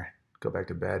soon here. Go back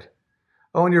to bed.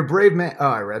 Oh, and you're a brave man. Oh,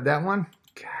 I read that one.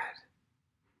 God.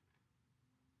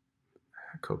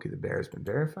 Koki the Bear has been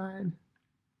verified.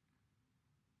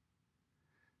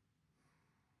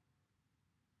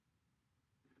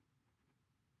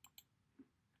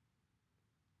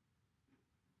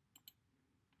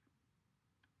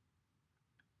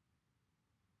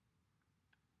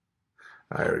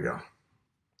 All right, here we go.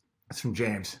 That's from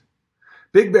James.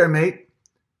 Big Bear, mate.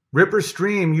 Ripper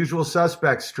stream, usual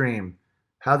suspect stream.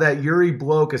 How that Yuri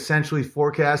bloke essentially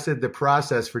forecasted the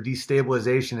process for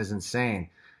destabilization is insane.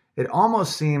 It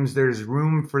almost seems there's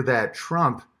room for that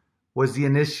Trump was the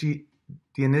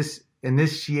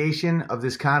initiation of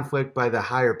this conflict by the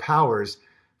higher powers,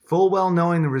 full well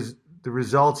knowing the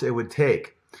results it would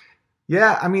take.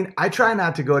 Yeah, I mean, I try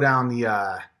not to go down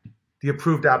the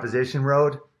approved opposition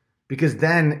road because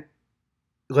then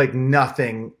like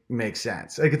nothing makes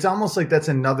sense. Like it's almost like that's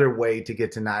another way to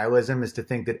get to nihilism is to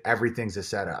think that everything's a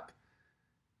setup.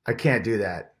 I can't do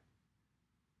that.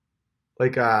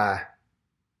 Like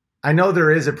I know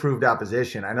there is approved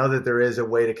opposition. I know that there is a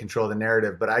way to control the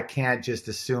narrative, but I can't just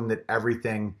assume that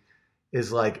everything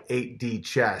is like 8D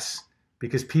chess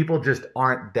because people just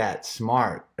aren't that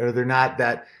smart or they're not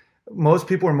that. Most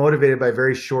people are motivated by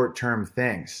very short-term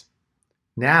things.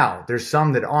 Now, there's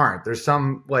some that aren't. There's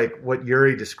some like what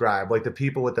Yuri described, like the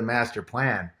people with the master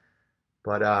plan.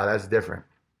 But that's different.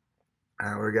 All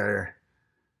right, what we got here?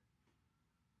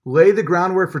 Lay the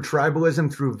groundwork for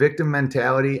tribalism through victim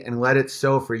mentality and let it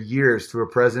sow for years through a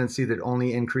presidency that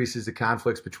only increases the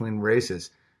conflicts between races.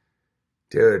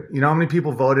 Dude, you know how many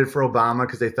people voted for Obama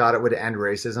because they thought it would end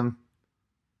racism?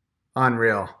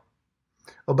 Unreal.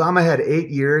 Obama had 8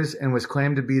 years and was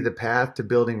claimed to be the path to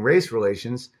building race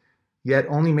relations, yet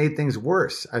only made things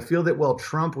worse. I feel that while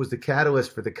Trump was the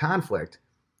catalyst for the conflict,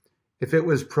 if it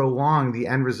was prolonged, the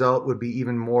end result would be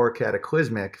even more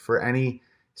cataclysmic for any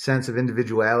sense of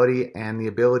individuality and the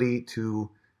ability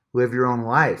to live your own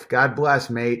life. God bless,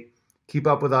 mate. Keep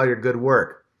up with all your good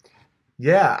work.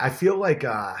 Yeah, I feel like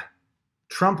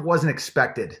Trump wasn't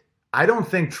expected. I don't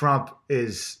think Trump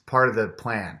is part of the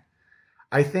plan.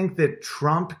 I think that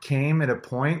Trump came at a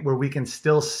point where we can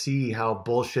still see how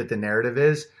bullshit the narrative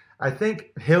is. I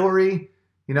think Hillary,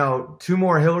 2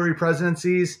 more Hillary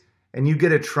presidencies, and you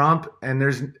get a Trump, and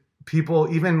there's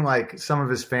people, even like some of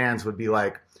his fans would be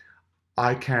like,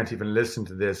 I can't even listen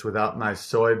to this without my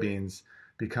soybeans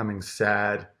becoming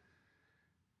sad.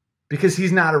 Because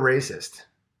he's not a racist.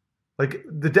 Like,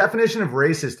 the definition of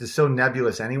racist is so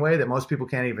nebulous anyway that most people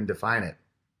can't even define it.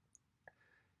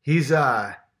 He's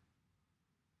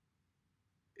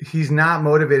not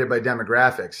motivated by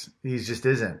demographics. He just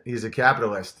isn't. He's a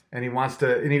capitalist, and he wants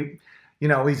to. And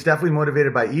he's definitely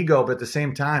motivated by ego, but at the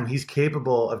same time, he's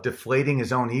capable of deflating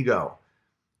his own ego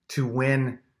to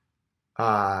win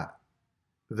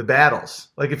the battles.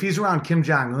 Like if he's around Kim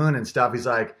Jong-un and stuff, he's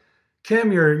like,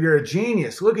 Kim, you're a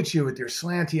genius. Look at you with your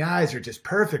slanty eyes. You're just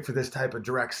perfect for this type of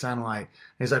direct sunlight.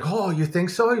 And he's like, oh, you think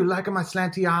so? You like my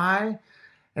slanty eye?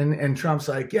 And Trump's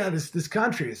like, yeah, this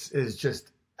country is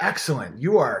just excellent.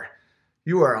 You are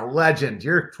a legend.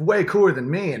 You're way cooler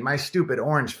than me and my stupid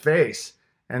orange face.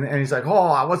 And he's like, oh,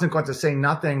 I wasn't going to say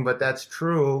nothing, but that's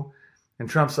true. And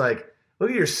Trump's like, look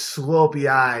at your slopey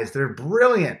eyes. They're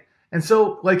brilliant. And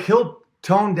so like he'll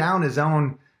tone down his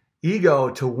own ego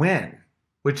to win,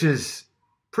 which is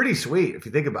pretty sweet if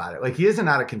you think about it. Like he isn't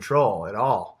out of control at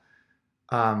all.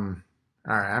 All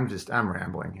right, I'm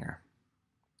rambling here.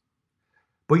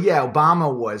 But yeah,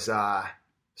 Obama was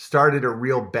started a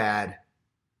real bad.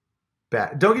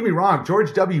 Don't get me wrong,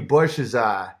 George W. Bush's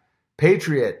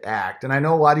Patriot Act, and I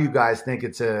know a lot of you guys think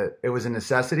it was a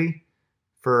necessity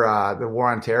for the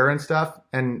war on terror and stuff.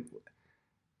 And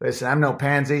listen, I'm no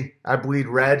pansy. I bleed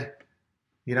red.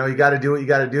 You got to do what you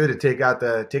got to do to take out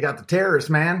the terrorists,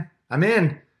 man. I'm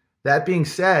in. That being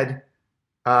said,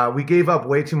 we gave up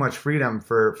way too much freedom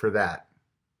for that.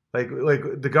 Like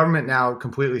the government now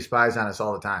completely spies on us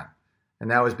all the time.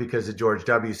 And that was because of George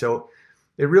W. So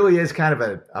it really is kind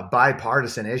of a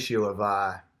bipartisan issue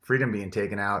of freedom being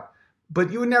taken out.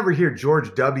 But you would never hear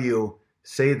George W.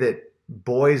 say that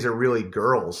boys are really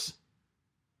girls.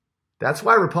 That's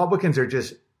why Republicans are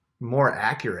just more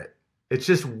accurate. It's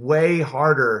just way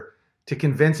harder to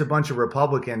convince a bunch of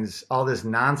Republicans all this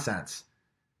nonsense.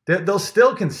 They'll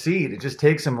still concede. It just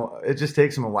takes them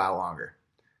a while longer.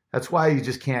 That's why you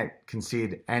just can't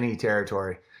concede any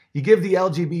territory. You give the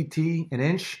LGBT an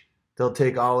inch, they'll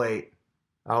take all 8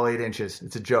 inches.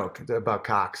 It's a joke. It's about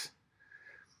cocks.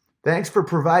 Thanks for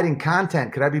providing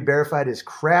content. Could I be verified as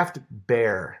Craft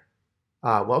Bear?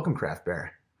 Welcome, Craft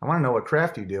Bear. I want to know what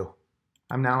craft you do.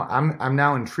 I'm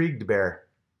now intrigued, Bear.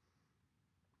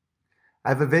 I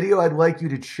have a video I'd like you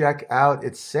to check out.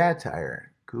 It's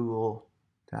satire.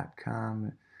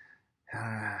 Google.com.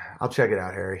 I'll check it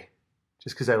out, Harry.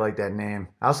 Just because I like that name.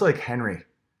 I also like Henry.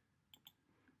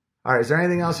 All right, is there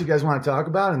anything else you guys want to talk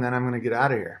about? And then I'm going to get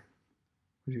out of here.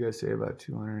 What did you guys say about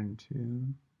 202?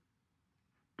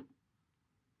 Do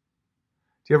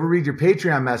you ever read your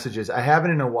Patreon messages? I haven't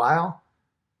in a while.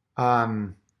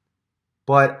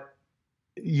 But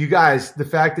you guys, the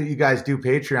fact that you guys do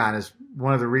Patreon is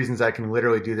one of the reasons I can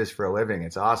literally do this for a living.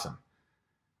 It's awesome.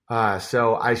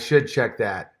 So I should check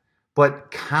that.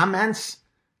 But comments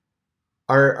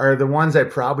are the ones I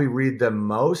probably read the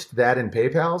most, that and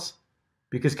PayPal's.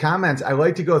 Because comments, I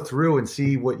like to go through and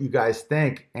see what you guys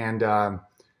think and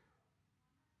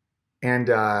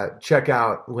check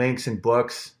out links and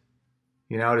books,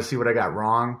 to see what I got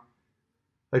wrong.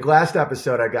 Like last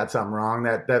episode, I got something wrong.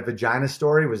 That vagina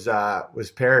story was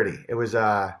parody. It was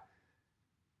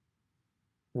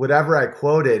whatever I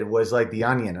quoted was like The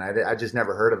Onion, and I just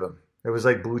never heard of him. It was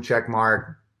like blue check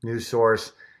mark, news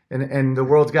source, and the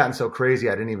world's gotten so crazy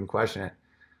I didn't even question it.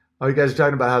 Oh, you guys are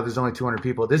talking about how there's only 200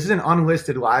 people. This is an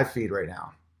unlisted live feed right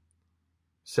now.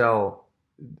 So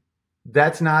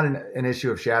that's not an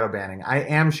issue of shadow banning. I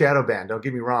am shadow banned, don't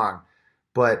get me wrong.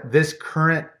 But this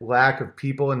current lack of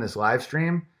people in this live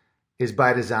stream is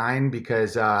by design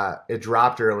because it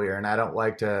dropped earlier, and I don't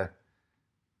like to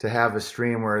have a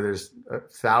stream where there's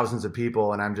thousands of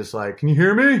people and I'm just like, can you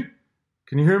hear me?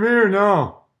 Can you hear me or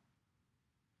no?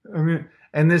 I mean,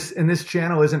 and this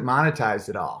channel isn't monetized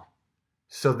at all.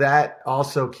 So that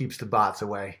also keeps the bots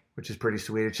away, which is pretty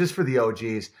sweet. It's just for the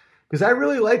OGs because I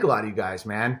really like a lot of you guys,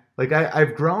 man. Like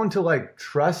I've grown to like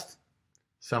trust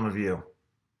some of you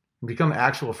and become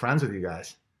actual friends with you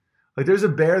guys. Like there's a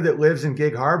bear that lives in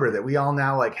Gig Harbor that we all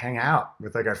now like hang out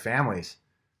with like our families.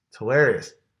 It's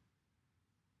hilarious.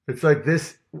 It's like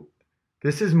this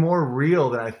is more real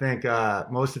than I think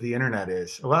most of the internet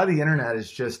is. A lot of the internet is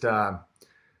just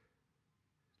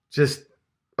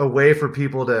a way for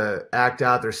people to act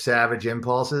out their savage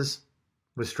impulses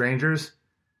with strangers.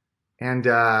 And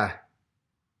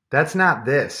that's not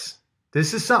this.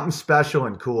 This is something special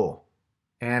and cool.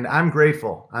 And I'm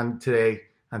grateful today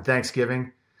on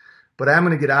Thanksgiving. But I'm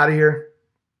going to get out of here.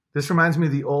 This reminds me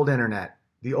of the old internet.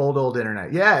 The old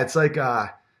internet. Yeah, it's like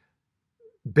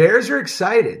bears are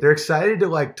excited. They're excited to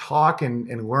like talk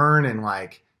and learn and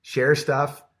like share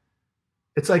stuff.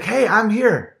 It's like, hey, I'm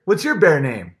here. What's your bear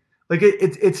name? Like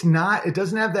it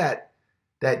doesn't have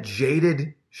that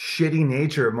jaded, shitty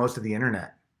nature of most of the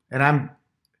internet. And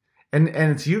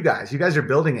it's you guys. You guys are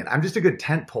building it. I'm just a good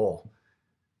tent pole.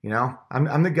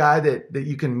 I'm the guy that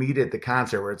you can meet at the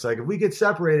concert where it's like, if we get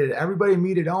separated, everybody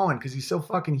meet at Owen because he's so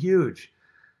fucking huge.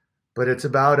 But it's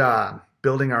about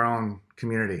building our own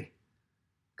community.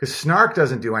 Because Snark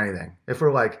doesn't do anything. If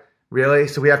we're like, really?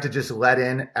 So we have to just let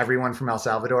in everyone from El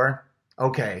Salvador?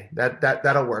 Okay,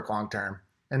 that'll work long term.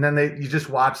 And then you just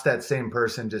watch that same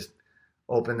person just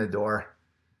open the door.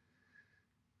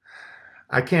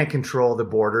 I can't control the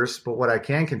borders, but what I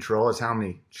can control is how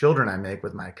many children I make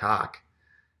with my cock.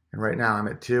 And right now I'm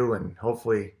at 2, and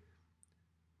hopefully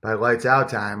by lights out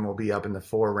time, we'll be up in the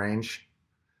 4 range.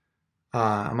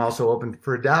 I'm also open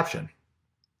for adoption,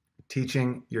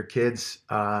 teaching your kids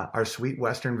our sweet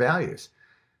Western values.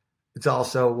 It's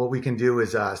also what we can do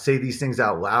is say these things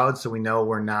out loud so we know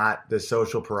we're not the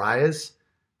social pariahs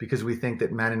because we think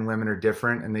that men and women are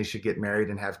different and they should get married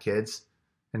and have kids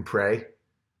and pray.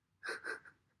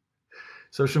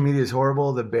 Social media is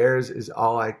horrible. The bears is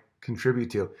all I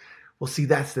contribute to. Well, see,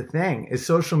 that's the thing is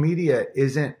social media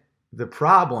isn't the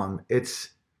problem. It's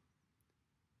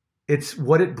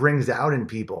what it brings out in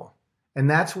people. And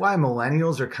that's why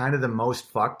millennials are kind of the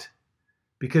most fucked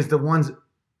because the ones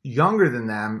younger than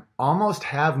them almost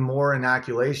have more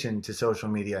inoculation to social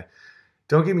media.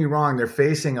 Don't get me wrong. They're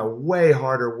facing a way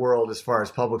harder world as far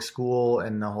as public school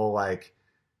and the whole like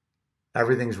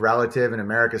everything's relative and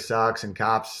America sucks and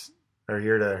cops are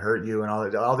here to hurt you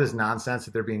and all this nonsense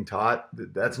that they're being taught.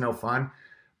 That's no fun.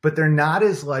 But they're not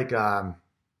as like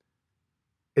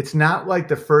it's not like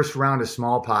the first round of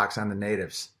smallpox on the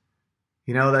natives.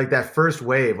 You know, like that first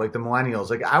wave, like the millennials.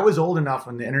 Like I was old enough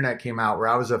when the internet came out where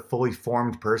I was a fully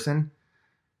formed person.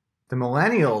 The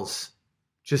millennials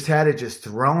just had it just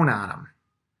thrown on them.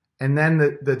 And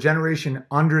then the generation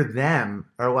under them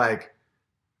are like,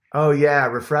 oh yeah,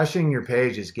 refreshing your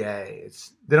page is gay.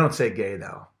 They don't say gay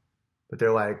though, but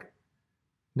they're like,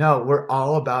 no, we're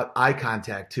all about eye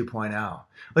contact 2.0.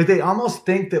 Like they almost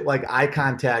think that like eye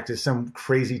contact is some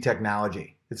crazy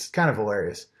technology. It's kind of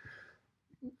hilarious.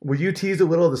 Will you tease a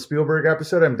little of the Spielberg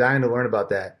episode? I'm dying to learn about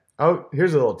that. Oh,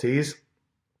 here's a little tease.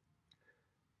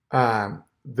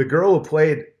 The girl who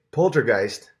played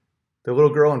Poltergeist, the little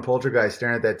girl in Poltergeist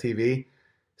staring at that TV,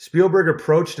 Spielberg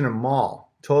approached in a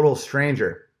mall, total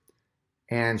stranger,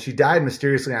 and she died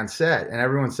mysteriously on set. And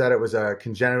everyone said it was a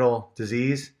congenital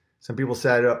disease. Some people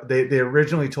said they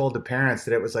originally told the parents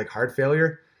that it was like heart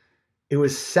failure. It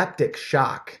was septic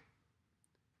shock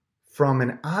from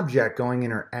an object going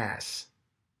in her ass.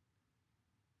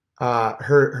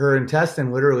 Her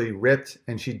intestine literally ripped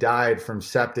and she died from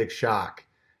septic shock.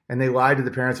 And they lied to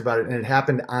the parents about it, and it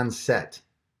happened on set.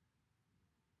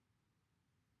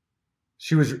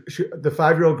 The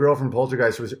 5-year-old girl from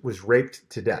Poltergeist was raped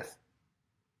to death.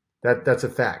 That's a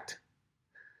fact.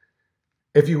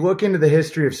 If you look into the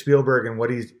history of Spielberg and what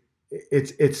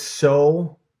it's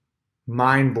so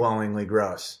mind-blowingly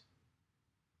gross.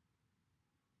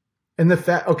 And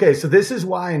okay, so this is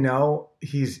why I know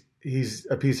he's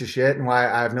a piece of shit and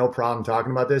why I have no problem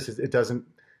talking about this. It doesn't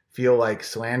feel like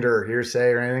slander or hearsay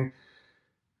or anything.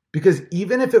 Because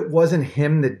even if it wasn't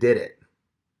him that did it,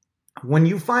 when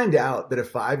you find out that a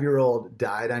 5-year-old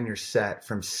died on your set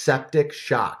from septic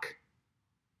shock,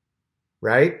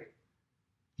 right?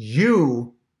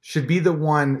 You should be the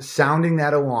one sounding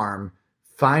that alarm,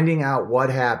 finding out what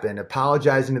happened,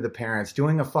 apologizing to the parents,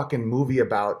 doing a fucking movie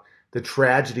about the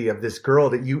tragedy of this girl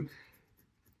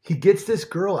he gets this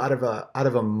girl out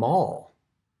of a mall,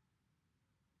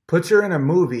 puts her in a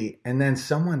movie, and then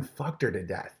someone fucked her to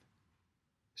death.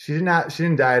 She didn't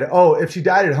die if she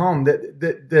died at home,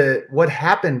 what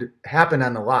happened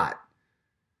on the lot.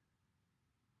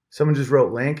 Someone just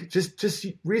wrote link. Just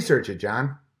research it,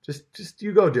 John. Just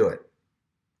you go do it.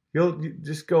 You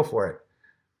just go for it.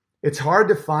 It's hard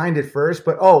to find at first,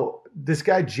 but this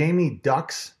guy Jamie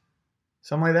Ducks,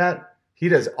 something like that. He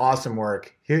does awesome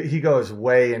work. He goes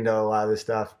way into a lot of this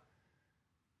stuff.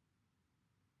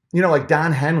 You know, like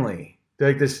Don Henley.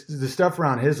 Like the stuff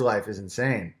around his life is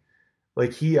insane.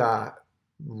 Like he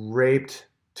raped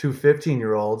 2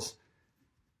 15-year-olds,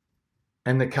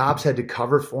 and the cops had to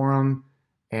cover for him,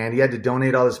 and he had to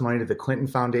donate all this money to the Clinton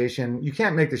Foundation. You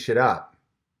can't make this shit up.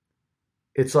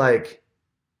 It's like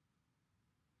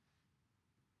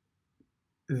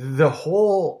the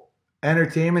whole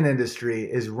entertainment industry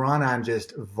is run on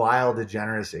just vile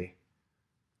degeneracy.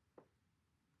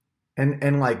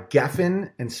 And like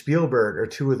Geffen and Spielberg are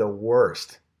two of the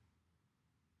worst.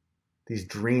 These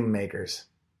dream makers.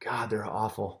 God, they're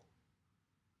awful.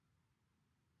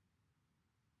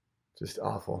 Just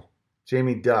awful.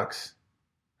 Jamie Ducks.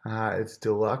 It's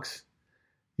deluxe.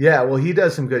 Yeah, well, he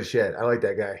does some good shit. I like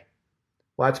that guy.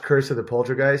 Watch Curse of the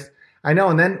Poltergeist. I know,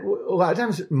 and then a lot of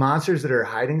times monsters that are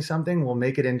hiding something will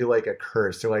make it into like a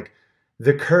curse. They're like,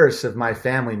 the curse of my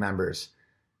family members.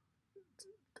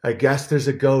 I guess there's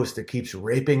a ghost that keeps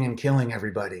raping and killing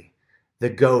everybody. The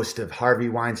ghost of Harvey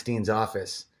Weinstein's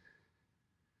office.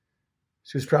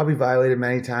 She was probably violated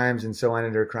many times and so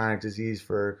ended her chronic disease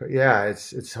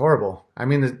it's horrible. I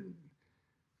mean,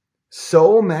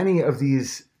 so many of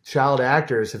these child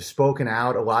actors have spoken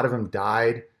out. A lot of them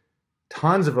died.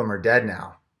 Tons of them are dead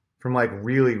now from like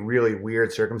really, really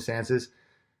weird circumstances.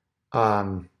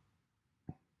 But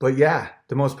yeah,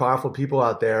 the most powerful people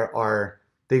out there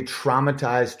they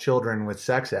traumatize children with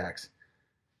sex acts.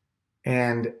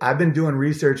 And I've been doing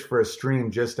research for a stream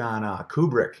just on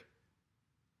Kubrick.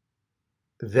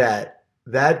 That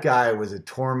guy was a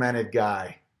tormented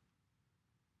guy.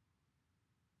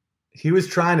 He was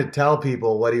trying to tell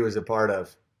people what he was a part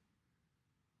of.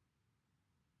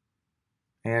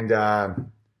 And yeah,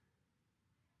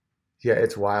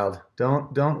 it's wild.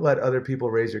 Don't let other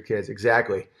people raise your kids.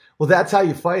 Exactly. Well, that's how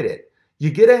you fight it. You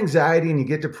get anxiety and you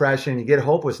get depression, you get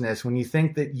hopelessness when you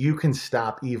think that you can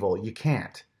stop evil. You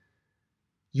can't.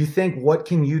 You think, what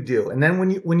can you do? And then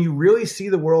when you really see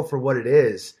the world for what it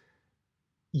is,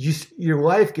 your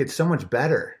life gets so much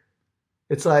better.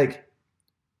 It's like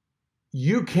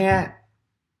you can't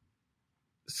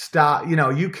stop,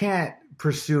 you can't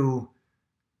pursue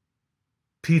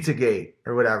Pizzagate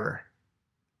or whatever.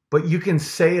 But you can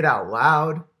say it out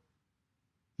loud.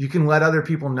 You can let other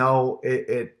people know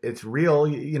it's real,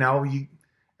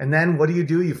 and then what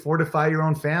do? You fortify your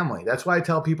own family. That's why I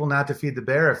tell people not to feed the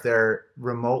bear if they're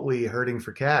remotely hurting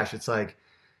for cash. It's like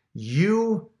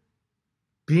you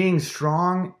being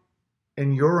strong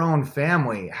in your own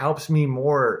family helps me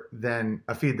more than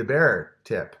a feed the bear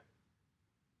tip.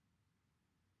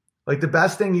 Like the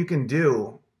best thing you can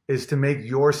do is to make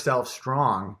yourself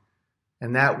strong.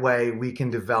 And that way we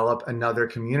can develop another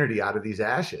community out of these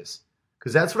ashes.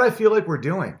 Because that's what I feel like we're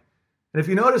doing. And if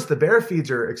you notice, the bear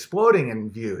feeds are exploding in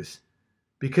views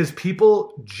because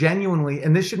people genuinely,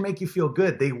 and this should make you feel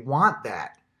good, they want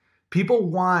that. People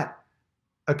want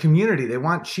a community. They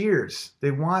want cheers.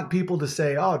 They want people to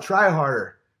say, oh, try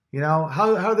harder.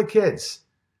 How are the kids?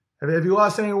 Have you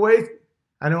lost any weight?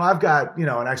 I know I've got,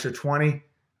 an extra 20.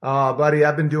 Buddy,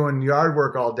 I've been doing yard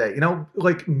work all day.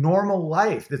 Like normal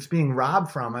life that's being robbed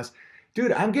from us.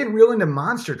 Dude, I'm getting real into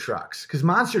monster trucks because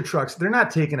monster trucks, they're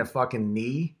not taking a fucking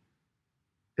knee.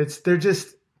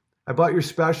 I bought your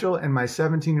special and my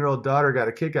 17-year-old daughter got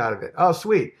a kick out of it. Oh,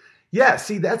 sweet. Yeah,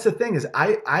 see, that's the thing is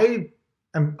I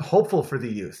am hopeful for the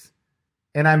youth.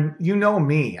 And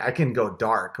me, I can go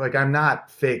dark. Like I'm not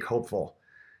fake hopeful.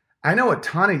 I know a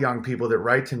ton of young people that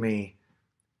write to me.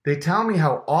 They tell me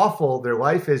how awful their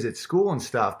life is at school and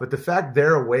stuff, but the fact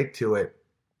they're awake to it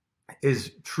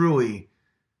is truly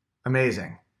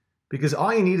amazing. Because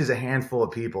all you need is a handful of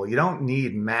people. You don't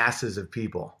need masses of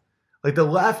people. Like the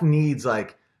left needs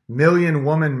like million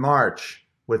woman march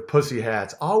with pussy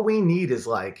hats. All we need is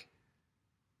 5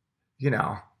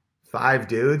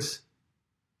 dudes.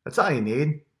 That's all you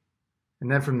need.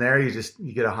 And then from there, you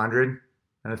get 100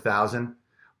 and 1,000.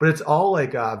 But it's all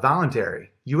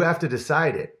voluntary. You have to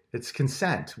decide it. It's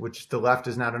consent, which the left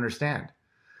does not understand.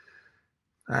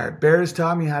 All right, Bears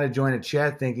taught me how to join a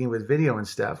chat thinking with video and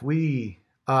stuff. This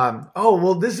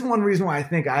is one reason why I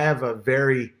think I have a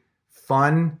very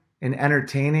fun and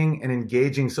entertaining and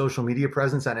engaging social media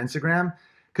presence on Instagram.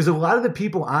 Because a lot of the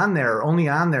people on there are only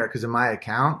on there because of my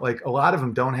account. Like a lot of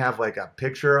them don't have like a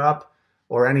picture up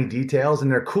or any details,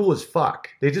 and they're cool as fuck.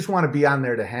 They just want to be on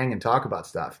there to hang and talk about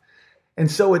stuff. And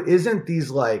so it isn't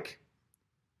these like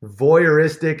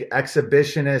voyeuristic,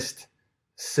 exhibitionist,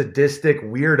 sadistic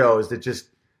weirdos that just,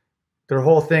 their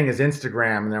whole thing is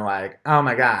Instagram and they're like, oh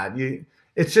my God,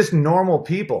 it's just normal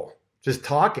people just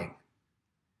talking.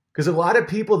 Because a lot of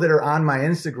people that are on my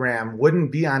Instagram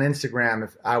wouldn't be on Instagram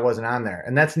if I wasn't on there.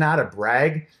 And that's not a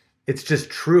brag. It's just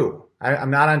true. I'm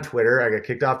not on Twitter. I got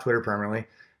kicked off Twitter permanently.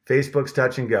 Facebook's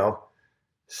touch and go.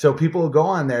 So people go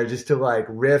on there just to like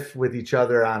riff with each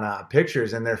other on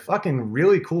pictures, and they're fucking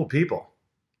really cool people.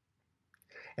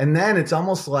 And then it's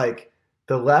almost like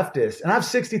the leftists, and I have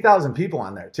 60,000 people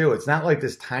on there too. It's not like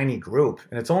this tiny group,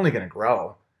 and it's only going to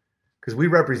grow because we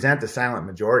represent the silent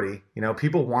majority.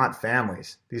 People want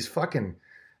families. These fucking,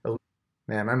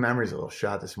 man, my memory's a little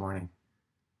shot this morning.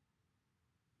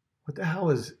 What the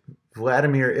hell is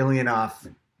Vladimir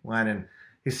Ilyanov Lenin?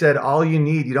 He said, all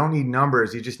you don't need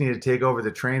numbers. You just need to take over the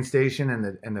train station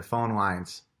and the phone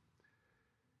lines.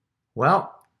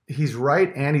 Well, he's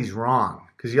right and he's wrong,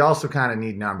 because you also kind of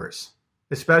need numbers,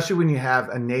 especially when you have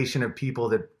a nation of people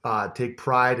that take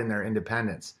pride in their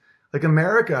independence. Like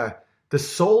America, the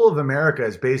soul of America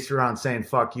is based around saying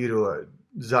fuck you to a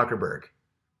Zuckerberg.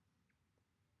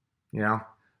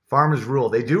 Farmers rule.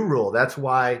 They do rule. That's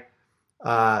why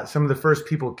some of the first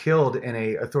people killed in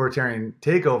a authoritarian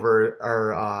takeover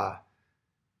are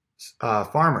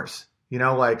farmers,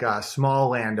 small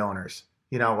landowners,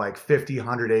 like 50,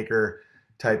 100 acre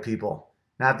type people.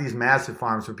 Not these massive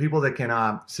farms, but people that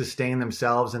can sustain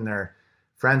themselves and their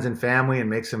friends and family and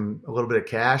make some a little bit of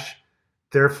cash.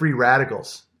 They're free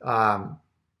radicals. The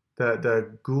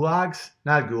gulags,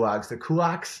 not gulags, the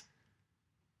kulaks.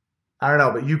 I don't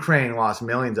know, but Ukraine lost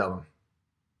millions of them.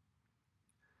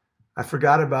 I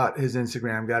forgot about his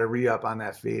Instagram. Got to re-up on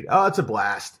that feed. Oh, it's a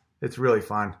blast. It's really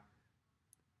fun.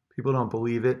 People don't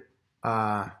believe it.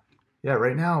 Yeah,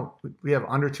 right now we have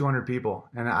under 200 people,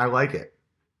 and I like it.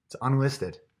 It's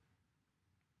unlisted.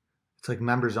 It's like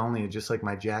members only, just like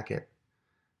my jacket.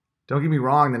 Don't get me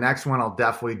wrong, the next one I'll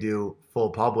definitely do full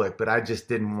public, but I just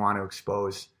didn't want to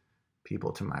expose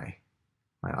people to my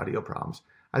audio problems.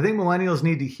 I think millennials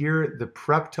need to hear the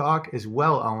prep talk as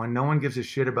well, Owen. No one gives a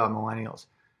shit about millennials.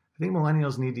 I think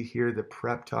millennials need to hear the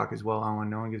prep talk as well, Owen.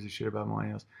 No one gives a shit about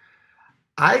millennials.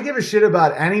 I give a shit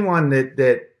about anyone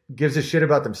that gives a shit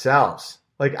about themselves.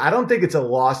 Like, I don't think it's a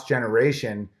lost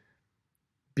generation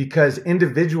because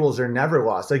individuals are never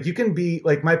lost. Like, you can be,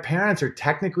 like, my parents are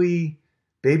technically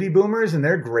baby boomers and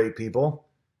they're great people.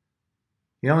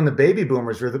 And the baby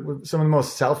boomers were some of the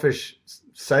most selfish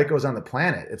psychos on the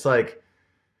planet. It's like,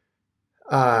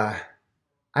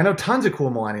 I know tons of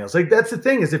cool millennials. Like, that's the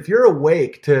thing, is if you're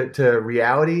awake to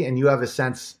reality and you have a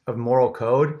sense of moral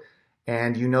code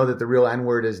and you know that the real N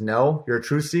word is no, you're a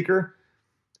truth seeker.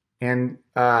 And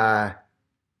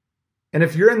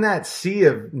if you're in that sea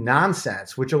of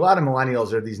nonsense, which a lot of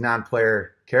millennials are these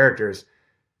non-player characters,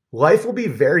 life will be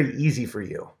very easy for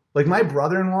you. Like, my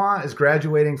brother-in-law is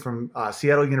graduating from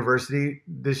Seattle University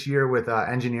this year with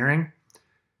engineering.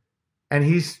 And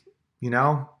he's,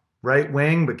 right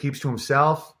wing, but keeps to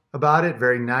himself about it.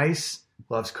 Very nice.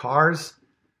 Loves cars.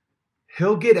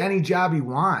 He'll get any job he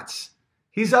wants.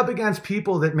 He's up against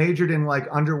people that majored in like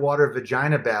underwater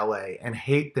vagina ballet and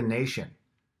hate the nation.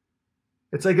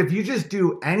 It's like, if you just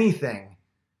do anything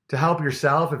to help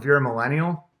yourself, if you're a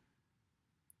millennial,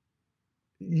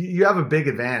 you have a big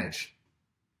advantage.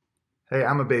 Hey,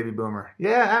 I'm a baby boomer.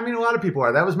 Yeah, I mean, a lot of people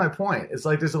are. That was my point. It's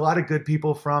like, there's a lot of good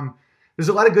people there's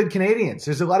a lot of good Canadians.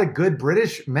 There's a lot of good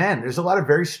British men. There's a lot of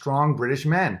very strong British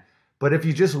men. But if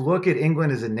you just look at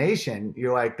England as a nation,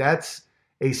 you're like, that's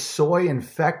a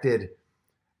soy-infected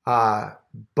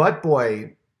butt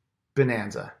boy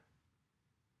bonanza.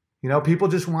 People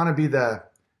just want to be the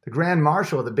grand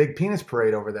marshal of the big penis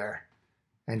parade over there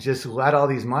and just let all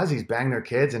these muzzies bang their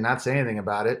kids and not say anything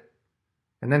about it.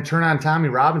 And then turn on Tommy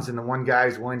Robinson, the one guy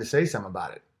who's willing to say something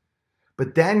about it.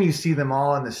 But then you see them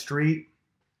all in the street,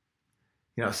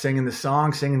 singing the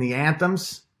song, singing the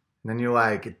anthems. And then you're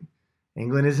like,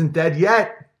 England isn't dead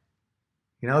yet.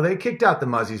 They kicked out the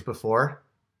muzzies before.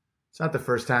 It's not the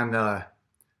first time the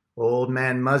old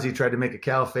man Muzzy tried to make a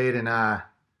caliphate in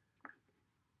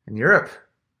Europe.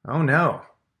 Oh, no.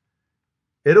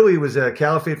 Italy was a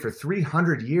caliphate for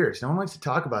 300 years. No one likes to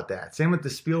talk about that. Same with the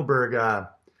Spielberg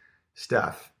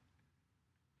stuff.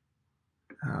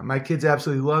 My kids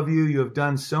absolutely love you. You have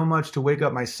done so much to wake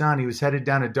up my son. He was headed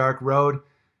down a dark road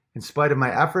in spite of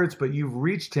my efforts, but you've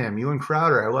reached him. You and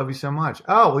Crowder, I love you so much.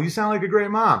 Oh, well, you sound like a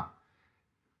great mom.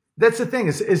 That's the thing,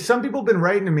 is some people have been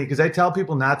writing to me because I tell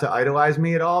people not to idolize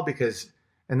me at all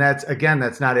and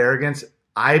that's not arrogance.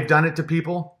 I've done it to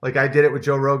people. Like, I did it with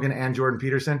Joe Rogan and Jordan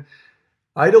Peterson.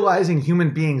 Idolizing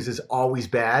human beings is always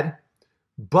bad,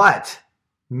 but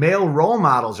male role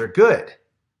models are good.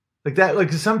 Like that,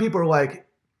 like, some people are like,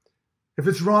 if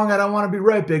it's wrong, I don't want to be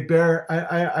right, Big Bear.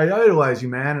 I idolize you,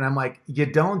 man. And I'm like, you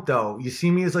don't, though. You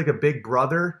see me as like a big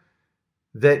brother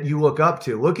that you look up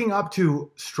to. Looking up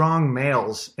to strong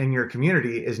males in your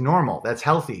community is normal. That's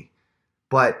healthy.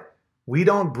 But we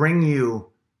don't bring you,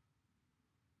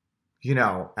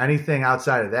 anything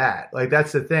outside of that. Like,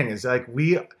 that's the thing, is like,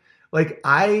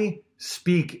 I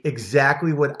speak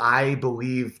exactly what I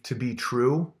believe to be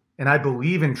true, and I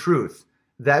believe in truth.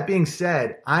 That being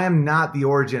said, I am not the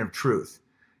origin of truth,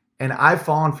 and I've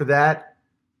fallen for that,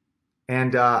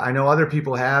 and I know other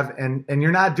people have, and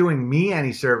you're not doing me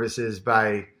any services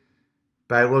by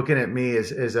looking at me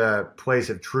as a place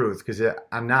of truth, because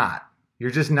I'm not. You're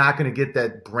just not going to get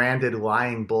that branded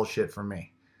lying bullshit from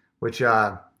me, which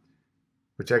I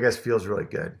guess feels really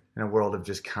good in a world of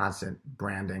just constant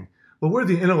branding. Well, we're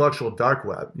the intellectual dark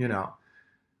web,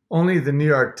 Only the New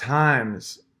York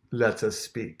Times lets us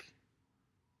speak.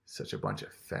 Such a bunch of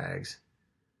fags.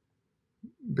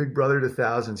 Big brother to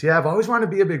thousands. Yeah, I've always wanted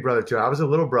to be a big brother too. I was a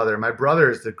little brother. My brother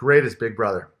is the greatest big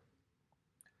brother.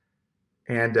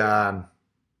 And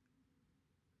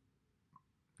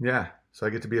yeah, so I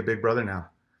get to be a big brother now.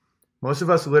 Most of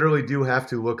us literally do have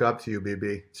to look up to you,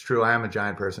 BB. It's true, I am a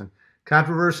giant person.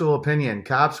 Controversial opinion.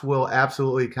 Cops will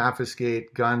absolutely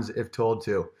confiscate guns if told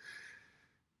to.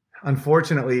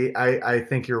 Unfortunately, I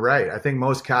think you're right. I think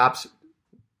most cops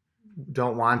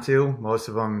don't want to. Most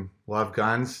of them love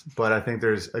guns, but I think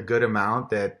there's a good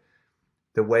amount that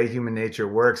the way human nature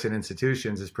works in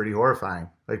institutions is pretty horrifying.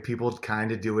 Like, people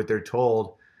kind of do what they're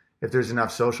told if there's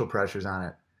enough social pressures on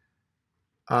it.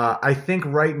 I think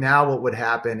right now what would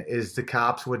happen is the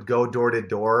cops would go door to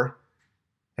door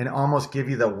and almost give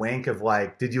you the wink of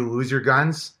like, did you lose your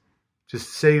guns?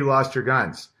 Just say you lost your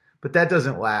guns. But that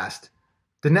doesn't last.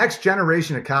 The next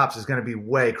generation of cops is going to be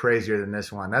way crazier than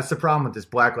this one. That's the problem with this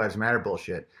Black Lives Matter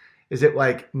bullshit. Is it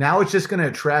like, now it's just going to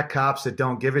attract cops that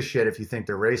don't give a shit if you think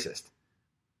they're racist.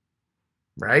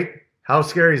 Right? How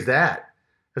scary is that?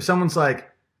 If someone's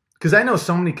like, because I know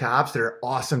so many cops that are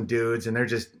awesome dudes and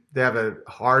they have a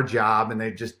hard job and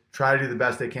they just try to do the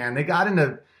best they can. They got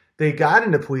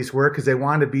into police work because they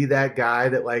wanted to be that guy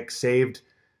that like saved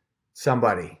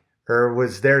somebody or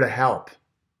was there to help.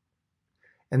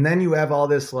 And then you have all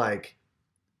this like,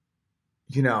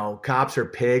 cops are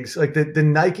pigs. Like the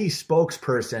Nike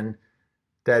spokesperson,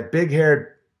 that big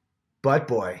haired butt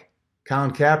boy,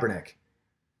 Colin Kaepernick.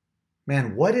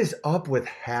 Man, what is up with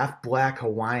half black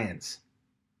Hawaiians?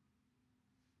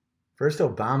 First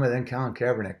Obama, then Colin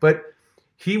Kaepernick. But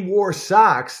he wore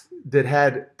socks that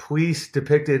had police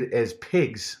depicted as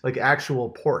pigs, like actual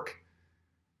pork.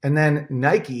 And then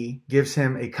Nike gives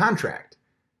him a contract.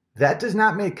 That does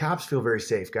not make cops feel very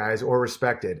safe, guys, or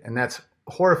respected. And that's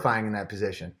horrifying in that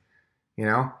position, you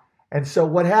know? And so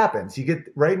what happens?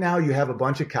 Right now you have a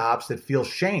bunch of cops that feel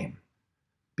shame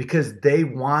because they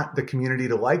want the community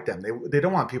to like them. They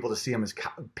don't want people to see them as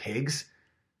pigs.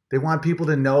 They want people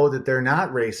to know that they're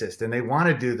not racist and they want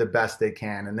to do the best they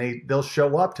can. And they'll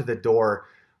show up to the door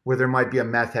where there might be a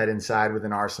meth head inside with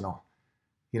an arsenal,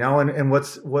 you know, and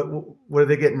what do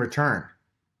they get in return?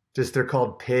 Just they're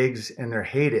called pigs and they're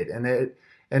hated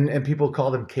and people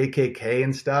call them KKK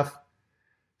and stuff.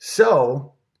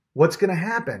 So what's going to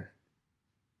happen?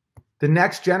 The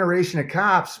next generation of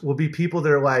cops will be people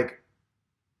that are like,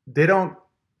 they don't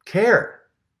care.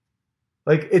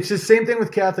 Like, it's the same thing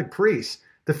with Catholic priests.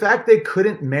 The fact they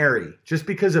couldn't marry just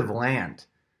because of land.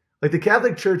 Like, the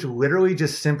Catholic Church literally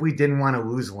just simply didn't want to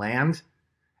lose land.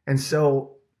 And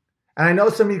so, and I know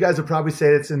some of you guys will probably say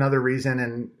it's another reason,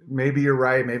 and maybe you're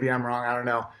right, maybe I'm wrong, I don't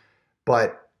know.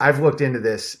 But I've looked into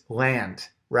this land,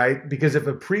 right? Because if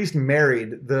a priest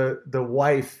married the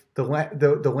wife, the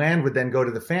land would then go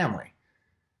to the family.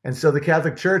 And so the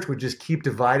Catholic Church would just keep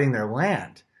dividing their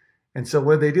land. And so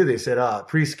what did they do? They said,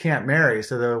 priests can't marry,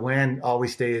 so the land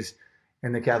always stays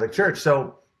in the Catholic Church.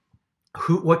 So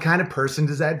what kind of person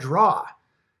does that draw?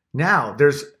 Now,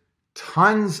 there's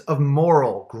tons of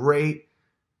moral, great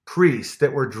priests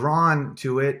that were drawn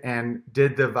to it and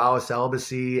did the vow of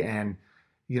celibacy and,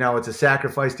 you know, it's a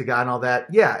sacrifice to God and all that.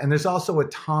 Yeah, and there's also a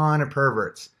ton of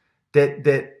perverts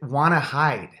that want to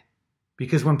hide.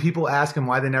 Because when people ask them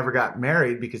why they never got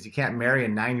married, because you can't marry a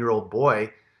 9-year-old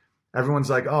boy,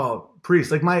 everyone's like, oh, priest.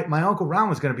 Like my Uncle Ron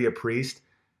was going to be a priest.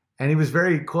 And he was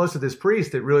very close to this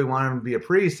priest that really wanted him to be a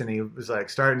priest. And he was like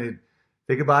starting to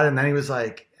think about it. And then he was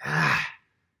like,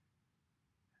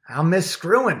 I'll miss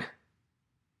screwing.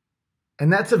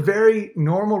 And that's a very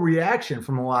normal reaction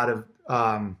from a lot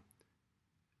of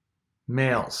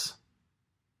males.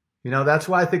 You know, that's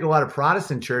why I think a lot of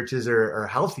Protestant churches are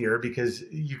healthier, because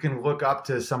you can look up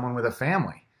to someone with a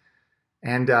family.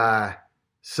 And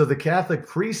so the Catholic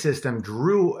priest system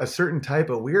drew a certain type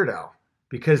of weirdo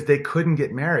because they couldn't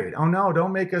get married. Oh, no,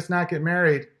 don't make us not get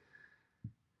married.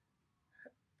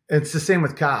 It's the same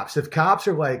with cops. If cops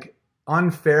are like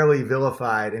unfairly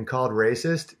vilified and called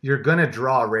racist, you're going to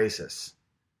draw racists.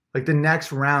 Like the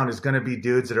next round is going to be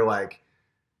dudes that are like,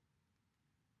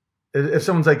 if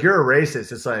someone's like, you're a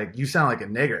racist, it's like, you sound like a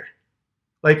nigger.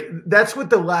 Like, that's what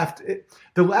the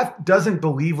left doesn't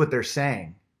believe what they're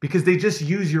saying, because they just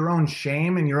use your own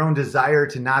shame and your own desire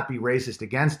to not be racist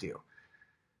against you.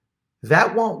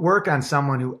 That won't work on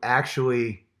someone who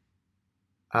actually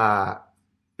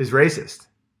is racist.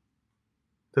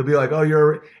 They'll be like,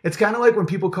 oh, it's kind of like when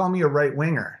people call me a right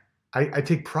winger. I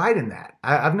take pride in that.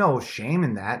 I have no shame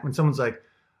in that. When someone's like,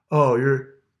 oh,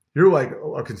 you're like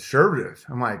a conservative.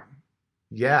 I'm like,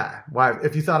 yeah. Why?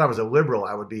 If you thought I was a liberal,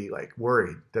 I would be like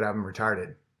worried that I'm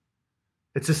retarded.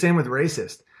 It's the same with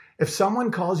racist. If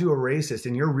someone calls you a racist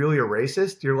and you're really a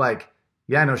racist, you're like,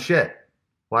 yeah, no shit.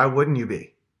 Why wouldn't you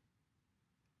be?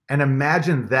 And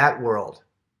imagine that world.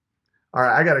 All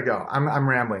right, I got to go. I'm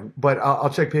rambling, but I'll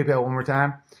check PayPal one more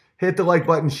time. Hit the like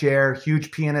button, share,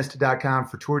 hugepianist.com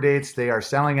for tour dates. They are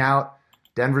selling out.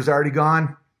 Denver's already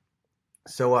gone.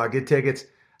 So get tickets.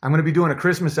 I'm going to be doing a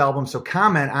Christmas album, so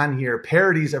comment on here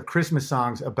parodies of Christmas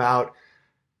songs about,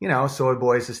 you know, Soy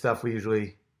Boys, the stuff we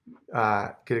usually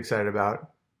get excited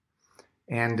about.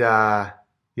 And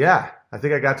yeah, I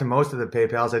think I got to most of the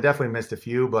PayPals. I definitely missed a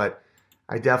few, but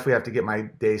I definitely have to get my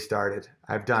day started.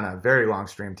 I've done a very long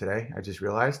stream today. I just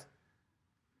realized.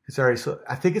 Sorry, so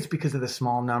I think it's because of the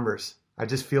small numbers. I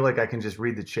just feel like I can just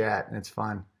read the chat and it's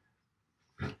fun.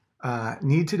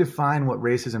 Need to define what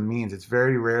racism means. It's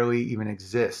very rarely even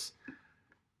exists.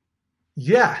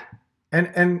 Yeah,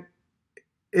 and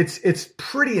it's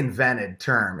pretty invented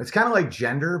term. It's kind of like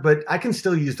gender, but I can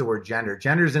still use the word gender.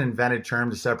 Gender is an invented term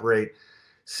to separate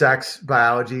sex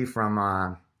biology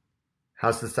from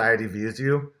how society views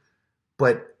you.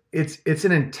 But it's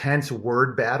an intense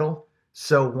word battle.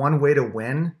 So one way to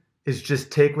win is just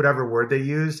take whatever word they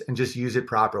use and just use it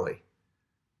properly.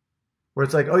 Where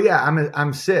it's like, oh yeah,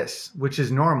 I'm cis, which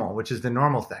is normal, which is the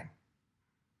normal thing.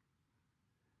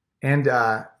 And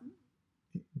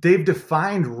they've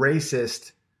defined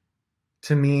racist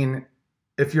to mean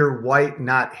if you're white,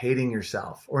 not hating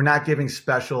yourself or not giving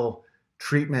special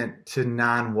treatment to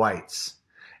non-whites.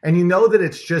 And you know that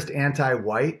it's just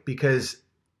anti-white because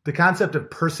the concept of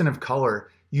person of color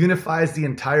unifies the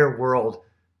entire world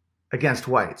against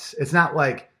whites. It's not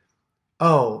like,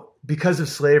 oh, because of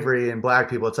slavery and black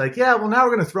people, it's like, yeah, well, now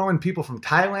we're going to throw in people from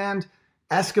Thailand,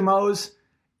 Eskimos,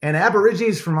 and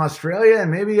Aborigines from Australia,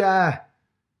 and maybe,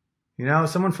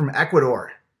 someone from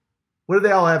Ecuador. What do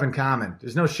they all have in common?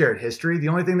 There's no shared history. The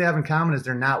only thing they have in common is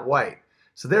they're not white.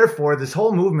 So therefore, this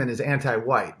whole movement is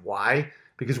anti-white. Why?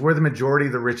 Because we're the majority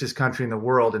of the richest country in the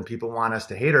world, and people want us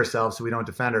to hate ourselves so we don't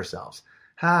defend ourselves.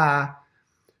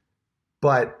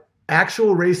 But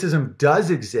actual racism does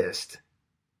exist.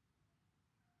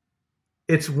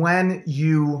 It's when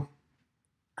you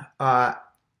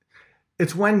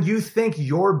think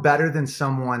you're better than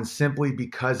someone simply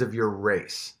because of your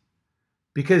race.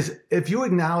 Because if you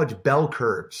acknowledge bell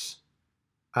curves,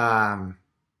 that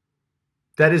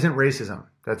isn't racism.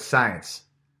 That's science.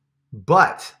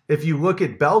 But if you look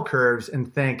at bell curves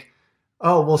and think,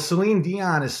 oh, well, Celine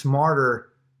Dion is smarter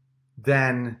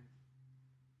than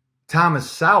Thomas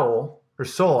Sowell, or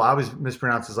Sowell, I always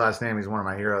mispronounce his last name. He's one of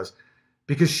my heroes.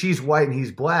 Because she's white and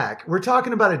he's black. We're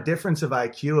talking about a difference of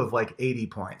IQ of like 80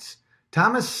 points.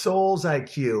 Thomas Sowell's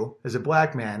IQ as a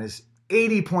black man is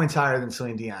 80 points higher than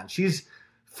Celine Dion. She's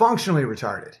functionally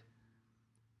retarded.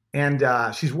 And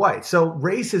she's white. So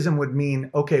racism would mean,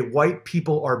 okay, white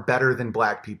people are better than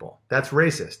black people. That's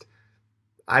racist.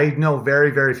 I know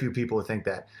very, very few people who think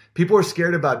that. People are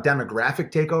scared about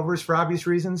demographic takeovers for obvious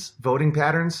reasons, voting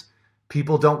patterns.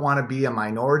 People don't want to be a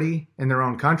minority in their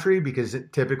own country because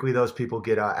typically those people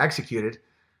get executed.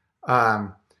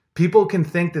 People can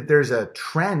think that there's a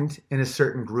trend in a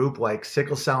certain group like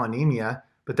sickle cell anemia,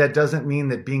 but that doesn't mean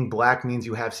that being black means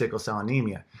you have sickle cell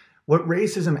anemia. What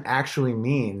racism actually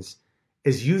means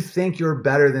is you think you're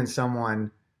better than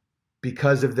someone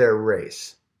because of their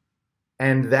race.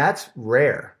 And that's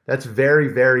rare. That's very,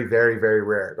 very, very, very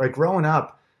rare. Like growing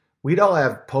up, we'd all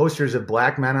have posters of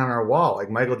black men on our wall, like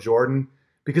Michael Jordan,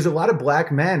 because a lot of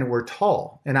black men were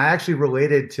tall. And I actually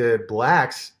related to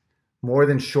blacks more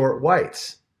than short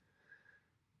whites.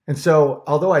 And so,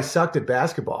 although I sucked at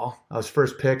basketball, I was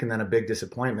first pick and then a big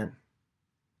disappointment.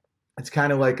 It's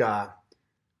kind of like a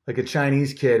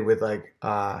Chinese kid with like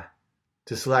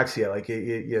dyslexia. Like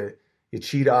you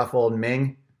cheat off old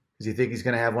Ming because you think he's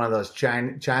going to have one of those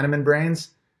Chinaman brains.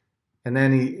 And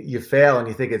then you fail and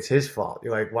you think it's his fault.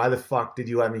 You're like, why the fuck did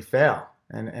you let me fail?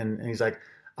 And he's like,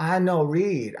 I know,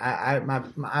 Reed. My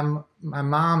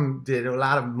mom did a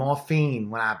lot of morphine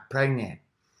when I was pregnant.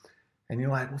 And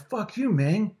you're like, well, fuck you,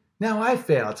 Ming. Now I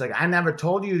fail. It's like, I never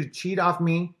told you to cheat off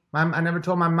me. I never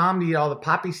told my mom to eat all the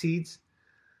poppy seeds.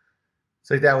 It's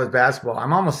like that with basketball.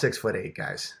 I'm almost 6'8",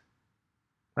 guys.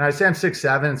 When I say I'm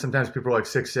 6'7", sometimes people are like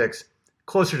 6'6",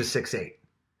 closer to 6'8".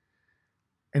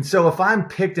 And so if I'm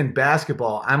picked in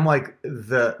basketball, I'm like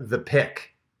the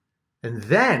pick. And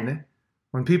then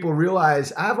when people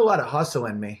realize I have a lot of hustle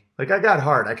in me, like I got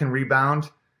heart, I can rebound,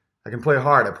 I can play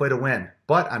hard, I play to win,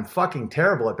 but I'm fucking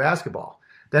terrible at basketball.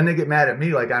 Then they get mad at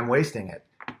me like I'm wasting it.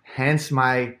 Hence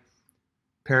my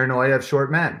paranoia of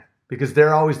short men, because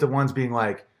they're always the ones being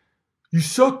like, you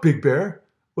suck, Big Bear.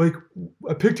 Like,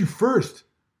 I picked you first.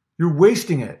 You're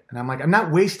wasting it. And I'm like, I'm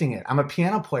not wasting it. I'm a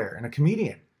piano player and a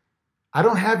comedian. I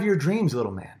don't have your dreams,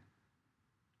 little man.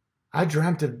 I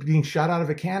dreamt of being shot out of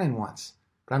a cannon once,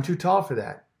 but I'm too tall for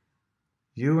that.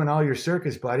 You and all your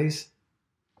circus buddies.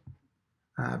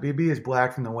 BB is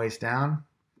black from the waist down.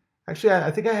 Actually,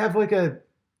 I think I have like a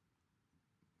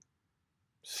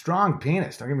strong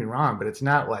penis. Don't get me wrong, but it's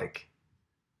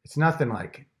nothing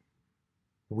like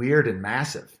weird and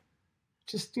massive.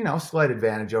 Just, slight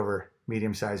advantage over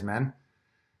medium-sized men.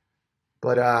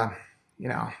 But,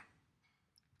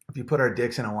 if you put our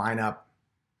dicks in a lineup,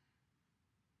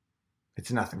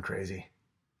 it's nothing crazy.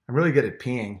 I'm really good at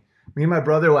peeing. Me and my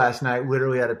brother last night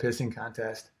literally had a pissing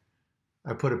contest.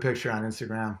 I put a picture on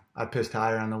Instagram. I pissed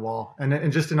higher on the wall.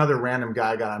 And just another random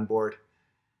guy got on board.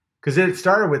 Because it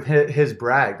started with his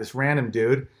brag. This random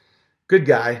dude, good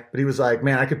guy, but he was like,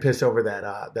 man, I could piss over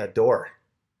that door.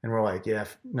 And we're like, yeah,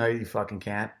 no, you fucking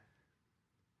can't.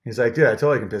 He's like, dude, I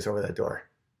totally can piss over that door.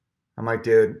 I'm like,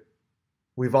 dude,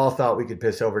 we've all thought we could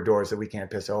piss over doors that we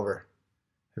can't piss over.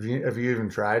 Have you even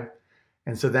tried?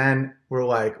 And so then we're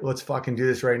like, let's fucking do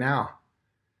this right now.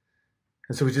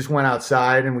 And so we just went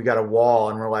outside and we got a wall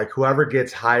and we're like, whoever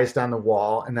gets highest on the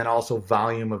wall and then also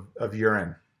volume of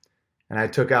urine. And I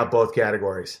took out both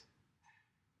categories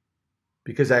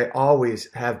because I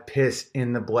always have piss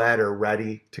in the bladder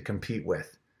ready to compete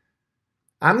with.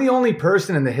 I'm the only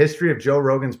person in the history of Joe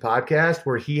Rogan's podcast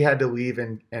where he had to leave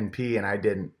and pee and I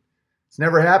didn't. It's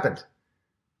never happened.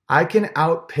 I can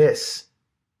out piss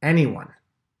anyone.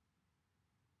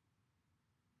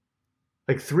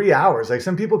 like 3 hours. Like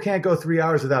some people can't go 3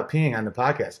 hours without peeing on the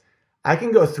podcast. I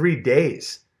can go 3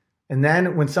 days. And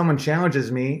then when someone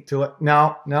challenges me to,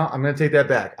 no, I'm going to take that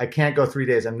back. I can't go 3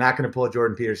 days. I'm not going to pull a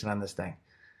Jordan Peterson on this thing.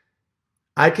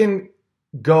 I can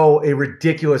go a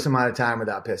ridiculous amount of time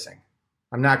without pissing.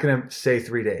 I'm not going to say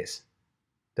 3 days.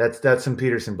 That's some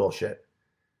Peterson bullshit.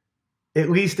 At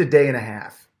least a day and a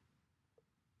half.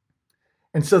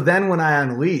 And so then when I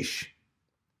unleash,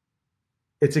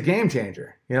 it's a game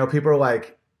changer. You know, people are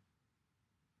like,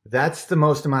 that's the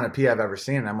most amount of pee I've ever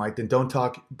seen. And I'm like, then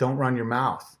don't run your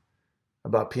mouth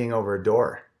about peeing over a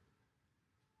door.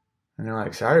 And they're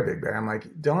like, sorry, Big Bear. I'm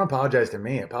like, don't apologize to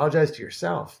me. Apologize to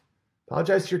yourself.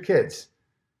 Apologize to your kids.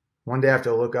 One day I have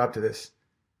to look up to this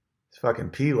fucking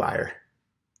pee liar.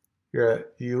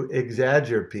 You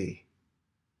exaggerate pee.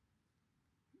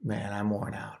 Man, I'm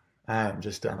worn out. I'm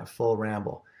just on a full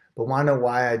ramble. But want to know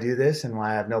why I do this and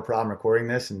why I have no problem recording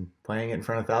this and playing it in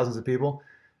front of thousands of people?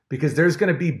 Because there's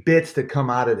going to be bits that come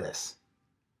out of this.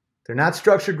 They're not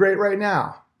structured great right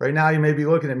now. Right now you may be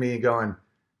looking at me and going,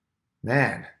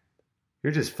 man,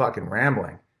 you're just fucking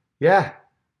rambling. Yeah,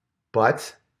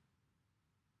 but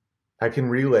I can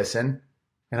re-listen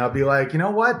and I'll be like, you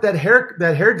know what? That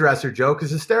hairdresser joke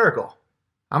is hysterical.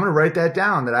 I'm going to write that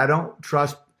down, that I don't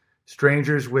trust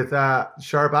strangers with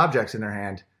sharp objects in their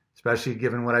hand, especially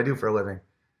given what I do for a living.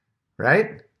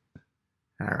 Right?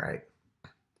 All right.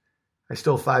 I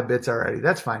stole 5 bits already.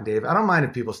 That's fine, Dave. I don't mind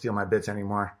if people steal my bits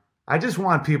anymore. I just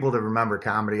want people to remember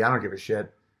comedy. I don't give a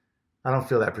shit. I don't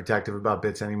feel that protective about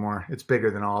bits anymore. It's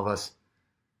bigger than all of us.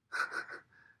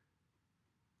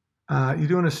 You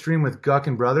doing a stream with Guck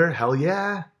and Brother? Hell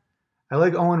yeah. I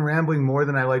like Owen rambling more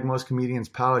than I like most comedians'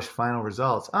 polished final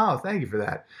results. Oh, thank you for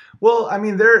that. Well, I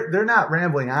mean, they're not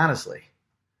rambling, honestly.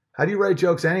 How do you write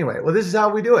jokes anyway? Well, this is how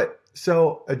we do it.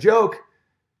 So a joke,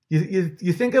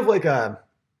 you think of like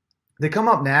they come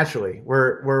up naturally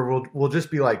where we'll just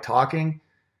be like talking.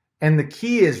 And the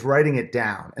key is writing it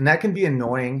down. And that can be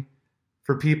annoying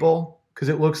for people because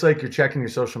it looks like you're checking your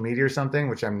social media or something,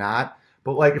 which I'm not.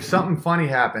 But like if something funny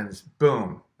happens,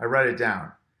 boom, I write it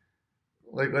down.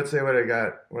 Like let's say what I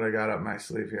got up my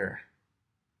sleeve here.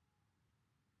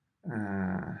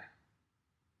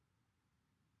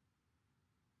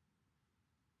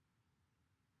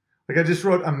 Like I just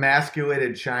wrote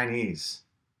emasculated Chinese.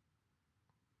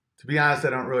 To be honest, I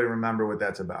don't really remember what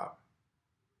that's about.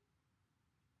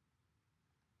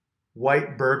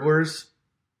 White burglars.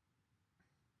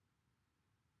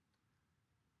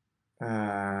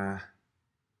 Oprah,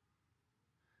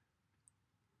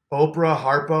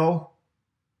 Harpo,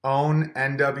 Own,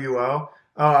 NWO.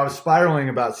 Oh, I was spiraling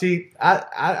about. See, I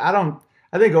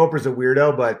think Oprah's a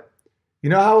weirdo, but you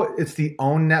know how it's the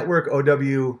Own Network,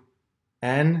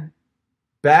 OWN?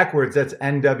 Backwards, that's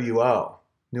NWO,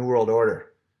 New World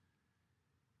Order.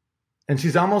 And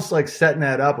she's almost like setting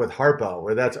that up with Harpo,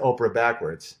 where that's Oprah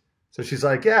backwards. So she's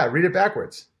like, yeah, read it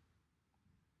backwards.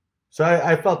 So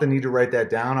I felt the need to write that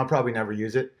down. I'll probably never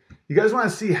use it. You guys want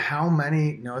to see how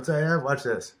many notes I have? Watch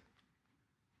this.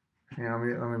 Yeah,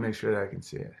 let me make sure that I can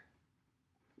see it.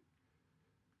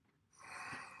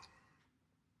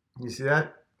 You see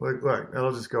that? Look,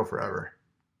 it'll just go forever.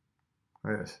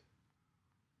 Look at this.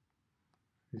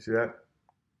 You see that?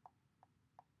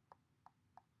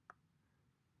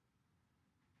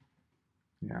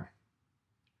 Yeah.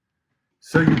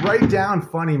 So you write down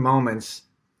funny moments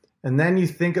and then you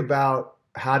think about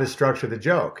how to structure the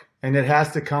joke. And it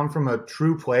has to come from a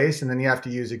true place. And then you have to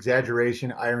use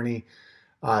exaggeration, irony,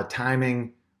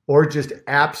 timing, or just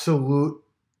absolute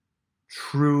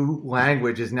true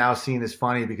language is now seen as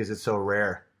funny because it's so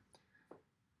rare.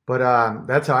 But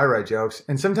that's how I write jokes.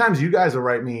 And sometimes you guys will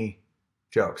write me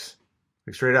jokes,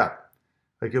 like straight up.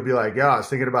 Like you'll be like, yo, I was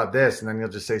thinking about this. And then you'll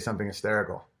just say something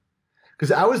hysterical.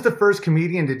 Because I was the first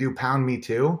comedian to do Pound Me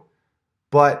Too.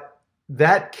 But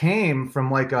that came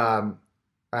from like a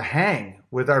hang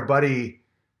with our buddy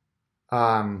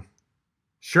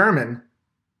Sherman,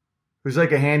 who's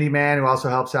like a handyman who also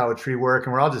helps out with tree work.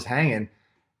 And we're all just hanging.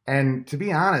 And to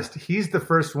be honest, he's the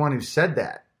first one who said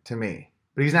that to me.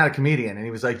 But he's not a comedian. And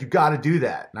he was like, you got to do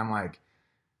that. And I'm like,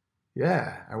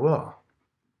 yeah, I will.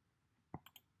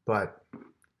 But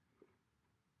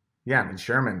yeah, I mean,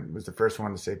 Sherman was the first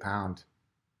one to say pound.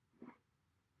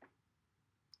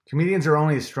 Comedians are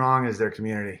only as strong as their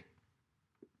community.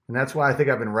 And that's why I think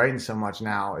I've been writing so much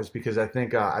now, is because I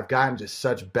think I've gotten just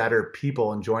such better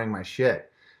people enjoying my shit.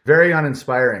 Very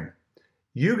uninspiring.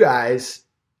 You guys,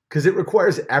 because it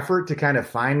requires effort to kind of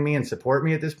find me and support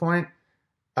me at this point,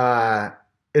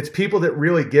 it's people that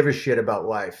really give a shit about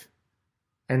life.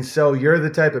 And so you're the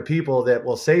type of people that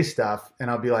will say stuff and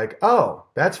I'll be like, oh,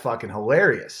 that's fucking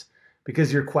hilarious.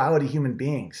 because you're quality human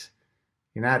beings.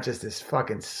 You're not just this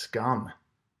fucking scum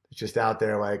that's just out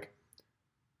there like,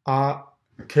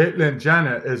 Caitlyn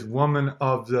Jenner is Woman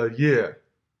of the Year.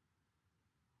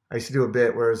 I used to do a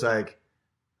bit where it was like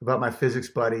about my physics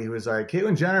buddy who was like,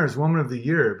 Caitlyn Jenner is Woman of the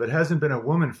Year, but hasn't been a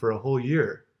woman for a whole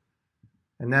year.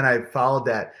 And then I followed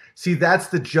that. See, that's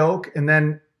the joke. And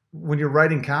then when you're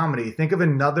writing comedy, think of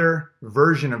another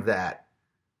version of that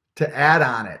to add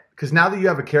on it. Because now that you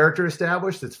have a character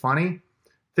established that's funny,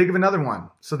 think of another one.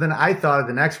 So then I thought of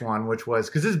the next one, which was,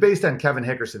 because this is based on Kevin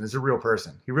Hickerson. This is a real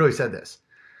person. He really said this.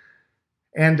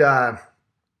 And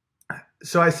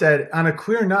so I said, on a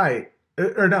queer night,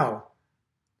 or no,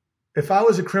 if I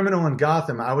was a criminal in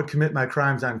Gotham, I would commit my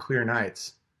crimes on queer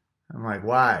nights. I'm like,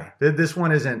 why? This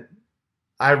one isn't,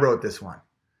 I wrote this one.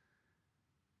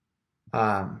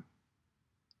 I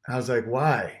was like,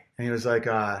 why? And he was like,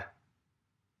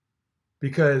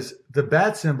 because the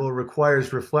bat symbol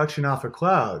requires reflection off a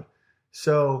cloud.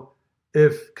 So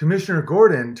if Commissioner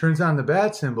Gordon turns on the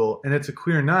bat symbol and it's a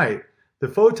queer night, the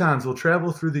photons will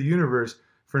travel through the universe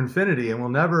for infinity and will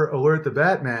never alert the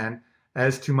Batman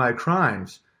as to my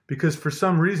crimes. Because for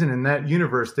some reason in that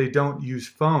universe, they don't use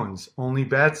phones, only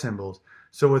bat symbols.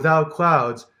 So without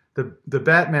clouds, the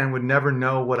Batman would never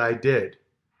know what I did.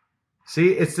 See,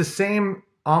 it's the same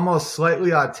almost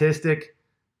slightly autistic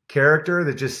character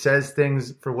that just says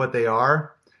things for what they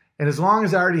are. And as long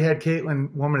as I already had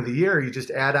Caitlyn Woman of the Year, you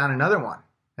just add on another one.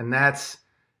 And that's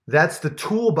the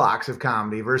toolbox of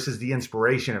comedy versus the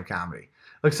inspiration of comedy.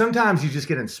 Like sometimes you just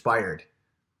get inspired,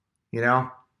 you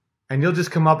know? And you'll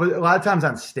just come up with, a lot of times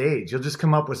on stage, you'll just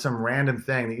come up with some random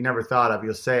thing that you never thought of.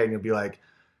 You'll say, and you'll be like,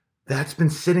 that's been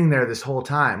sitting there this whole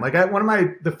time. Like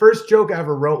the first joke I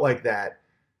ever wrote like that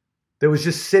was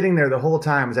just sitting there the whole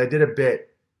time is I did a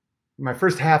bit, my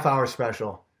first half hour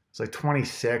special, it's like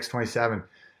 26, 27,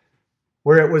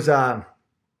 where it was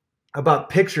about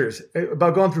pictures,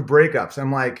 about going through breakups.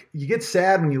 I'm like, you get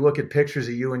sad when you look at pictures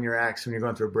of you and your ex when you're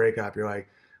going through a breakup. You're like,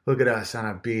 look at us on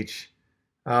a beach.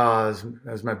 Oh,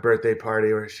 that was my birthday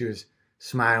party where she was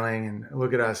smiling, and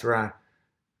look at us, we're on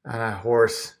a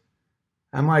horse.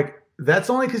 I'm like, that's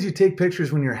only because you take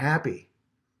pictures when you're happy.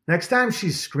 Next time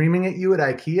she's screaming at you at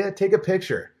IKEA, take a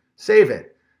picture, save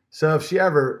it. So if she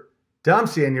ever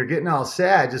dumps you and you're getting all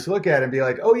sad, just look at it and be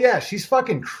like, oh yeah, she's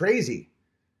fucking crazy.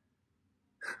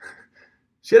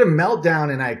 She had a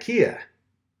meltdown in IKEA.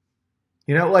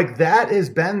 You know, like that has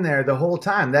been there the whole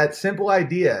time. That simple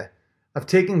idea of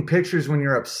taking pictures when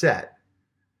you're upset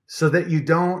so that you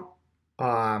don't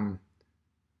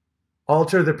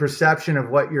alter the perception of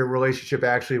what your relationship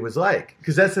actually was like.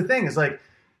 Because that's the thing, is like,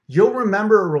 you'll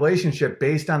remember a relationship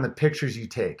based on the pictures you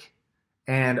take.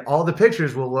 And all the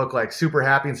pictures will look like super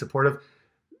happy and supportive.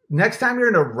 Next time you're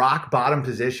in a rock bottom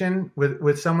position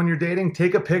with someone you're dating,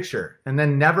 take a picture and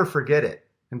then never forget it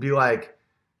and be like,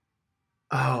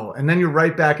 oh, and then you're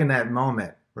right back in that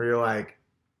moment where you're like,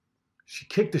 she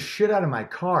kicked the shit out of my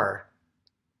car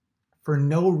for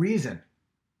no reason.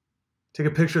 Take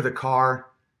a picture of the car,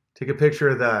 take a picture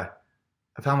of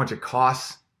how much it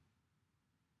costs,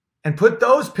 and put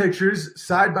those pictures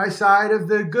side by side of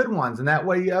the good ones. And that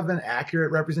way you have an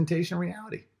accurate representation of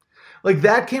reality. Like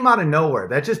that came out of nowhere.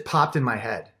 That just popped in my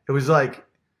head. It was like,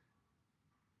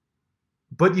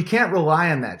 but you can't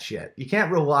rely on that shit. You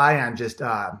can't rely on just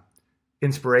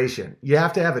inspiration. You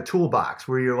have to have a toolbox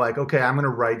where you're like, okay, I'm going to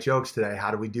write jokes today.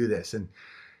 How do we do this? And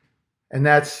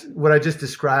that's what I just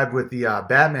described with the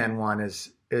Batman one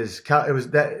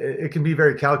it can be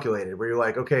very calculated where you're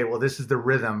like, okay, well, this is the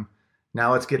rhythm.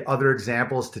 Now let's get other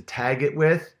examples to tag it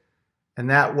with. And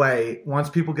that way, once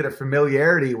people get a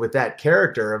familiarity with that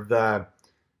character of the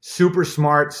super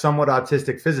smart, somewhat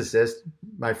autistic physicist,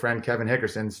 my friend Kevin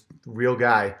Hickerson's real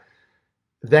guy,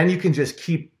 then you can just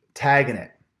keep tagging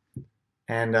it.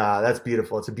 And that's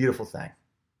beautiful. It's a beautiful thing.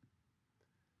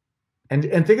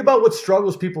 And think about what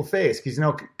struggles people face. Because, you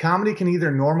know, comedy can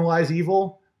either normalize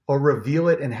evil or reveal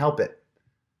it and help it.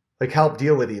 Like help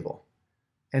deal with evil.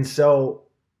 And so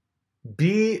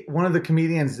be one of the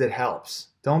comedians that helps.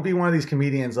 Don't be one of these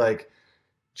comedians like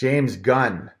James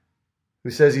Gunn,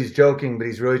 who says he's joking, but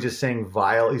he's really just saying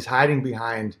vile. He's hiding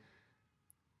behind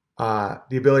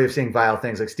the ability of saying vile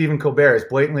things. Like Stephen Colbert is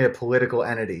blatantly a political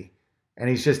entity, and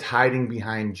he's just hiding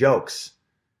behind jokes.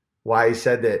 Why he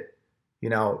said that, you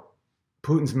know,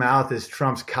 Putin's mouth is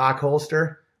Trump's cock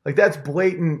holster. Like that's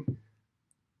blatant.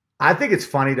 I think it's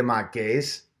funny to mock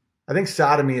gays. I think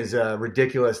sodomy is a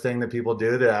ridiculous thing that people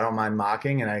do that I don't mind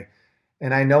mocking.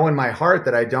 And I know in my heart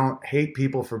that I don't hate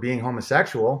people for being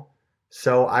homosexual.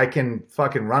 So I can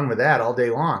fucking run with that all day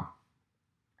long.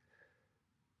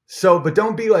 So, but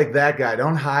don't be like that guy.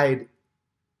 Don't hide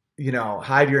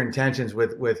hide your intentions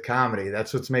with comedy.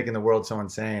 That's what's making the world so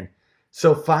insane.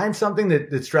 So find something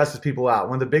that stresses people out.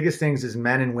 One of the biggest things is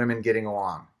men and women getting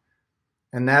along.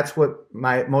 And that's what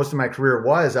most of my career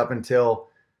was up until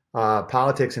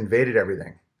politics invaded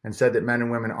everything and said that men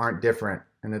and women aren't different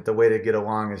and that the way to get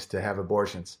along is to have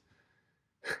abortions.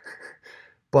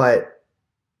 But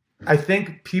I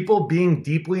think people being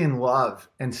deeply in love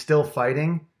and still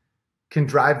fighting can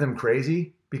drive them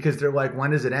crazy because they're like,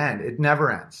 when does it end? It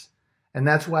never ends. And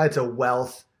that's why it's a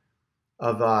wealth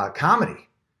of comedy,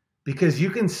 because you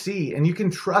can see and you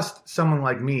can trust someone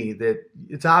like me that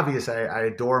it's obvious I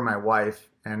adore my wife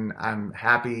and I'm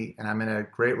happy and I'm in a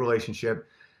great relationship.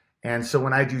 And so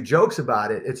when I do jokes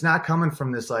about it, it's not coming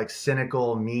from this like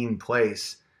cynical, mean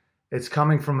place. It's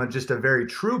coming from just a very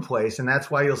true place. And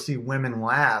that's why you'll see women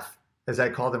laugh, as I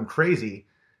call them, crazy,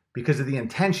 because of the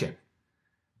intention.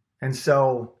 And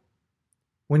so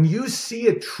when you see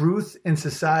a truth in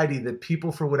society that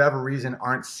people for whatever reason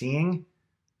aren't seeing,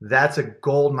 that's a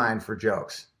gold mine for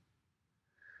jokes.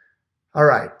 All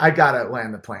right, I gotta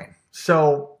land the plane.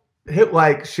 So hit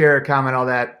like, share, comment, all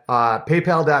that.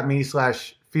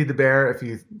 PayPal.me/feedthebear if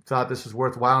you thought this was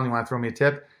worthwhile and you want to throw me a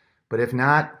tip. But if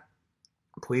not,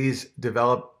 please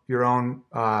develop your own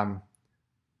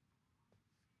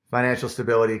financial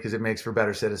stability because it makes for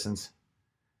better citizens.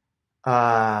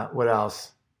 What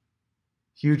else?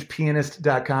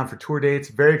 HugePianist.com for tour dates.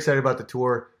 Very excited about the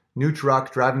tour. New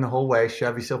truck, driving the whole way,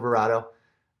 Chevy Silverado.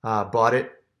 Bought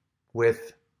it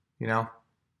with, you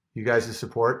guys'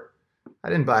 support. I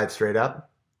didn't buy it straight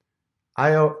up.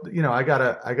 I got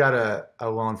a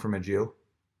loan from a Jew.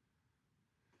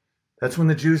 That's when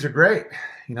the Jews are great.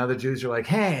 The Jews are like,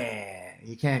 hey,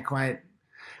 you can't quite,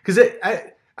 because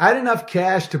I had enough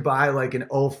cash to buy like an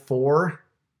 '04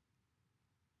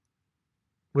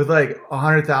 with like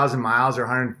 100,000 miles or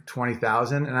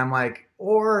 120,000, and I'm like,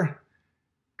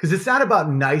 because it's not about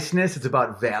niceness, it's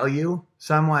about value.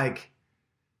 So I'm like,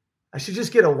 I should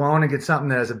just get a loan and get something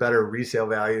that has a better resale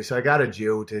value. So I got a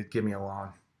Jew to give me a loan.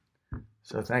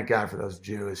 So thank God for those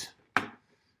Jews.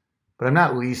 But I'm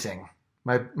not leasing.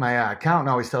 My accountant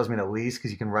always tells me to lease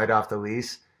because you can write off the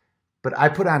lease. But I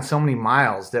put on so many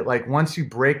miles that like once you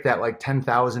break that like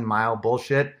 10,000 mile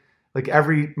bullshit, like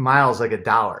every mile is like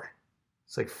 $1.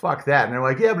 It's like, fuck that. And they're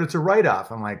like, yeah, but it's a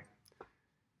write-off. I'm like,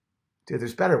 dude,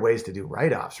 there's better ways to do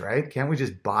write-offs, right? Can't we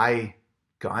just buy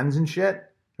guns and shit?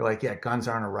 They're like, yeah, guns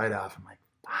aren't a write-off. I'm like,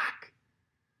 fuck.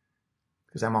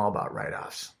 Because I'm all about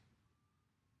write-offs.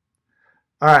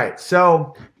 All right,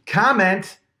 so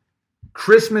comment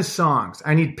Christmas songs.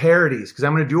 I need parodies because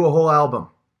I'm going to do a whole album.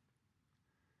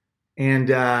 And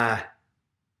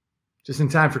just in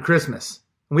time for Christmas.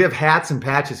 We have hats and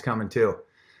patches coming too.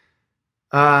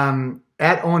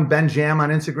 At Owen Benjam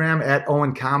on Instagram, at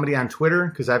Owen Comedy on Twitter,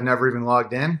 because I've never even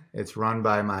logged in. It's run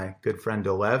by my good friend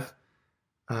Dolev.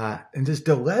 And does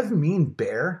Dolev mean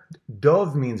bear?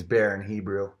 Dov means bear in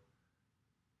Hebrew.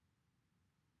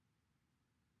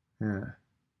 Yeah.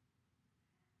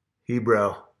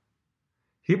 Hebrew.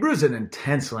 Hebrew is an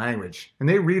intense language, and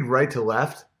they read right to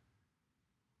left.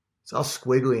 It's all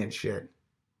squiggly and shit.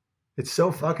 It's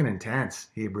so fucking intense,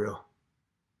 Hebrew.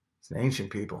 It's an ancient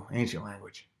people, ancient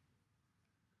language.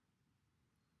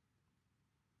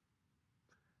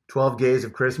 12 Days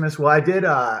of Christmas. Well, I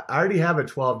already have a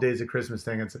 12 Days of Christmas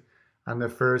thing. It's on the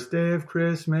first day of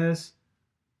Christmas.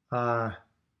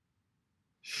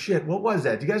 Shit, what was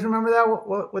that? Do you guys remember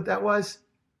that? What that was?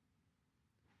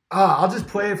 I'll just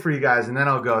play it for you guys and then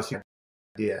I'll go. So you have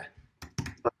an idea.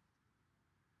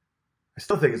 I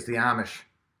still think it's the Amish.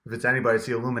 If it's anybody, it's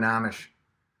the Illuminamish.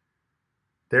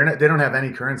 They don't have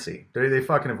any currency. They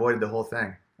fucking avoided the whole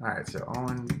thing. All right, so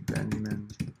Owen Benjamin,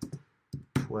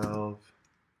 12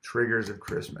 Triggers of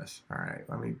Christmas. All right,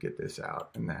 let me get this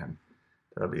out, and then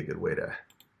that'll be a good way to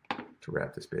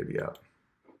wrap this baby up.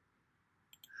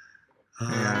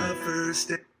 Let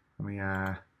me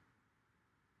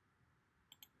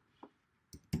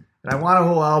and I want a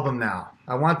whole album now.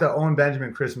 I want the Owen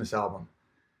Benjamin Christmas album.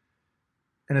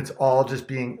 And it's all just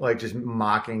being like just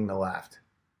mocking the left.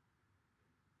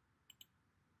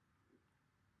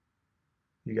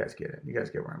 You guys get it. You guys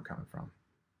get where I'm coming from.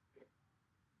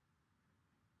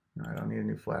 No, I don't need a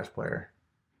new Flash player.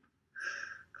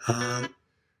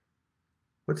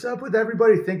 What's up with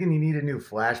everybody thinking you need a new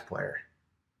Flash player?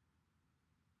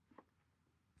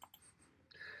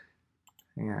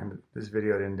 Hang on, this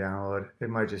video didn't download. It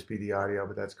might just be the audio,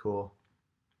 but that's cool.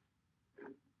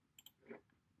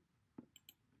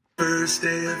 First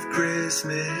day of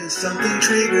Christmas, something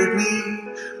triggered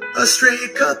me. A stray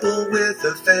couple with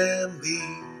a family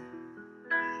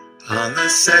On the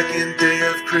second day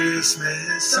of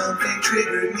Christmas, something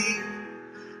triggered me.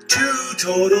 2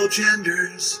 total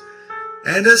genders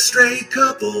and a straight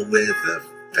couple with a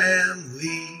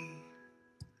family.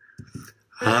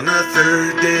 On the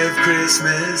third day of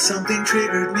Christmas, something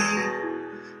triggered me.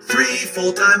 3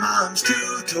 full-time moms,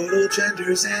 2 total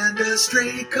genders, and a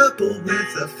straight couple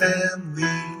with a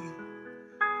family.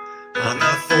 On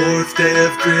the 4th day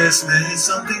of Christmas,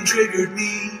 something triggered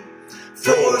me.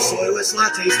 4 soyless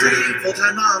lattes, 3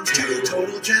 full-time moms, 2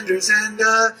 total genders, and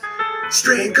a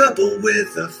straight couple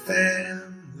with a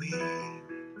family.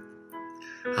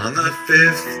 On the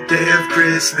 5th day of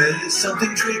Christmas,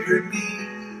 something triggered me.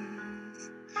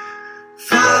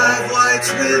 5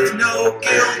 whites with no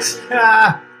guilt.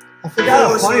 I forgot how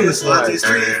 4 funny soyless this was. lattes,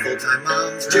 3 full-time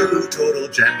moms, 2 total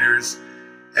genders,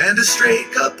 and a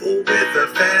straight couple with a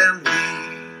family.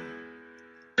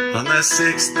 On the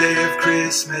 6th day of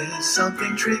Christmas,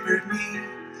 something triggered me.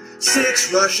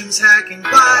 6 Russians hacking,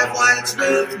 5 whites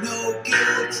with no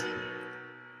guilt.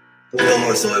 4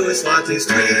 soyless lattes,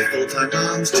 3 full-time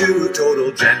moms, 2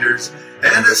 total genders,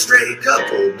 and a straight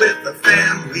couple with a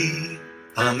family.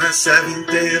 On the 7th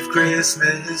day of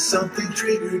Christmas, something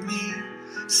triggered me.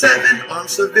 7 armed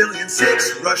civilians,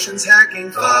 6 Russians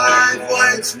hacking, 5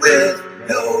 whites with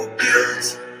no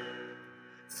guilt.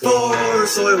 4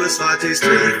 soyless lattes,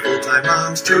 3 full-time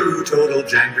moms, 2 total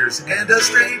genders, and a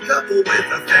straight couple with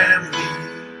a family.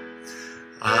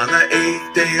 On the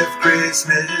 8th day of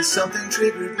Christmas, something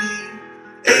triggered me.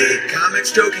 8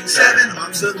 comics joking, 7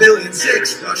 armed civilians,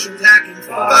 6 Russians hacking,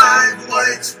 5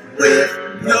 whites with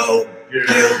no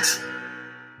guilt.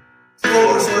 4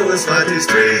 soyless lattes,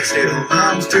 3 stay-at-home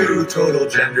moms, 2 total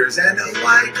genders, and a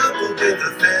white couple with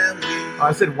a family. Oh,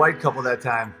 I said white couple that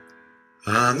time.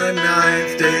 On the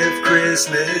 9th day of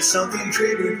Christmas, something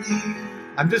triggered me.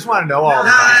 I just want to know all about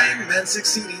it. 9 men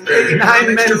succeeding, 8 9 comics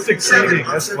men joking, 7 succeeding,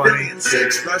 armed that's funny. civilians,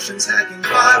 6 Russians hacking,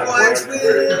 5 whites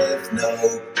with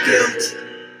no guilt.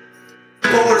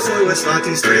 4 soyless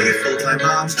lattes, 3 full-time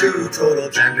moms, 2 total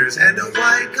genders, and a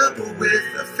white couple with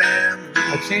a family.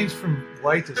 I changed from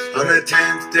white to On the straight.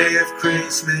 10th day of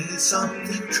Christmas,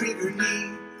 something triggered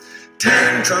me.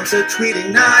 10 Trumps are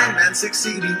tweeting, 9 men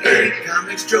succeeding, 8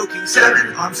 comics joking,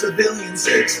 7 armed civilians,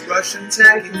 6 Russians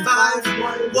hacking, 5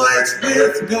 whites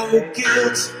with no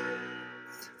guilt.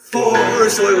 4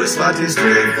 soyless lattes,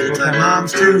 3 full-time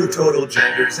moms, 2 total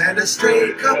genders, and a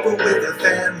straight couple with a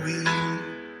family.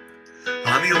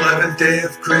 On the 11th day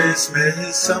of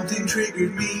Christmas, something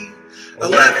triggered me.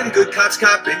 11 good cops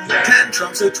copping, 10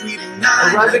 Trumps are tweeting,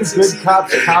 9 11 men good succeeding,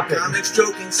 cops 8 copping. comics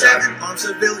joking, 7 armed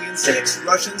civilians, 6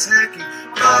 Russians hacking,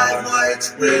 5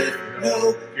 whites with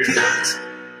no guilt.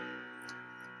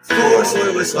 4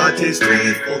 soyless lattes,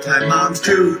 3 full-time moms,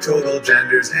 2 total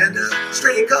genders, and a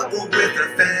straight couple with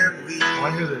a family. I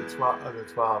wonder the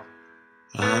 12.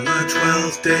 On the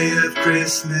 12th day of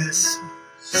Christmas,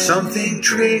 something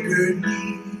triggered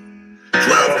me.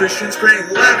 12 Christians praying,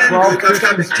 11 12 good cops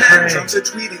copping, Christians 10 praying. Trumps are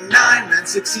tweeting, 9 men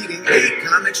succeeding, 8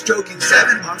 comics joking,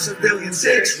 7 armed civilians,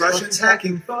 6 Russians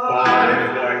hacking,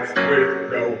 5 whites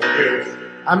with no guilt.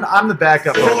 I'm the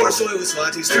backup. 4 soyless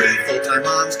lattes, 3 full-time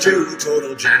moms, 2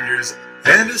 total genders,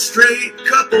 and a straight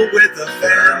couple with a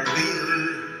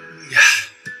family.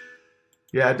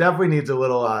 Yeah, it definitely needs a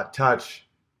little touch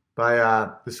by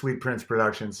the Sweet Prince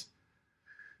Productions.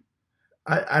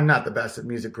 I'm not the best at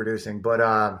music producing, but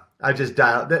I just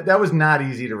dialed. That was not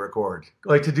easy to record.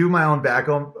 Like to do my own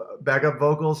backup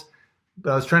vocals,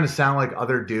 but I was trying to sound like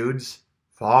other dudes.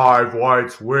 5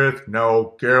 whites with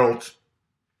no guilt.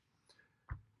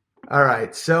 All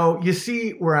right, so you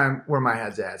see where my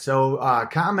head's at. So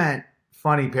comment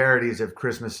funny parodies of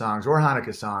Christmas songs or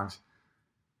Hanukkah songs.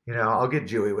 You know, I'll get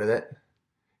Jewy with it.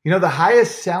 You know, the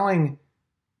highest selling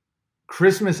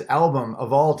Christmas album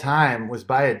of all time was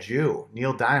by a Jew,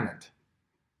 Neil Diamond.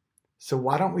 So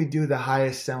why don't we do the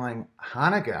highest selling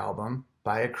Hanukkah album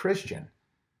by a Christian?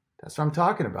 That's what I'm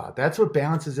talking about. That's what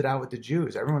balances it out with the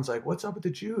Jews. Everyone's like, what's up with the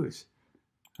Jews?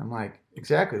 I'm like,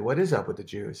 exactly. What is up with the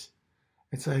Jews?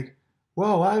 It's like,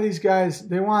 well, a lot of these guys,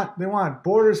 they want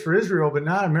borders for Israel, but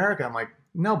not America. I'm like,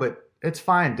 no, but it's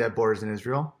fine to have borders in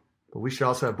Israel, but we should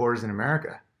also have borders in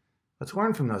America. Let's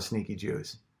learn from those sneaky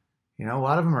Jews. You know, a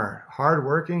lot of them are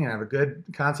hardworking and have a good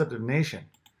concept of nation.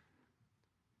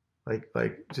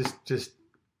 Like just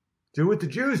do what the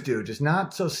Jews do, just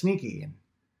not so sneaky.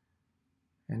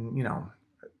 And you know,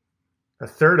 a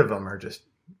third of them are just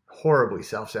horribly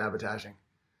self-sabotaging.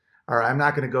 All right, I'm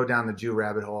not going to go down the Jew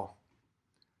rabbit hole.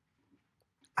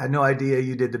 I had no idea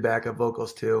you did the backup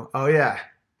vocals too. Oh yeah.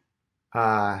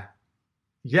 Yeah,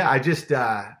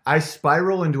 I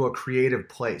spiral into a creative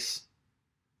place.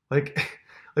 Like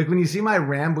Like when you see my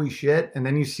rambly shit and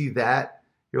then you see that,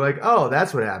 you're like, oh,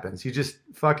 that's what happens. You just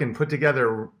fucking put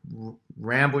together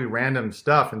rambly random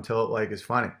stuff until it like is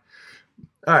funny.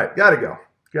 All right, gotta go.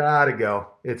 Gotta go.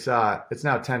 It's now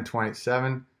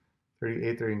 10:27,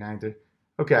 38, 39, 30.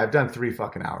 Okay, I've done 3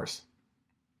 fucking hours.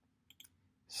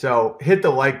 So hit the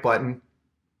like button.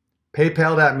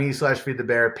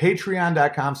 PayPal.me/feedthebear.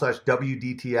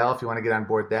 Patreon.com/WDTL if you want to get on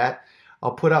board that.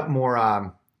 I'll put up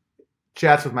more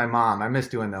chats with my mom. I miss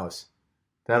doing those.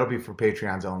 That'll be for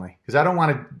Patreons only. Because I don't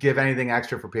want to give anything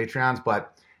extra for Patreons,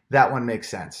 but that one makes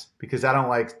sense. Because I don't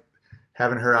like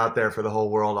having her out there for the whole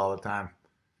world all the time.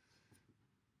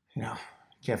 You know,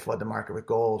 can't flood the market with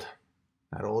gold.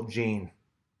 That old Gene.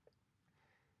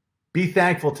 Be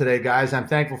thankful today, guys. I'm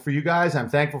thankful for you guys. I'm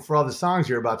thankful for all the songs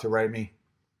you're about to write me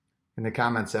in the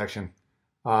comment section.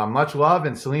 Much love,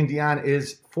 and Celine Dion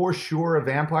is for sure a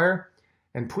vampire.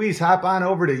 And please hop on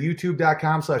over to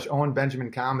youtube.com/Owen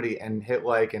Benjamin Comedy and hit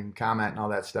like and comment and all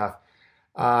that stuff.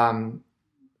 Have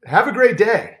a great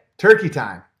day. Turkey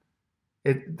time.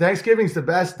 Thanksgiving's the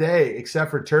best day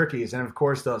except for turkeys and, of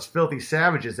course, those filthy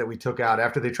savages that we took out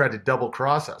after they tried to double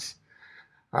cross us.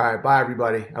 All right, bye,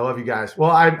 everybody. I love you guys.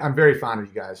 Well, I'm very fond of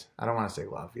you guys. I don't want to say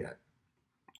love yet.